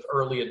sorts of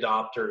early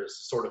adopters,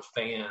 sort of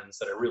fans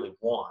that I really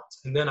want.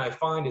 And then I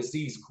find as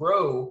these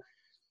grow,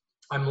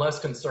 I'm less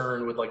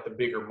concerned with like the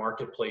bigger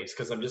marketplace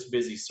because I'm just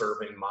busy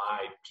serving my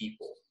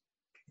people.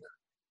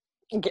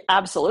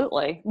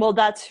 Absolutely. Well,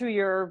 that's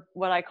who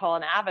what I call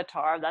an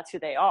avatar. That's who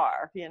they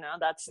are.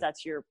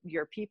 That's your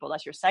people.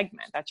 That's your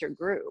segment. That's your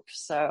group.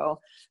 So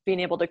being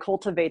able to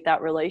cultivate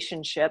that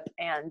relationship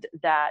and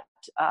that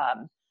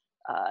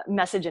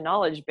message and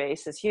knowledge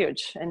base is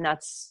huge. And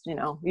that's,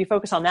 you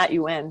focus on that,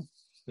 you win.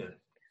 Yeah.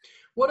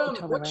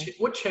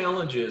 What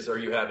challenges are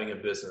you having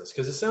in business?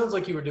 Because it sounds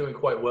like you were doing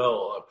quite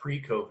well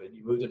pre-COVID.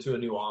 You moved into a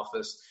new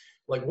office.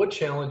 Like, what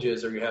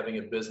challenges are you having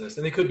in business?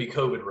 And they could be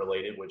COVID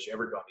related, which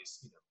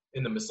everybody's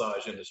in the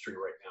massage industry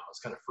right now is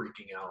kind of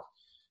freaking out.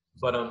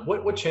 But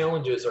what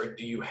challenges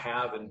do you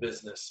have in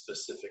business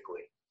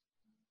specifically?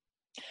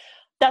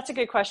 That's a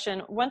good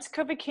question. Once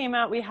COVID came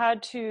out, we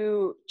had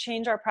to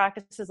change our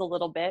practices a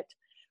little bit.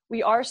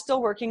 We are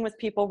still working with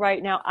people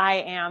right now.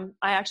 I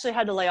actually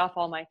had to lay off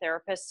all my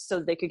therapists so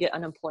they could get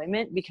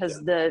unemployment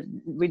because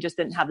we just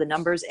didn't have the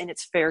numbers, and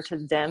it's fair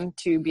to them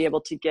to be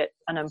able to get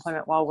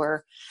unemployment while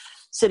we're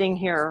sitting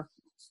here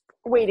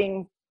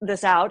waiting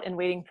this out and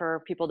waiting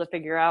for people to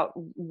figure out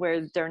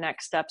where their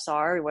next steps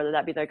are, whether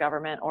that be the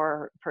government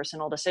or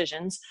personal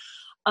decisions.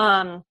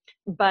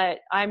 But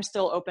I'm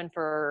still open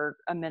for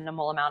a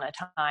minimal amount of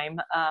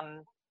time.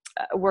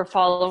 We're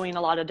following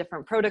a lot of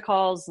different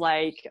protocols,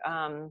 like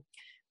I'm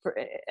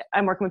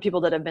working with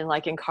people that have been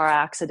like in car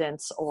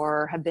accidents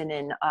or have been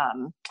in,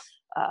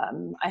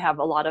 I have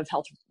a lot of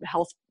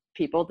health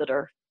people that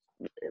are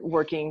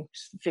working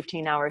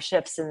 15-hour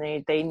shifts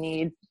and they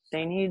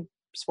need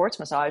sports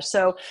massage.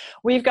 So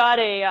we've got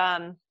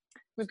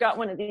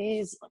one of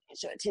these. Let me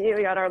show it to you.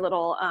 We got our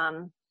little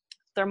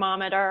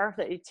thermometer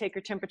that you take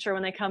your temperature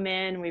when they come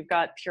in. We've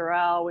got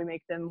Purell. We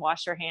make them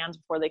wash their hands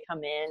before they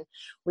come in.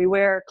 We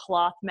wear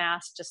cloth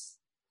masks just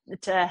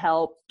to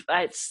help.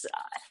 It's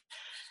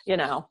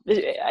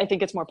I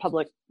think it's more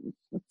public,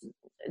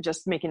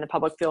 just making the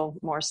public feel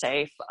more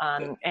safe.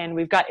 And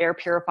we've got air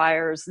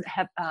purifiers,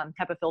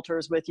 HEPA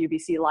filters with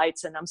UVC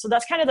lights in them. So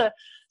that's kind of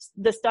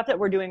the stuff that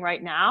we're doing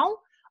right now.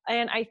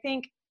 And I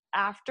think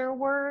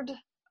afterward,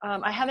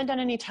 I haven't done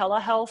any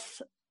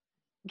telehealth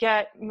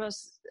yet.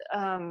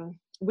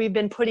 We've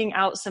been putting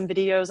out some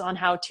videos on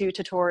how-to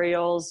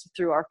tutorials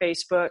through our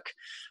Facebook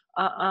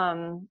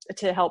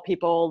to help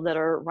people that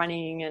are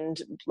running and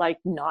like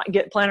not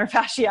get plantar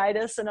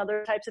fasciitis and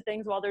other types of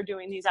things while they're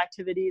doing these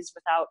activities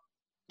without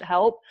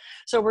help.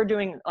 So we're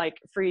doing like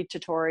free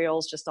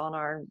tutorials just on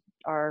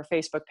our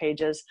Facebook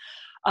pages.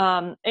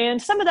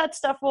 And some of that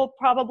stuff will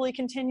probably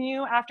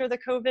continue after the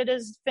COVID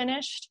is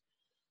finished.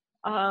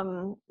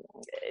 Having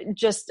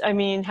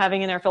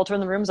an air filter in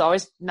the room is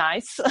always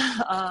nice.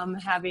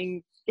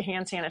 Having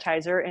hand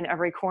sanitizer in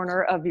every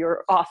corner of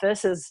your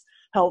office is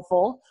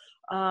helpful.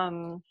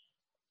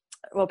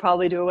 We'll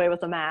probably do away with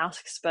the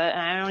masks, but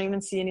I don't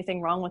even see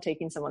anything wrong with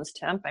taking someone's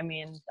temp. I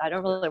mean, I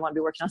don't really want to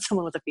be working on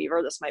someone with a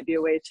fever. This might be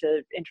a way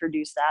to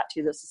introduce that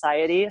to the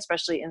society,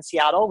 especially in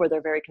Seattle, where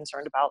they're very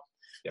concerned about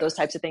those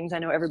types of things. I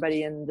know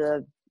everybody in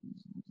the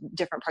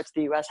different parts of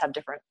the U.S. have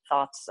different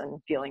thoughts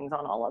and feelings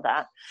on all of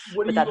that.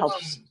 That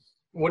helps.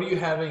 What are you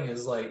having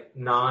as like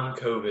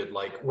non-COVID?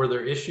 Like, were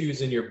there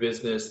issues in your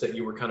business that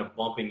you were kind of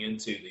bumping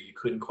into that you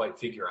couldn't quite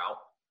figure out?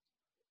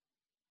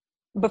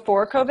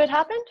 Before COVID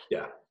happened?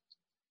 Yeah.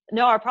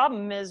 No, our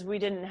problem is we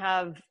didn't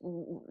have,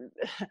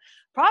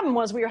 problem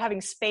was we were having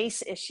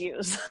space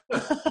issues.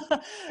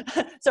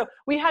 So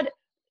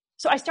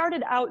I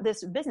started out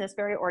this business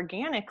very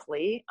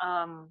organically.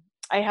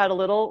 I had a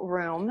little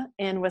room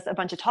and with a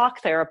bunch of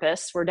talk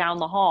therapists. We're down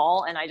the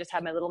hall and I just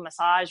had my little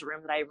massage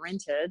room that I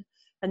rented.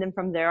 And then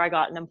from there I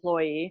got an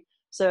employee.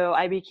 So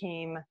I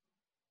became,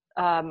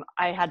 I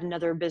had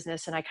another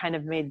business and I kind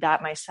of made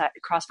that my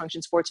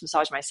cross-function sports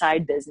massage, my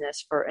side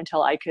business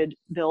until I could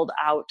build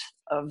out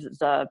of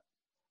the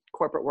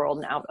corporate world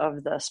and out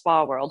of the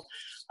spa world.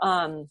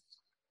 And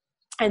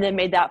then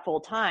made that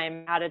full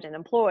time, added an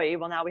employee.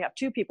 Well, now we have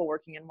 2 people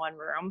working in one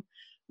room.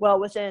 Well,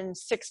 within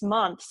 6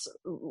 months,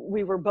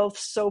 we were both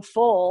so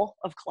full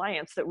of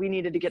clients that we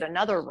needed to get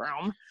another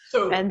room.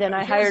 And then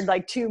I hired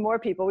like 2 more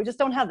people. We just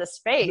don't have the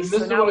space.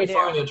 This is what I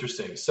find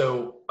interesting.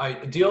 So I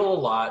deal a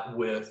lot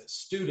with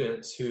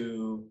students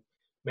who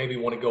maybe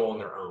want to go on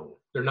their own.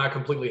 They're not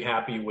completely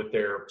happy with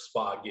their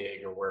spa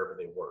gig or wherever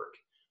they work.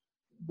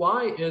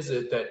 why is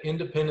it that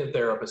independent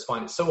therapists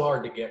find it so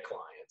hard to get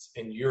clients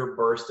and you're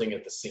bursting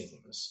at the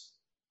seams?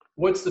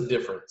 What's the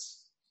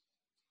difference?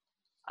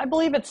 I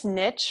believe it's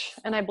niche,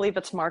 and I believe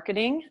it's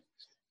marketing,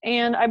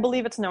 and I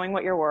believe it's knowing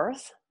what you're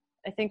worth.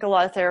 I think a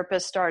lot of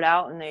therapists start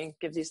out and they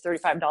give these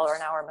 $35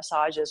 an hour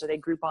massages, or they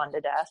Groupon to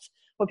death.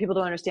 What people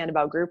don't understand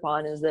about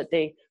Groupon is that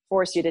they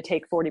force you to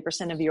take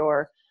 40% of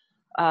your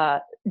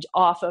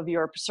off of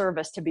your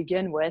service to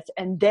begin with,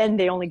 and then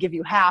they only give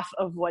you half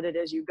of what it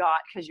is you got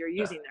because you're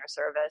using their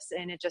service,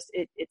 and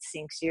it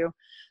sinks you.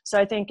 So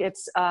I think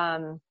it's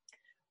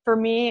for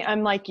me,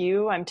 I'm like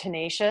you, I'm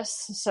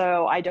tenacious,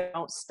 so I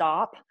don't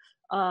stop.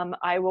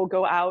 I will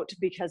go out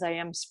because I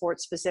am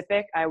sports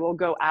specific. I will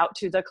go out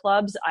to the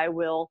clubs. I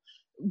will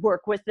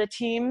work with the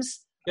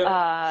teams,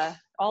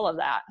 all of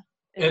that.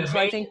 And so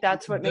I think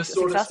that's what makes it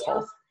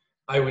successful.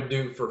 I would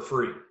do for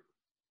free.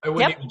 I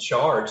wouldn't even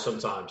charge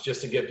sometimes just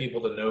to get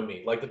people to know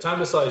me. Like the Thai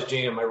Massage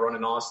Jam I run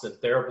in Austin,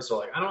 therapists are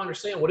like, I don't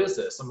understand. What is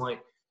this? I'm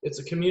like, it's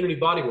a community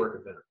bodywork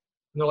event.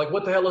 And they're like,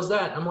 what the hell is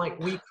that? I'm like,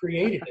 we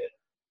created it.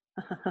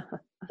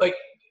 Like,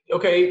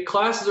 okay,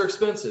 classes are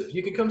expensive.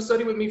 You can come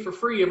study with me for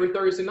free every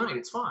Thursday night.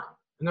 It's fine.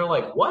 And they're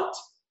like, what?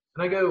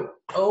 And I go,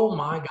 oh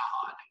my God.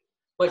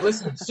 Like,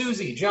 listen,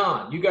 Susie,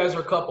 John, you guys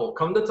are a couple.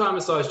 Come to Thai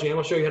Massage Jam.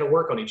 I'll show you how to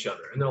work on each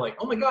other. And they're like,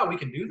 oh my God, we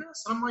can do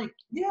this? I'm like,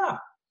 yeah,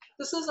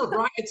 this isn't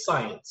rocket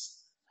science.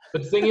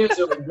 But the thing is,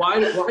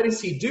 why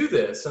does he do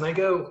this? And I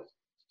go,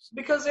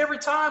 because every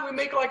time we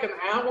make like an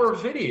hour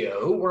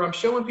video where I'm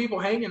showing people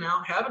hanging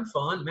out, having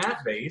fun,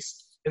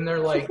 mat-based, and they're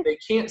like, they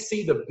can't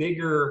see the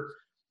bigger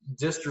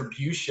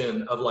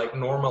distribution of like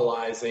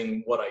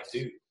normalizing what I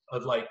do.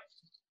 Of like,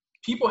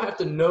 people have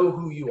to know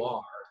who you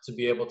are to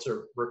be able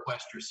to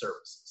request your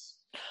services.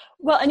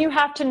 Well, and you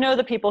have to know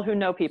the people who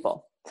know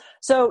people.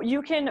 So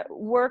you can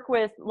work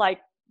with like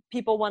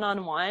people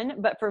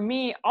one-on-one, but for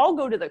me, I'll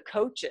go to the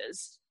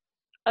coaches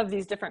of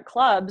these different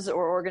clubs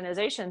or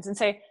organizations and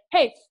say,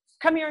 hey,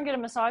 come here and get a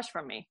massage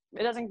from me.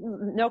 It doesn't,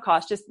 no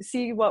cost, just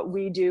see what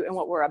we do and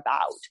what we're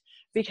about,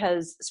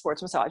 because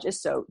sports massage is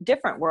so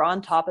different. We're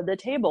on top of the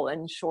table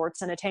in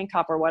shorts and a tank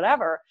top or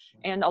whatever.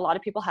 And a lot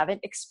of people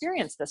haven't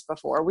experienced this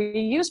before. We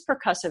use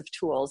percussive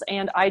tools,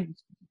 and I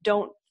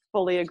don't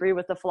fully agree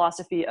with the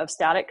philosophy of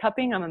static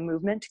cupping. I'm a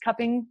movement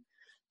cupping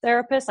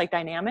therapist, like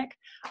dynamic,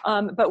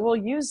 but we'll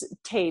use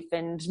tape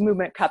and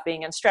movement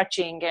cupping and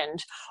stretching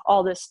and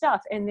all this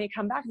stuff. And they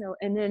come back now,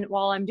 and then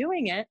while I'm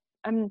doing it,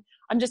 I'm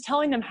just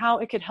telling them how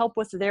it could help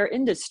with their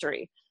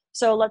industry.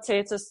 So let's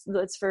say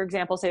let's for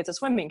example say it's a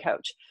swimming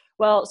coach.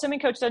 Well, swimming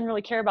coach doesn't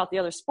really care about the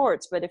other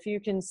sports, but if you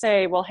can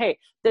say, well, hey,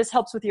 this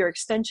helps with your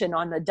extension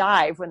on the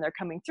dive when they're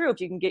coming through, if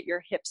you can get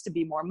your hips to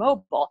be more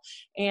mobile.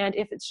 And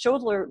if it's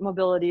shoulder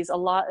mobilities, a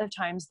lot of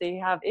times they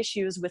have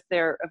issues with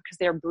because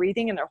they're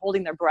breathing and they're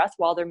holding their breath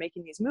while they're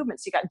making these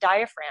movements. You got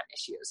diaphragm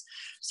issues.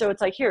 So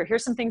it's like,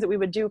 here's some things that we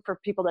would do for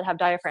people that have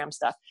diaphragm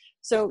stuff.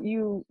 So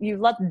you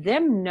let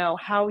them know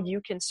how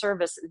you can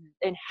service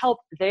and help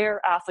their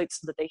athletes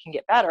so that they can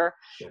get better.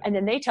 Yeah. And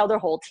then they tell their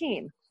whole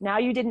team. Now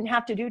you didn't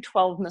have to do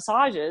 12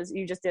 massages.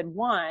 You just did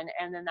one,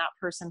 and then that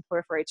person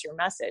proliferates your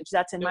message.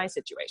 That's in my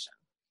situation.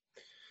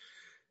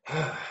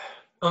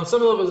 On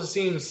some levels, it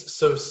seems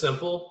so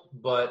simple,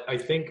 but I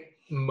think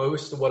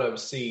most of what I've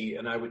seen,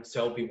 and I would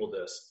tell people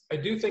this, I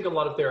do think a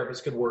lot of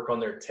therapists could work on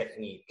their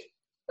technique.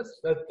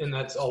 And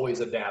that's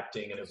always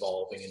adapting and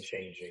evolving and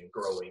changing,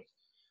 growing.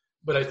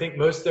 But I think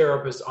most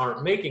therapists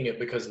aren't making it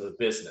because of the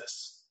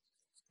business.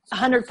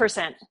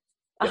 100%.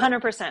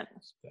 100%.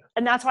 Yeah.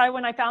 And that's why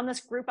when I found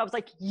this group, I was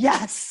like,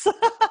 yes,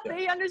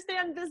 they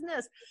understand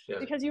business,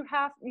 because you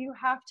have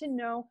to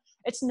know,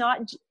 it's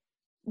not,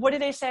 what do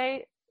they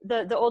say?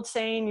 The old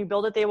saying, you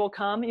build it, they will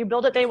come. You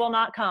build it, they will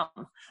not come.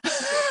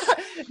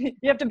 You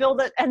have to build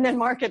it and then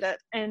market it,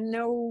 and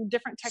know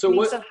different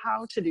techniques of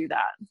how to do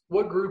that.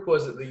 What group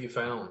was it that you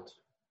found?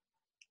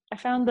 I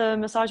found the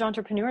Massage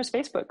Entrepreneurs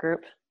Facebook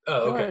group.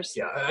 Oh, okay.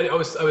 Yeah. I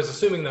was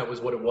assuming that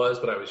was what it was,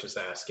 but I was just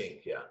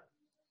asking. Yeah.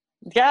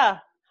 Yeah.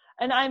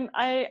 And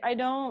I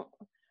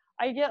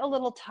get a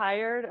little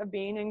tired of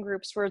being in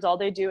groups where all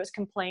they do is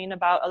complain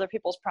about other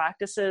people's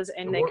practices,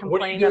 and they complain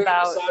what are you doing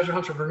about Massage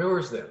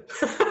Entrepreneurs then.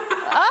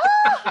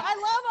 I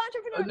love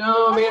entrepreneurs.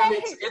 No, man,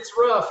 it's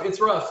rough.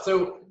 It's rough.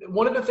 So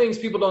one of the things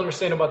people don't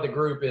understand about the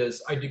group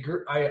is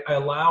I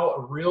allow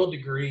a real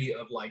degree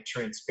of like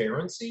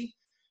transparency,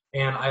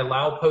 and I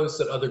allow posts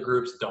that other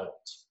groups don't.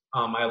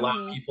 I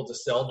allow people to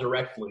sell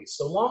directly,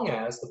 so long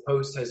as the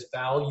post has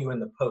value in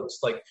the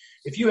post. Like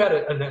if you had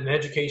an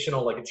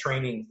educational, like a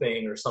training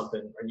thing or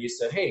something, and you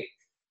said, hey,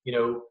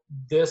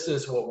 this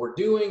is what we're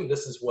doing,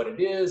 this is what it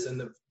is, and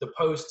the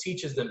post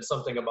teaches them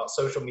something about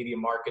social media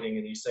marketing,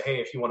 and you say, hey,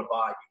 if you want to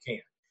buy, you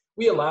can.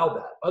 We allow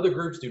that. Other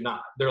groups do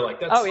not. They're like,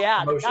 that's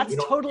that's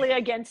totally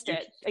against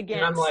it. And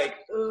I'm like,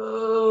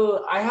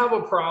 I have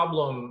a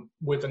problem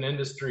with an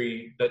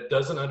industry that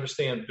doesn't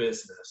understand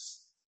business,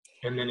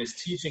 and then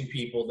is teaching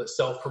people that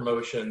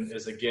self-promotion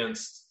is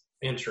against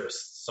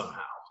interests somehow.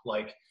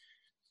 Like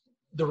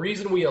the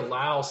reason we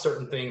allow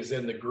certain things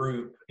in the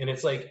group, and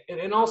it's like,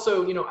 and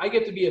also, I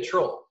get to be a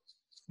troll.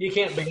 You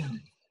can't ban me.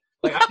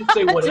 Like I can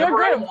say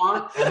whatever I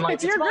want, and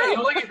like it's fine. You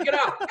know, like get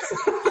out.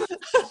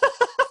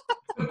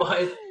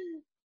 But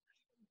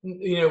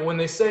you know, when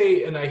they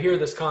say, and I hear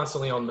this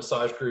constantly on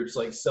massage groups,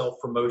 like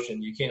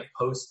self-promotion, you can't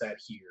post that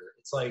here.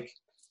 It's like,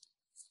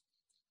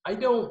 I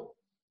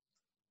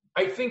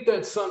think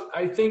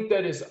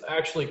that is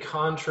actually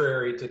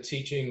contrary to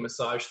teaching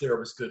massage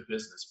therapists good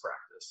business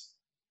practice.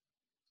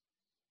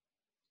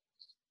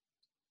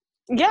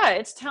 Yeah,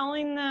 it's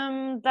telling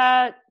them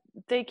that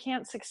they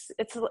can't succeed.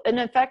 It's in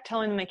effect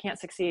telling them they can't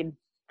succeed.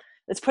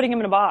 It's putting them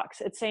in a box.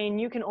 It's saying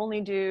you can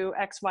only do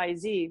X, Y,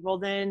 Z. Well,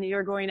 then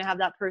you're going to have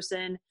that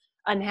person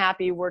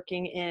unhappy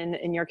working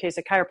in your case,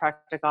 a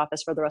chiropractic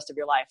office for the rest of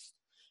your life.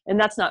 And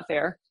that's not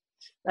fair.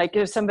 Like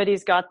if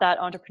somebody's got that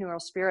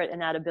entrepreneurial spirit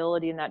and that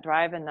ability and that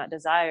drive and that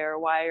desire,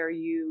 why are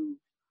you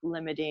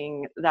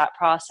limiting that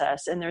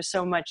process? And there's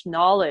so much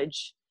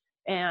knowledge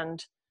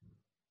and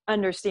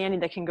understanding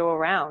that can go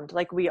around.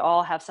 Like we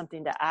all have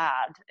something to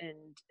add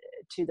and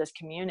to this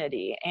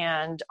community,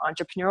 and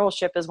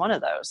entrepreneurship is one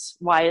of those.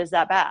 Why is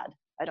that bad?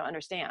 I don't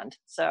understand.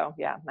 So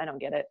yeah, I don't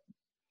get it.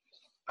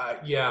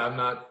 Yeah,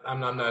 I'm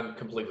not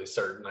completely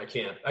certain. I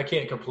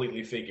can't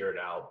completely figure it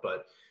out,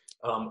 but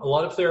a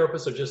lot of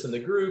therapists are just in the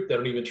group. They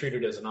don't even treat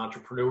it as an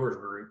entrepreneur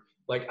group.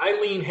 Like I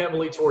lean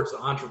heavily towards the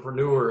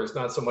entrepreneurs,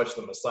 not so much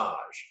the massage.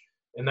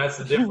 And that's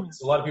the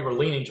difference. A lot of people are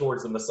leaning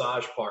towards the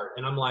massage part.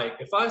 And I'm like,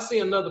 if I see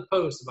another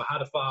post about how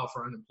to file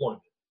for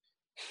unemployment,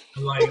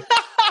 I'm like,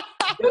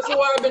 that's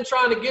why I've been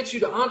trying to get you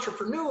to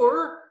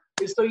entrepreneur,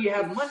 is so you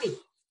have money.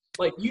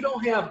 Like you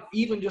don't have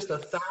even just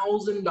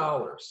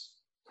 $1,000,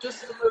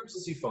 just an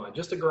emergency fund,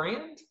 just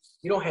 $1,000.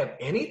 You don't have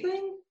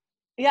anything.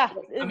 Yeah,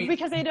 I mean,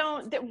 because they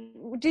don't.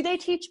 Do they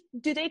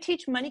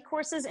teach money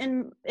courses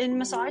in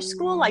massage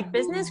school, like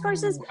business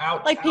courses?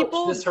 Ouch, like ouch,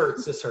 people. This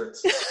hurts. This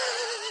hurts.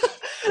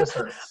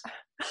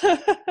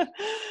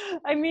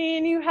 I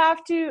mean, you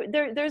have to.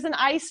 There's an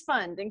ICE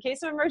fund in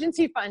case of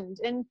emergency fund,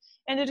 and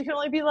it can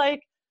only be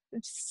like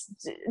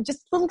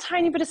just a little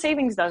tiny bit of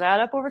savings does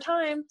add up over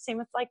time. Same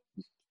with like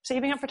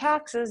saving up for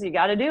taxes. You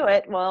got to do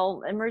it.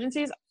 Well,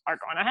 emergencies are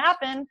going to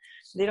happen.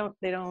 They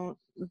don't.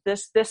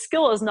 This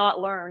skill is not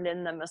learned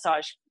in the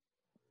massage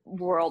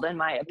world, in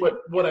my opinion.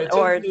 What I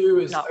tend to do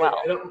is well.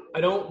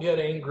 I don't get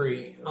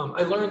angry.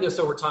 I learned this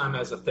over time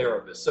as a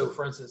therapist. So,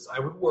 for instance, I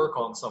would work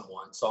on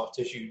someone, soft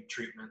tissue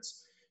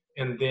treatments,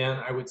 and then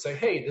I would say,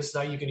 "Hey, this is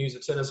how you can use a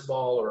tennis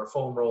ball or a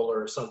foam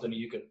roller or something.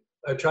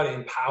 I try to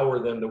empower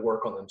them to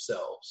work on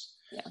themselves."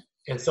 Yeah.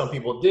 And some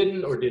people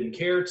didn't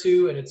care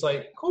to, and it's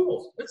like,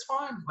 cool, it's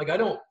fine. Like I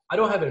don't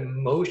have an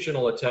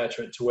emotional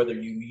attachment to whether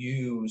you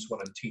use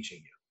what I'm teaching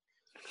you.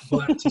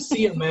 But to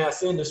see a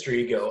mass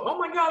industry go, oh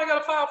my God, I got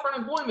to file for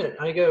unemployment.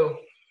 I go,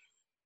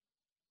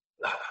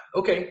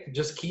 okay,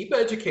 just keep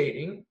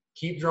educating,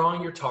 keep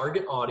drawing your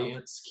target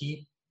audience,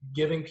 keep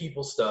giving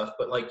people stuff.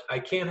 But like, I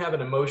can't have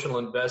an emotional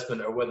investment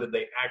or whether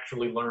they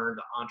actually learn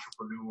to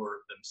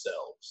entrepreneur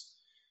themselves.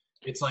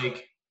 It's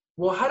like,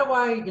 well, how do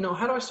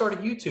I start a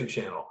YouTube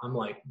channel? I'm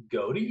like,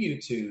 go to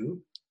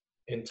YouTube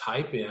and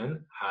type in,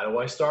 how do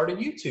I start a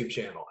YouTube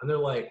channel? And they're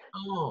like,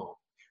 oh.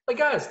 Like,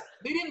 guys,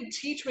 they didn't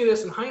teach me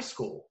this in high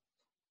school.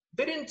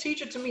 They didn't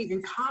teach it to me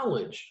in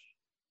college.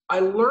 I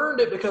learned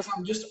it because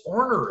I'm just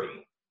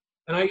ornery.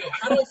 And I go,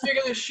 how do I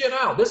figure this shit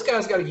out? This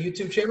guy's got a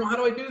YouTube channel. How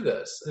do I do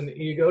this? And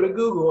you go to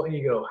Google and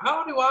you go,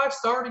 how do I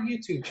start a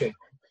YouTube channel?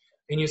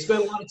 And you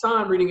spend a lot of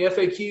time reading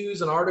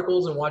FAQs and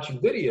articles and watching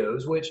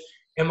videos, which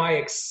am I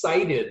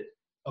excited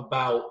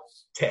about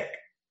tech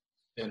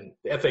and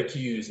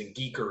FAQs and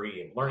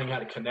geekery and learning how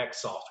to connect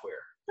software?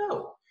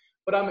 No.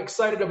 But I'm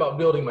excited about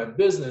building my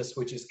business,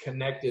 which is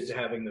connected to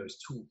having those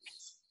tools.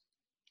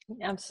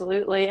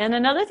 Absolutely. And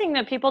another thing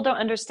that people don't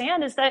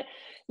understand is that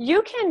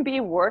you can be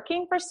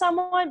working for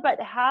someone, but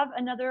have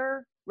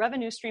another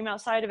revenue stream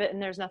outside of it. And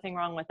there's nothing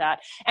wrong with that.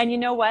 And you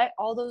know what?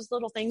 All those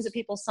little things that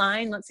people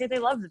sign, let's say they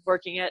love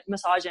working at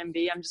Massage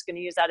MD. I'm just going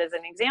to use that as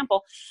an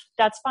example.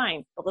 That's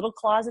fine. The little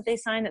clause that they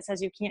sign that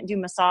says you can't do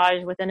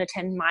massage within a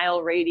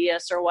 10-mile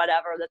radius or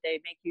whatever that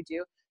they make you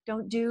do.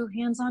 Don't do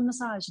hands-on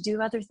massage,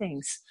 do other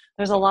things.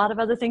 There's a lot of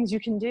other things you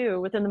can do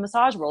within the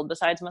massage world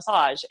besides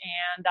massage,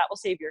 and that will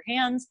save your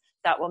hands.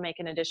 That will make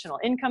an additional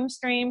income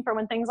stream for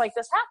when things like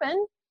this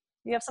happen.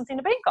 You have something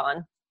to bank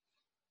on.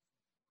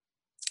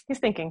 He's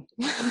thinking.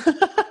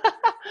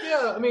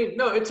 Yeah, I mean,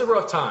 no, it's a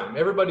rough time.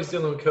 Everybody's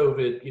dealing with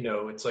COVID. You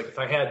know, it's like if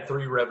I had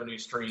 3 revenue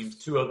streams,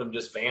 2 of them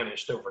just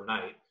vanished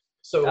overnight.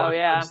 So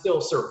I'm still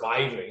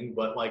surviving,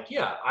 but like,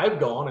 yeah, I've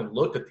gone and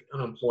looked at the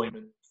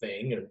unemployment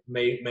thing and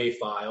may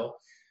file.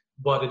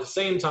 But at the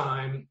same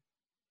time,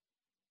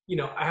 you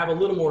know, I have a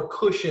little more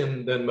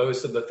cushion than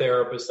most of the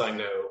therapists I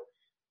know.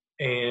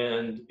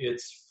 And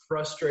it's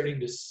frustrating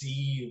to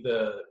see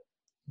the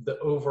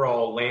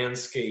overall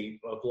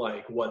landscape of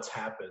like what's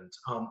happened.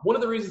 One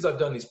of the reasons I've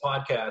done these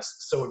podcasts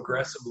so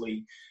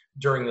aggressively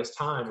during this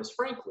time is,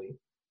 frankly,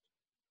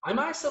 I'm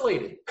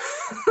isolated.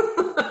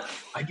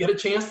 I get a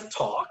chance to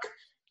talk.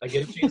 I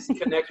get a chance to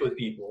connect with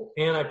people,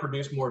 and I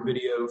produce more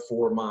video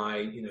for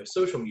my,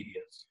 social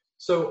media.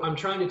 So I'm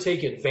trying to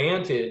take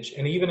advantage.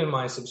 And even in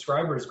my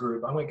subscribers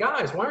group, I'm like,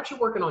 guys, why aren't you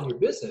working on your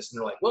business? And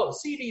they're like, well,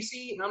 the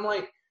CDC. And I'm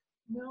like,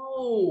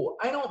 no,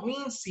 I don't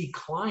mean see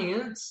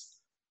clients.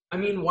 I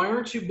mean, why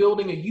aren't you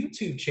building a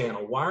YouTube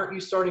channel? Why aren't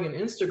you starting an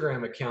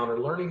Instagram account or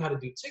learning how to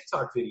do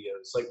TikTok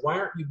videos? Like, why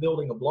aren't you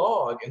building a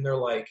blog? And they're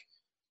like,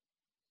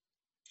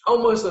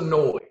 almost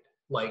annoyed.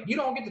 Like, you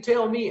don't get to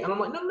tell me. And I'm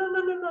like,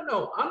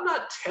 no. I'm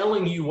not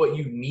telling you what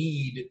you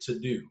need to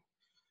do.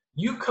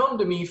 You come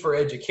to me for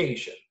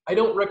education. I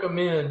don't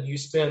recommend you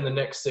spend the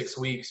next 6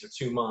 weeks or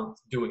 2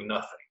 months doing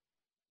nothing.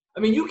 I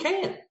mean, you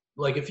can.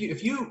 Like, if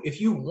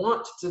you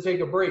want to take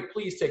a break,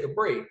 please take a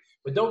break.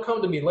 But don't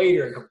come to me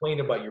later and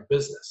complain about your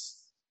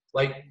business.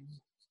 Like,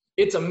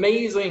 it's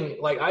amazing.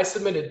 Like,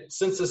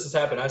 since this has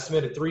happened, I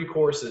submitted 3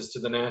 courses to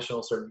the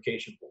National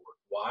Certification Board.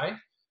 Why?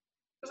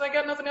 Because I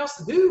got nothing else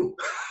to do.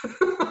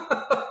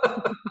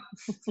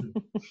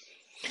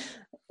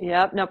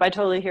 Yep. Nope. I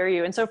totally hear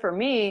you. And so for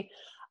me,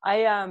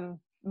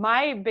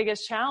 my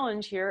biggest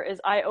challenge here is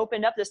I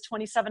opened up this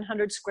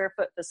 2,700 square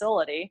foot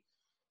facility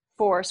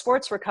for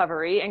sports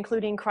recovery,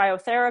 including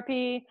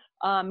cryotherapy,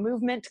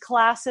 movement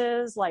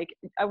classes. Like,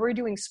 we're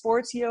doing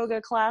sports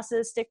yoga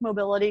classes, stick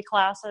mobility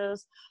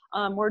classes.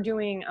 We're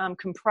doing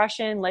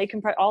compression, leg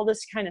compression, all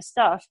this kind of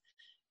stuff.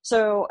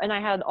 So, and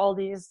I had all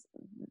these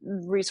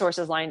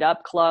resources lined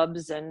up,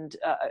 clubs and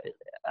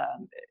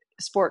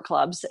sport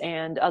clubs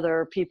and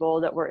other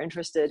people that were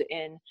interested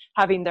in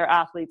having their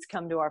athletes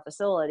come to our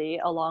facility,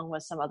 along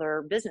with some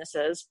other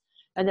businesses.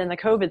 And then the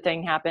COVID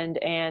thing happened.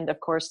 And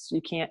of course,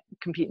 you can't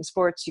compete in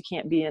sports. You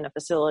can't be in a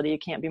facility. You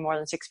can't be more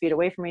than 6 feet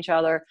away from each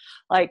other,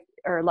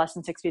 or less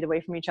than 6 feet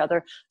away from each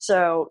other.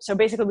 So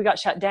basically we got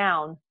shut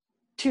down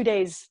 2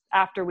 days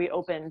after we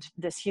opened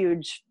this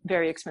huge,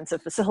 very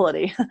expensive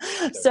facility.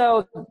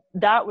 So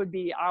that would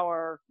be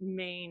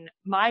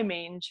my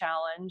main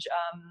challenge.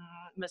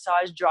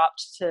 Massage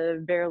dropped to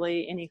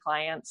barely any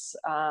clients.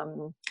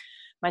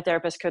 My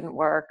therapist couldn't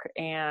work.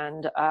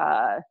 And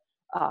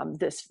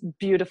this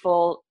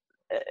beautiful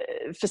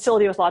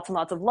facility with lots and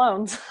lots of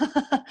loans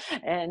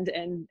and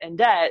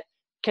debt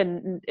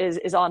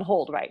is on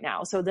hold right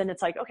now. So then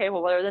it's like, okay,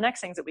 well, what are the next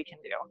things that we can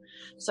do?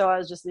 So I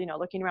was just,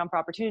 looking around for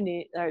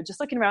opportunity, just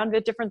looking around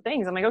at different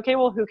things. I'm like, okay,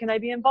 well, who can I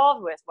be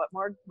involved with?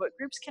 What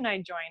groups can I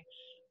join?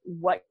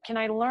 What can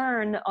I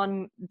learn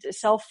on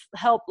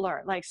self-help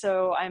learn? Like,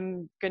 so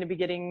I'm going to be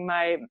getting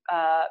my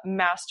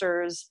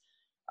master's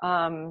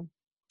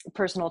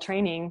personal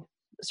training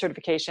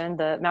certification,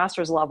 the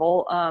master's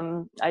level.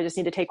 I just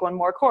need to take one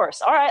more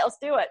course. All right, let's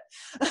do it.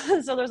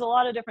 So there's a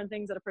lot of different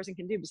things that a person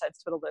can do besides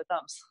twiddle their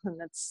thumbs. And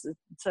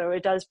so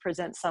it does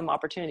present some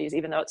opportunities,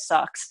 even though it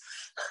sucks.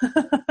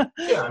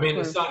 Yeah. I mean,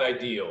 it's not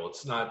ideal.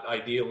 It's not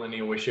ideal in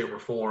any way, shape, or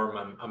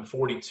form. I'm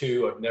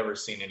 42. I've never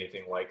seen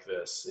anything like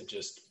this. It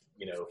just,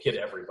 hit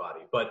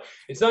everybody, but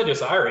it's not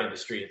just our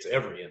industry. It's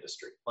every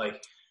industry.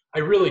 Like, I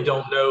really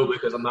don't know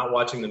because I'm not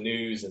watching the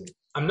news and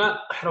I'm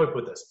not, how do I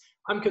put this?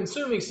 I'm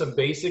consuming some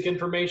basic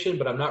information,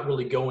 but I'm not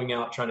really going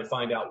out trying to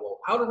find out, well,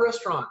 how do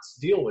restaurants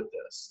deal with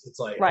this? It's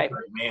like, right.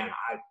 Man,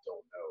 I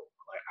don't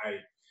know.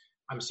 Like,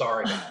 I'm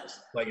sorry, guys.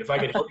 Like, if I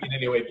could help you in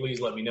any way,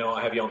 please let me know.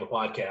 I'll have you on the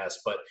podcast.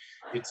 But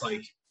it's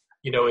like,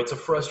 it's a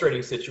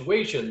frustrating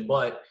situation.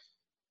 But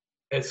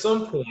at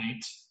some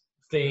point,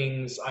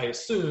 things, I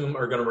assume,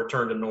 are going to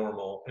return to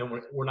normal. And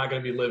we're not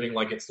going to be living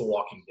like it's The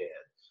Walking Dead.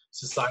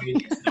 Society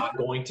is not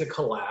going to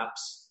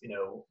collapse,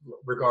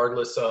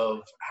 regardless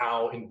of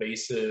how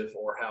invasive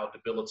or how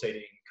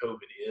debilitating COVID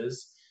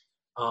is.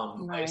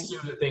 Right. I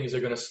assume that things are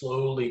going to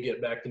slowly get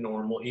back to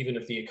normal, even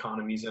if the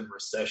economy's in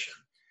recession.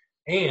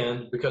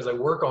 And because I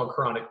work on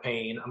chronic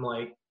pain, I'm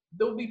like,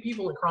 there'll be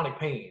people in chronic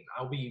pain.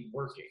 I'll be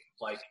working.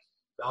 Like,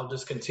 I'll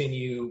just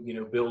continue,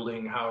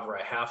 building however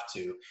I have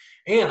to.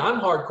 And I'm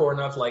hardcore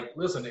enough, like,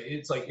 listen,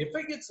 it's like, if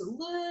it gets a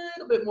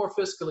little bit more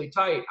fiscally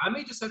tight, I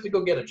may just have to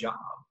go get a job.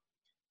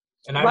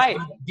 And I'm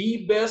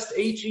the best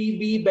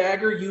HEB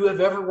bagger you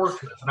have ever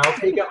worked with. And I'll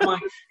take out my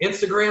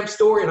Instagram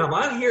story and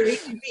I'm here at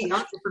HEB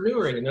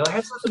entrepreneuring. And it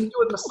has something to do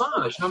with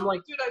massage. And I'm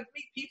like, dude, I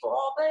meet people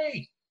all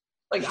day.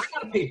 Like, I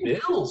got to pay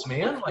bills,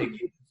 man. Like,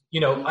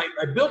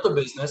 I built a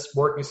business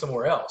working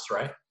somewhere else,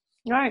 right?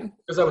 Right.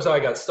 Because that was how I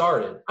got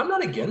started. I'm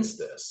not against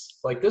this.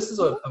 Like, this is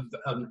a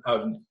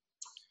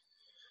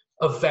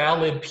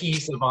valid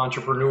piece of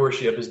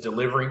entrepreneurship, is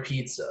delivering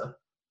pizza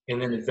and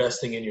then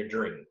investing in your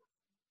dream.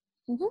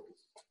 Mm-hmm.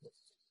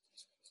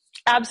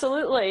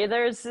 Absolutely.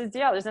 There's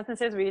nothing that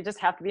says we just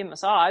have to be a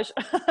massage.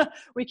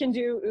 We can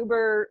do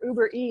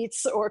Uber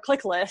Eats or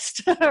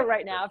ClickList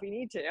right now if you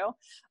need to.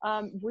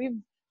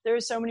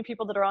 There's so many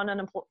people that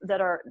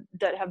are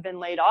that have been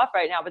laid off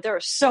right now, but there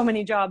are so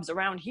many jobs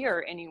around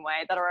here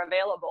anyway that are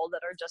available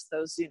that are just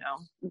those,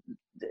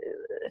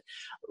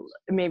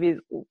 maybe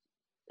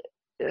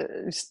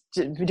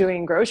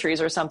doing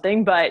groceries or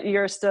something, but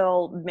you're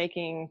still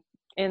making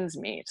ends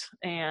meet,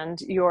 and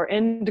your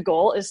end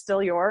goal is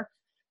still your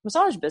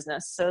massage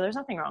business. So there's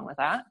nothing wrong with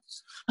that.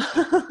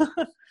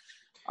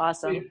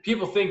 Awesome.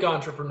 People think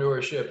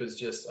entrepreneurship is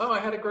just, I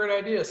had a great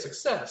idea,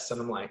 success. And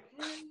I'm like,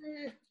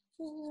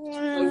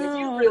 if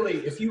you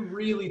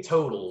really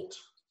totaled,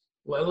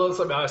 let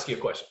me ask you a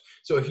question.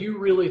 So if you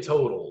really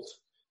totaled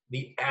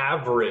the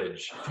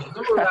average, the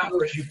number of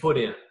hours you put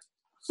in,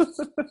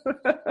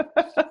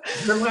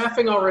 you're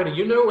laughing already.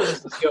 You know where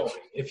this is going.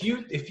 If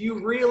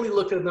you really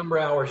looked at the number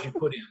of hours you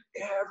put in,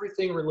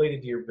 everything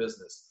related to your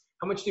business,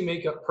 how much do you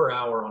make up per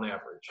hour on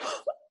average?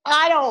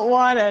 I don't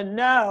want to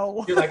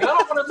know. You're like, I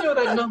don't want to know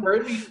that number.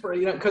 It'd be,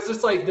 because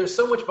it's like there's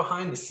so much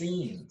behind the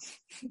scenes,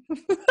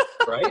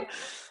 right?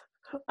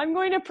 I'm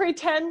going to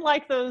pretend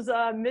like those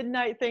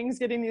midnight things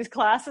getting these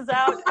classes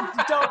out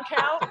don't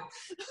count.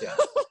 Yeah.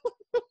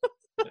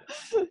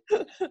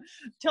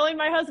 Telling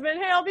my husband,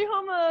 hey, I'll be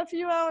home a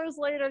few hours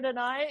later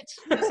tonight.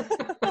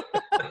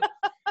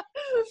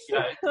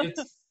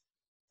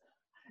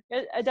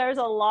 There's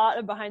a lot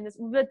of behind this,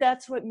 but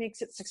that's what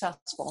makes it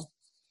successful.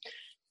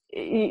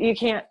 You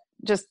can't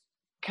just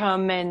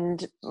come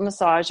and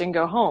massage and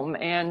go home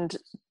and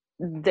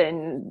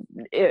then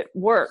it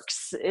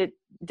works.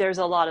 There's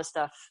a lot of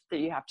stuff that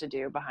you have to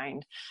do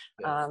behind.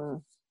 Yeah.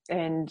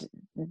 And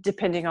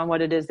depending on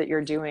what it is that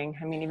you're doing,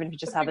 I mean, even if you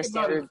just have a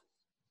standard.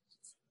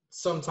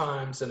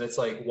 Sometimes, and it's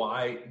like,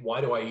 why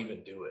do I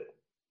even do it?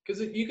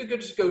 Because you could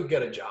just go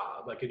get a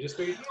job. I could just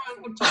go,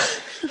 I'm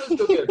tired. Let's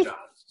go get a job.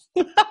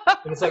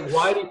 And it's like,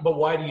 why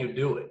do you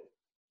do it?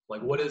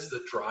 Like, what is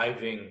the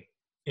driving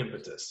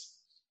impetus?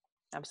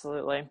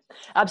 Absolutely.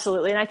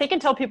 And I think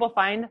until people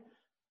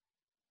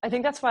I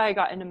think that's why I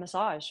got into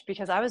massage,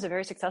 because I was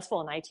very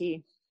successful in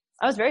IT.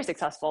 I was very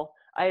successful.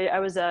 I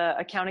was an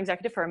account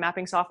executive for a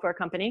mapping software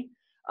company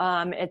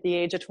at the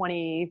age of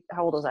 20.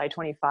 How old was I?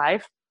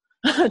 25,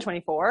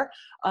 24.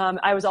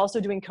 I was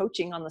also doing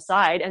coaching on the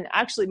side. And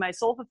actually my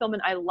soul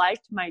fulfillment, I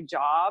liked my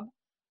job,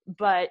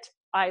 but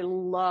I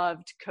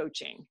loved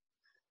coaching.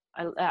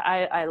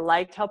 I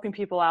liked helping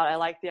people out. I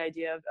liked the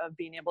idea of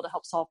being able to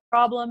help solve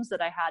problems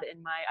that I had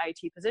in my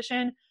IT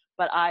position,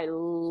 but I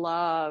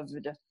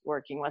loved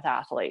working with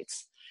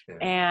athletes.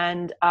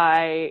 Yeah.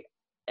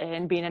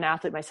 And being an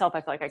athlete myself,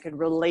 I feel like I could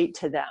relate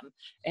to them.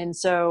 And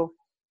so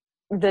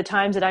the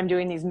times that I'm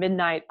doing these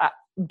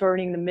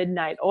burning the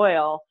midnight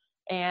oil,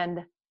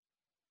 and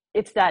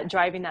it's that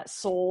driving that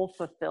soul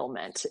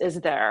fulfillment is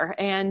there.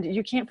 And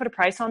you can't put a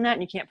price on that,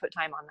 and you can't put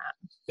time on that.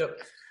 Yep.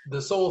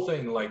 The soul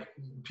thing, like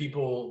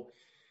people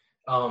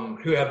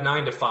who have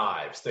 9 to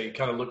 5s, they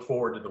kind of look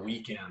forward to the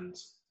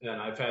weekends.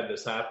 And I've had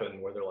this happen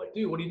where they're like,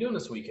 dude, what are you doing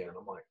this weekend?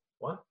 I'm like,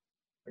 what?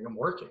 Like, I'm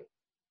working.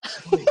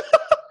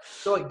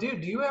 They're like,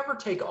 dude, do you ever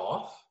take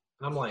off?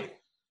 And I'm like,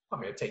 I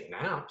mean, I take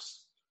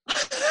naps.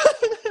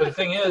 But the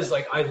thing is,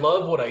 like, I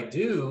love what I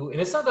do. And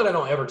it's not that I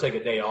don't ever take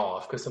a day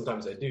off, because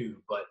sometimes I do.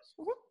 But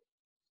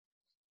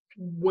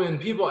when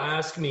people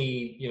ask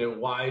me,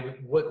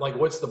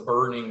 what's the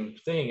burning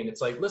thing? And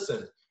it's like,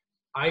 listen,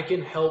 I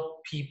can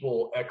help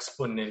people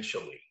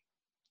exponentially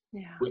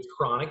with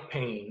chronic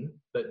pain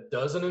that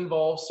doesn't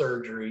involve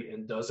surgery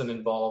and doesn't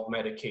involve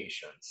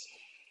medications.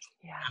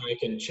 Yeah. And I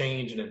can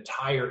change an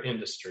entire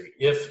industry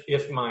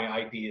if my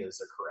ideas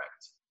are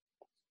correct.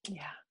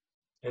 Yeah.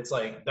 It's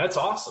like, that's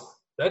awesome.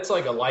 That's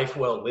like a life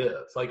well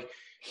lived. Like,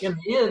 in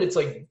the end, it's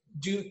like,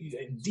 do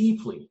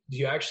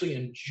you actually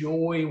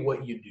enjoy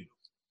what you do?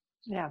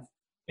 Yeah.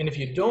 And if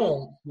you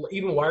don't,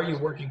 even why are you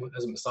working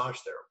as a massage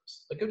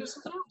therapist? Like, go do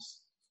something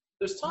else.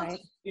 There's tons,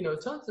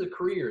 tons of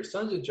careers,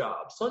 tons of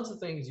jobs, tons of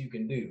things you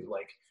can do.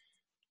 Like,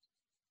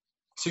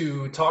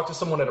 to talk to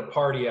someone at a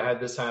party, I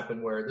had this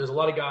happen where there's a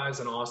lot of guys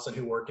in Austin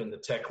who work in the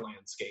tech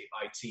landscape,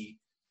 IT.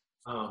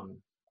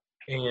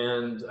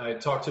 And I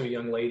talked to a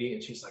young lady,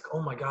 and she's like,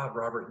 oh my God,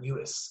 Robert, you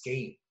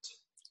escaped.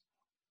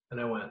 And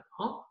I went,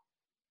 huh?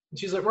 And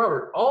she's like,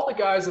 Robert, all the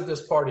guys at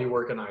this party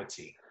work in IT.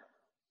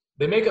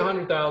 They make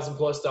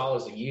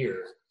 $100,000+ a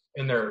year,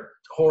 and they're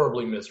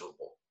horribly miserable.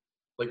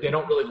 Like, they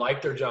don't really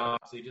like their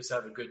jobs. They just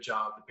have a good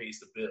job that pays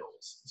the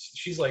bills.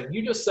 She's like,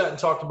 you just sat and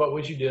talked about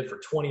what you did for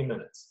 20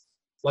 minutes.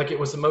 Like, it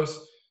was the most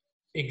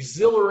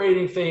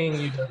exhilarating thing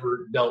you've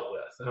ever dealt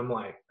with. And I'm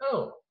like,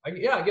 oh, I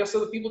guess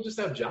other people just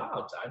have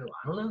jobs. I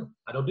don't know.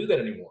 I don't do that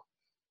anymore.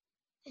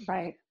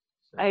 Right.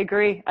 I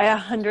agree. I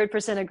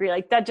 100% agree.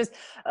 Like, that just,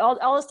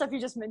 all the stuff you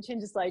just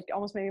mentioned just like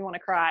almost made me want to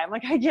cry. I'm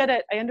like, I get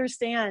it. I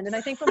understand. And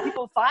I think when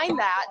people find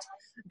that,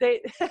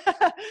 that's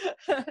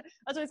why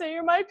I say,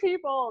 you're my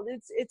people.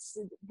 It's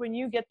when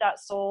you get that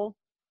soul,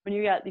 when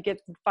you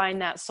find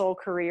that soul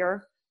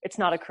career, it's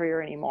not a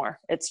career anymore.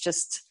 It's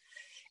just,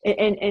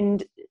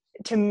 and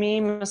to me,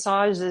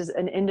 massage is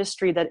an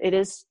industry that it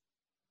is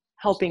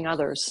helping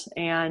others.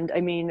 And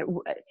I mean,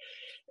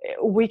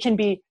 we can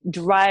be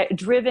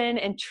driven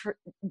and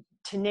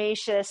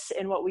tenacious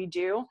in what we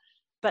do,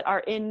 but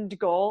our end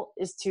goal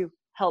is to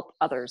help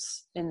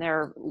others in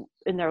their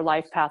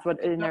life path,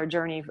 in their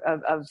journey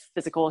of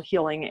physical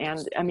healing.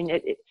 And I mean,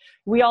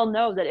 we all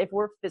know that if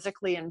we're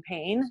physically in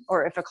pain,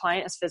 or if a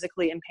client is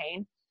physically in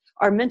pain,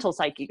 our mental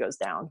psyche goes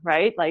down,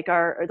 right? Like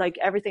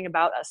everything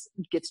about us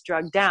gets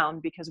drugged down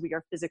because we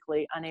are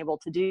physically unable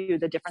to do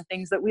the different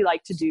things that we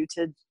like to do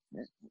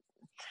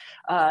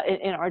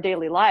in our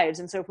daily lives.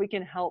 And so if we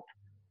can help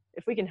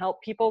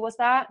people with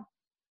that,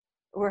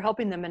 we're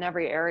helping them in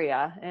every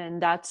area.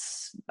 And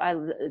that's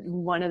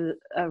one of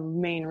the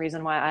main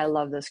reason why I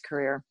love this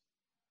career.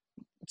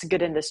 It's a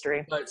good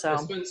industry. I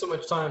spend so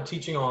much time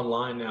teaching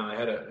online now. I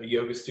had a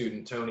yoga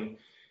student, Tony.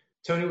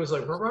 Tony was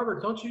like, well,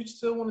 Robert, don't you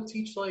still want to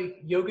teach like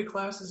yoga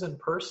classes in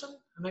person?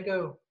 And I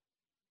go,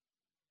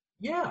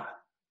 yeah,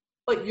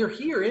 like you're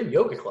here in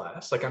yoga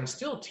class. Like I'm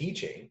still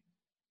teaching.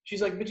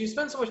 She's like, but you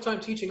spend so much time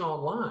teaching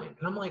online.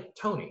 And I'm like,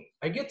 Tony,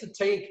 I get to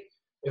take,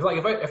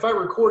 if I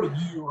recorded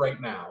you right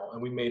now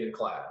and we made a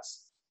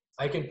class,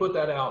 I can put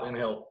that out and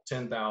help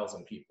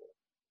 10,000 people.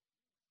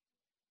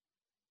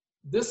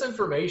 This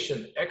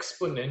information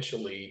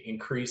exponentially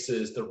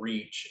increases the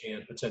reach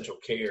and potential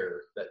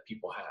care that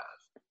people have.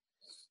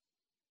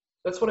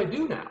 That's what I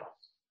do now.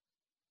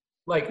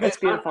 Like, that's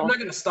beautiful. I'm not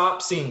going to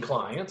stop seeing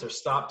clients or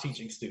stop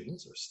teaching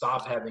students or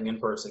stop having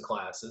in-person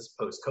classes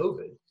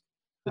post-COVID.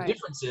 The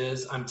difference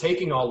is I'm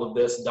taking all of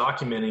this,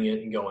 documenting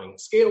it, and going,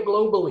 scale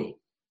globally.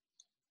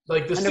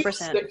 Like the 100%.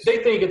 Students, they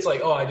think it's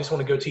like, oh, I just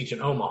want to go teach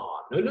in Omaha.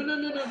 No.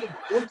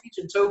 I want to teach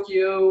in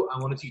Tokyo. I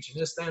want to teach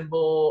in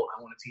Istanbul.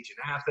 I want to teach in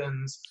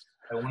Athens.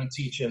 I want to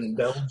teach in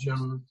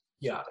Belgium.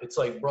 Yeah, it's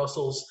like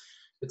Brussels.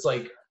 It's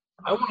like,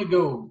 I want to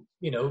go,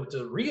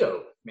 to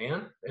Rio,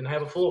 man, and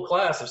have a full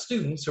class of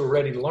students who are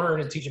ready to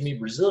learn and teaching me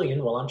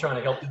Brazilian while I'm trying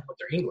to help them with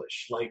their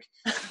English. Like,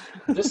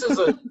 this is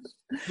a,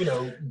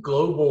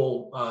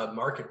 global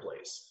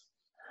marketplace.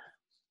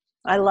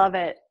 I love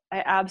it.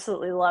 I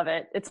absolutely love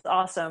it. It's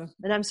awesome.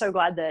 And I'm so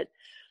glad that,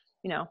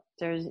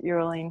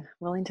 you're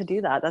willing to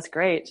do that. That's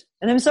great.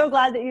 And I'm so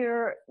glad that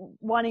you're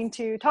wanting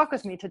to talk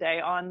with me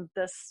today on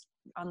this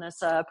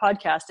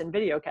podcast and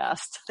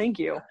videocast. Thank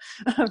you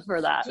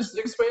for that. Just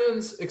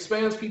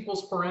expands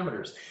people's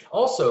parameters.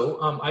 Also,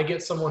 I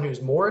get someone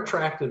who's more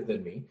attractive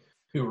than me,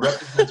 who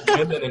represents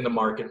women in the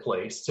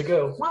marketplace, to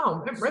go,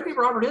 wow, maybe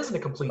Robert isn't a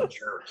complete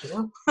jerk.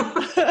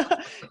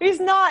 He's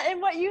not.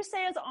 And what you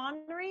say is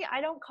ornery,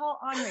 I don't call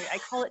ornery. I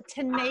call it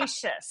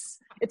tenacious.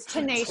 It's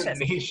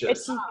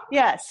tenacious.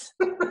 Yes.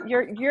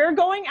 You're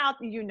going out,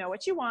 you know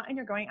what you want, and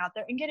you're going out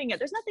there and getting it.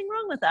 There's nothing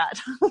wrong with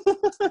that.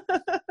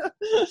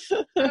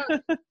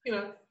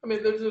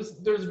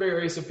 There's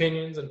various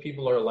opinions, and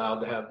people are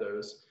allowed to have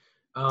those.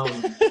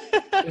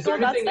 Is there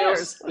anything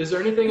else? Is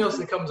there anything else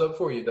that comes up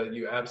for you that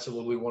you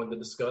absolutely wanted to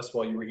discuss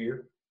while you were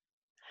here?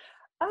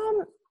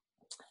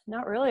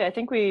 Not really. I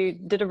think we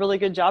did a really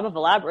good job of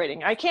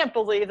elaborating. I can't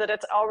believe that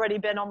it's already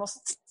been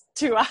almost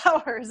 2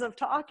 hours of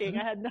talking.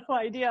 I had no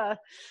idea.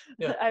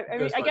 Yeah,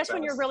 I guess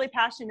when you're really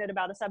passionate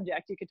about a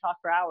subject, you could talk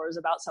for hours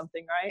about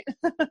something, right?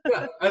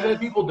 Yeah, I've had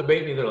people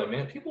debate me. They're like,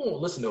 man, people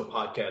won't listen to a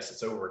podcast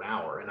that's over an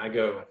hour. And I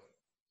go,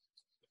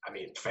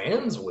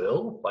 fans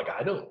will. Like,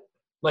 I don't.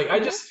 Like,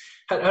 I just,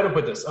 how to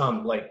put this?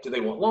 Do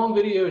they want long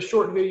videos,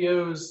 short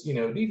videos?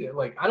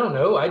 I don't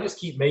know. I just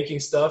keep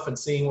making stuff and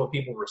seeing what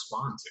people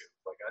respond to.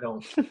 Like, I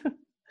don't.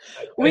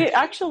 We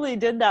actually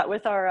did that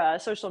with our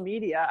social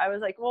media. I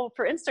was like, well,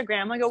 for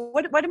Instagram, I go,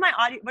 what is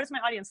my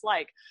audience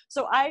like?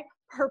 So I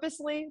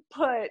purposely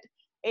put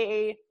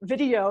a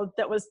video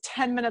that was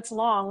 10 minutes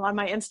long on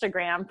my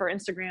Instagram for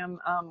Instagram.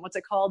 What's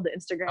it called? The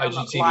Instagram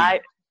IGTV.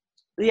 Live.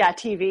 Yeah,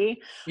 TV.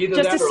 Either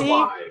just that to or see,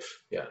 live.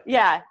 Yeah.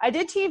 Yeah, I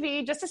did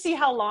TV just to see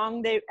how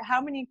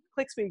many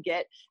clicks we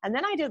get, and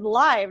then I did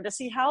live to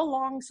see how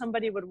long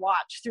somebody would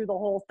watch through the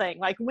whole thing.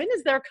 Like, when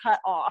is their cut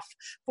off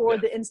for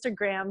the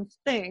Instagram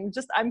thing?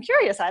 Just, I'm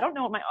curious. I don't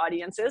know what my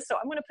audience is, so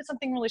I'm going to put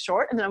something really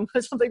short, and then I'm going to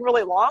put something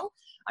really long.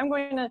 I'm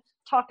going to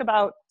talk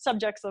about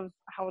subjects of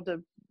how to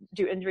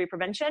do injury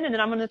prevention, and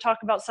then I'm going to talk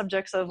about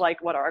subjects of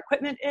like what our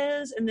equipment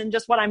is, and then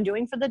just what I'm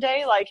doing for the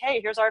day. Like, hey,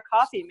 here's our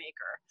coffee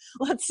maker.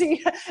 Let's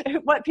see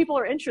what people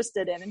are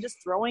interested in, and just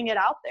throwing it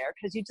out there,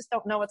 because you just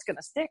don't know what's going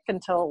to stick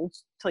until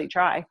you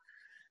try.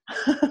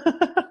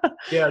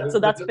 Yeah. So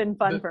that's been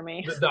fun for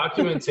me. The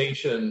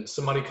documentation,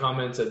 somebody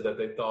commented that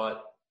they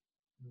thought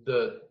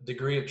the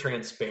degree of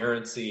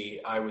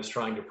transparency I was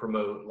trying to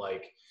promote,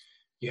 like,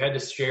 you had to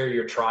share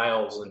your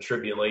trials and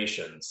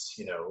tribulations,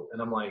 and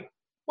I'm like,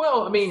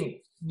 well,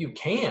 you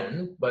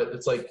can, but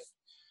it's like,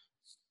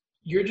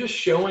 you're just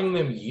showing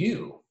them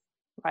you.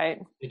 Right.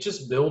 It's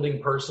just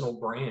building personal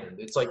brand.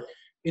 It's like,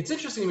 it's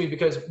interesting to me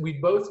because we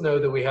both know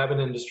that we have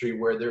an industry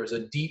where there's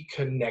a deep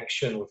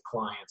connection with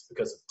clients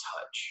because of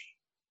touch.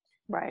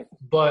 Right.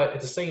 But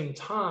at the same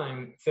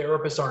time,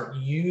 therapists aren't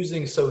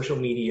using social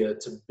media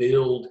to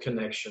build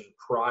connection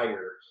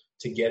prior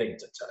to getting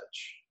to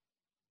touch.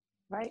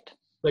 Right.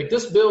 Like,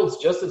 this builds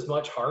just as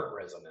much heart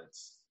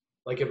resonance,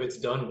 like if it's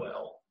done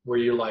well, where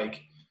you're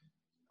like,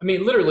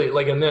 literally,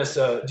 like in this,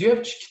 do you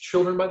have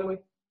children, by the way?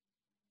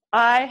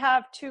 I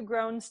have 2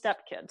 grown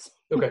stepkids.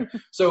 Okay.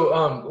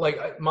 So,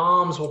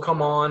 moms will come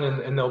on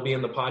and they'll be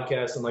in the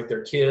podcast, and like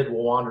their kid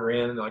will wander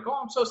in and they're like, oh,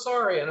 I'm so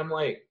sorry. And I'm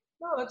like,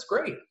 no, that's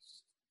great.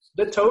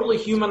 That totally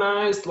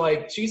humanized,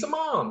 like, she's a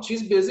mom.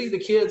 She's busy. The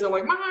kids are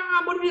like,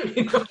 Mom, what are you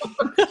doing?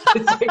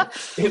 It's like,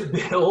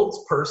 it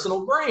builds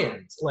personal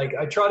brands. Like,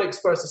 I try to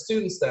express to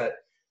students that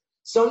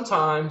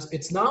sometimes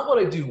it's not what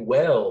I do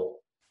well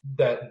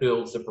that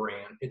builds a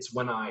brand. It's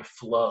when I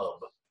flub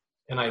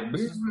and I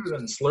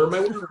and slur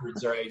my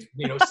words, or I,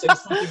 say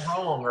something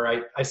wrong, or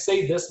I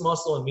say this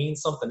muscle and mean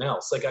something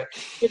else. Like I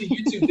did a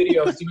YouTube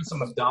video, I was doing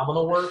some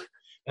abdominal work,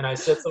 and I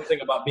said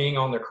something about being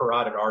on the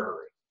carotid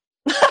artery.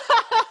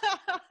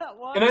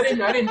 And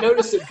I didn't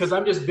notice it because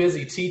I'm just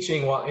busy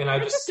teaching and I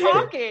just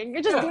talking.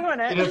 You're just doing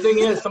it. And the thing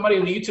is, somebody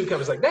on the YouTube comment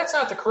was like, "That's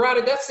not the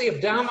carotid, that's the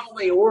abdominal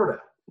aorta."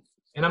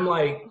 And I'm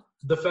like,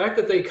 the fact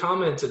that they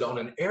commented on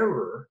an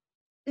error,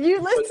 you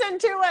listen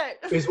to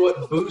it, is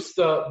what boosts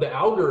up the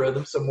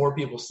algorithm so more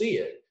people see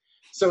it.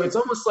 So it's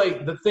almost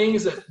like the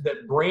things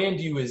that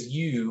brand you as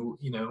you,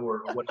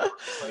 or whatever,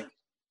 like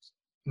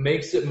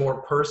makes it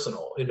more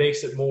personal. It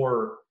makes it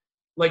more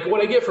like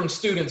what I get from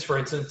students, for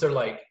instance. They're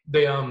like,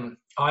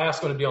 I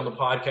ask them to be on the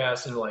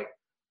podcast, and they're like,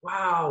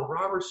 "Wow,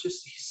 Robert's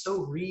he's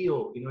so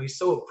real. He's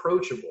so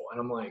approachable."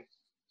 And I'm like,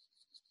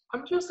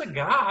 I'm just a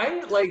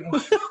guy. Like,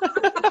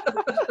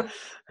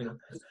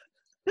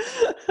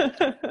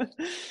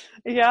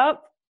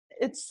 Yep.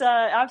 It's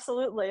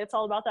absolutely. It's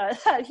all about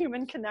that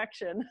human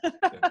connection.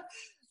 Yeah.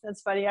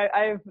 That's funny.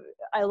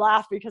 I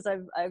laugh because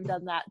I've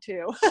done that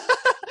too.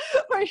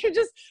 Where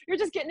you're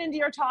just getting into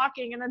your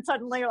talking, and then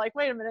suddenly you're like,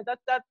 wait a minute,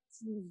 that's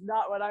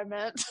not what I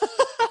meant.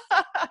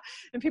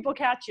 And people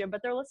catch you,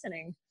 but they're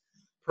listening.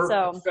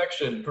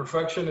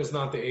 Perfection is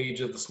not the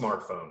age of the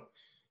smartphone.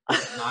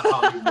 It's not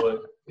Hollywood.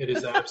 It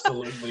is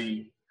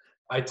absolutely.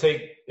 I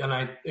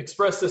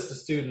express this to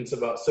students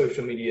about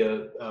social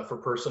media for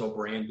personal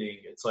branding.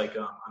 It's like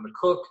I'm a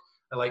cook.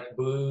 I like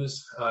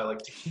booze. I like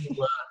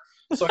tequila.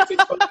 So I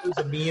take photos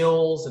of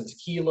meals and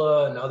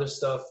tequila and other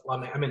stuff.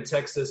 I'm in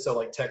Texas, so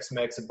like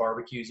Tex-Mex and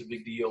barbecue is a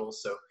big deal.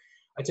 So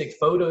I take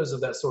photos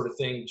of that sort of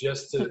thing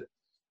just to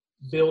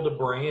build a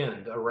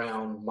brand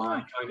around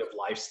my kind of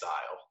lifestyle.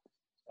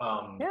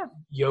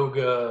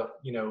 Yoga,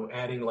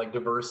 adding like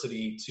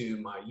diversity to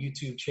my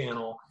YouTube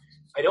channel.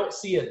 I don't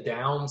see a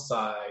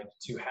downside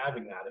to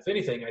having that. If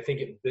anything, I think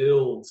it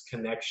builds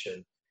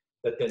connection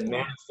that then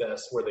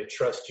manifests where they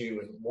trust you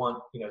and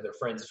want, their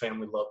friends,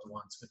 family, loved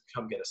ones to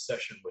come get a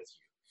session with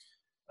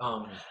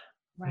you.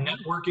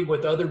 Networking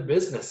with other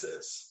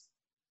businesses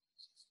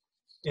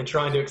and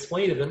trying to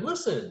explain to them,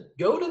 listen,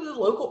 go to the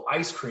local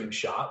ice cream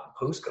shop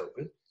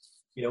post-COVID,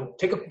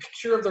 take a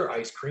picture of their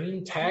ice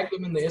cream, tag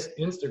them in the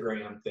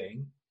Instagram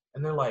thing.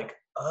 And they're like,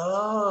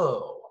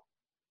 oh,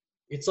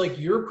 it's like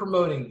you're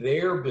promoting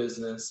their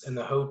business in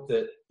the hope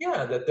that,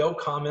 that they'll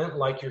comment,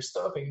 like your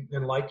stuff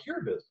and like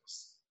your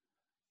business.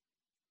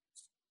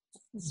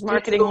 It's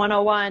marketing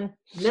 101.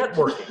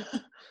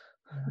 Networking.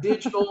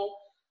 Digital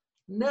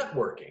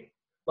networking.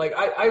 Like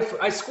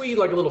I squeezed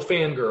like a little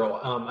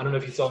fangirl. I don't know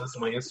if you saw this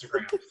on my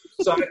Instagram.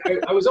 So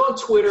I was on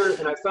Twitter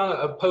and I found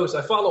a post.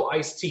 I follow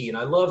Ice-T, and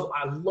I love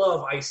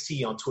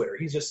Ice-T on Twitter.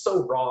 He's just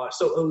so raw,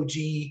 so OG,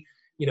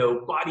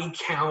 body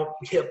count,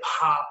 hip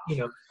hop,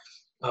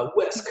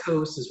 West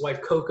Coast, his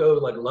wife Coco,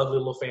 like a lovely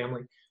little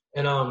family.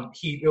 And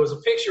there was a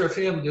picture of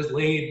him just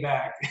laid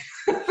back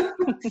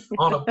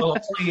on a plane.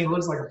 It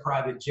looks like a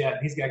private jet.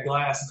 He's got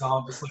glasses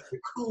on, just like the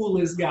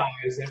coolest guy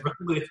who's ever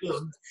lived.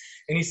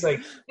 And he's like,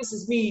 this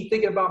is me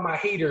thinking about my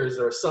haters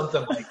or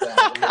something like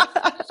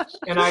that.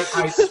 And I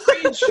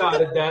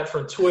screenshotted that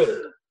from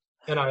Twitter,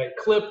 and I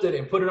clipped it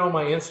and put it on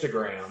my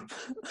Instagram.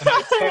 And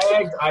I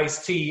tagged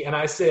Ice-T, and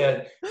I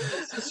said,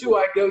 this is who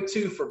I go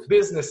to for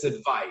business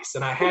advice.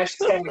 And I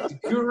hashtagged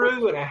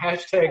Guru, and I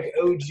hashtagged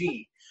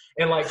OG.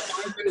 And like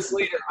 5 minutes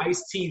later,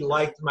 Ice-T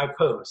liked my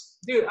post.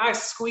 Dude,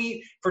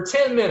 for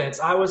 10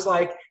 minutes, I was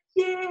like,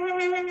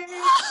 yay!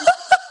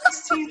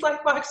 Ice-T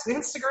liked my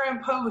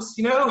Instagram post,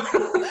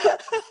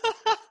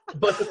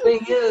 But the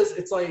thing is,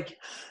 it's like,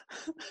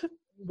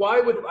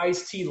 why would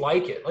Ice-T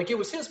like it? Like, it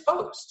was his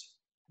post.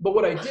 But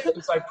what I did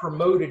is I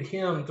promoted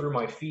him through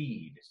my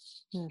feed.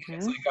 Mm-hmm.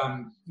 It's like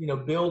I'm,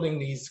 building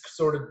these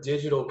sort of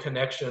digital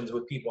connections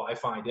with people I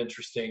find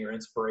interesting or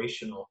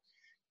inspirational.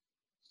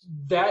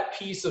 That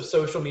piece of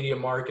social media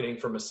marketing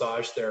for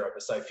massage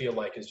therapists, I feel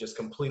like, is just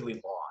completely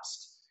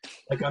lost.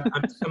 Like I'm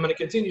going to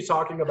continue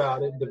talking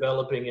about it,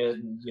 developing it.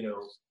 And,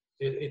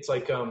 it's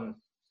like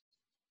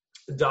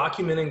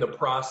documenting the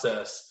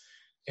process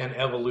and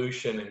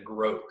evolution and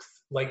growth.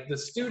 Like the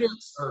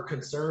students are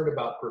concerned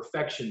about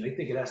perfection. They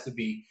think it has to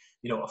be,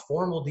 a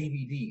formal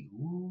DVD.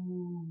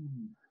 Ooh.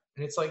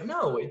 And it's like,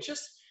 no, it's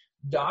just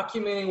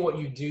documenting what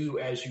you do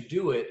as you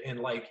do it. And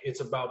like,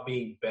 it's about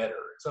being better.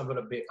 It's not going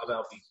to be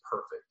about being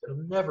perfect.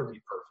 It'll never be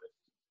perfect.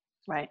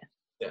 Right.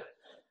 Yeah.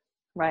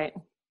 Right.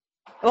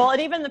 Well,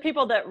 and even the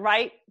people that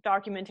write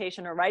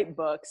documentation or write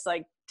books,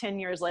 like 10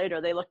 years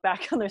later, they look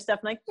back on their stuff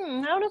and like, I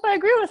don't know if I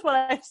agree with what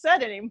I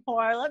said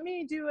anymore. Let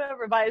me do a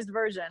revised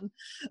version.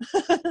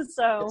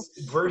 So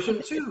it's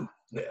version 2.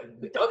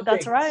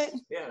 That's right.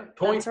 Yeah.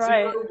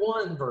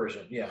 0.01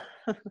 version. Yeah.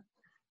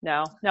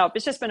 No,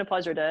 it's just been a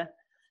pleasure to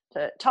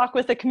talk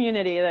with the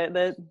community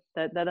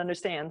that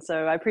understands.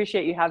 So I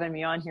appreciate you having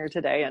me on here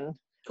today and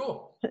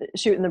cool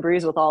shooting the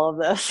breeze with all of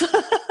this.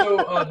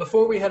 So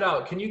before we head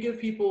out, can you give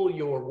people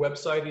your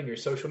website and your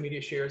social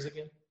media shares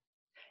again?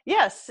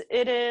 Yes,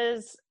 it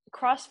is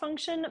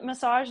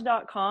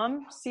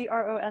crossfunctionmassage.com,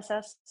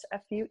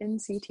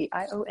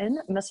 CROSSFUNCTION,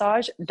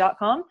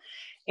 massage.com.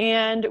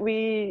 And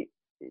we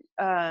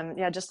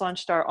just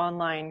launched our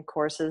online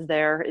courses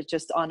there. It's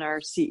just on our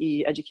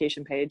CE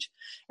education page.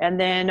 And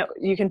then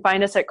you can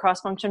find us at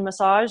Cross Function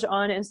Massage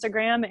on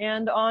Instagram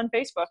and on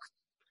Facebook.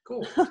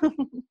 Cool.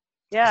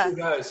 Yeah. So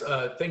guys,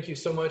 thank you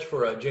so much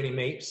for Jenny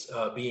Mapes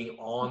being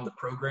on the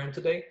program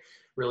today.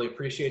 Really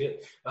appreciate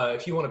it.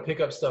 If you want to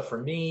pick up stuff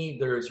from me,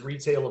 there's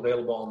retail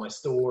available on my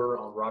store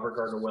on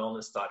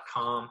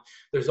robertgardnerwellness.com.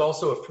 There's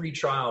also a free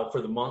trial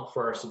for the month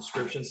for our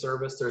subscription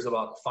service. There's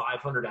about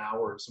 500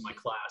 hours of my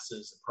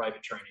classes and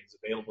private trainings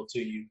available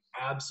to you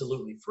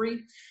absolutely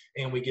free.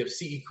 And we give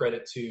CE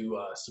credit to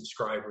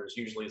subscribers,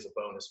 usually as a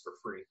bonus for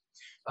free.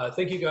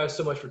 Thank you guys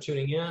so much for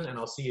tuning in, and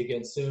I'll see you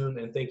again soon.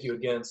 And thank you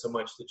again so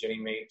much to Jenny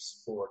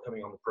Mapes for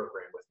coming on the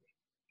program with me.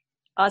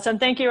 Awesome.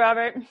 Thank you,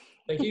 Robert.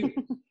 Thank you.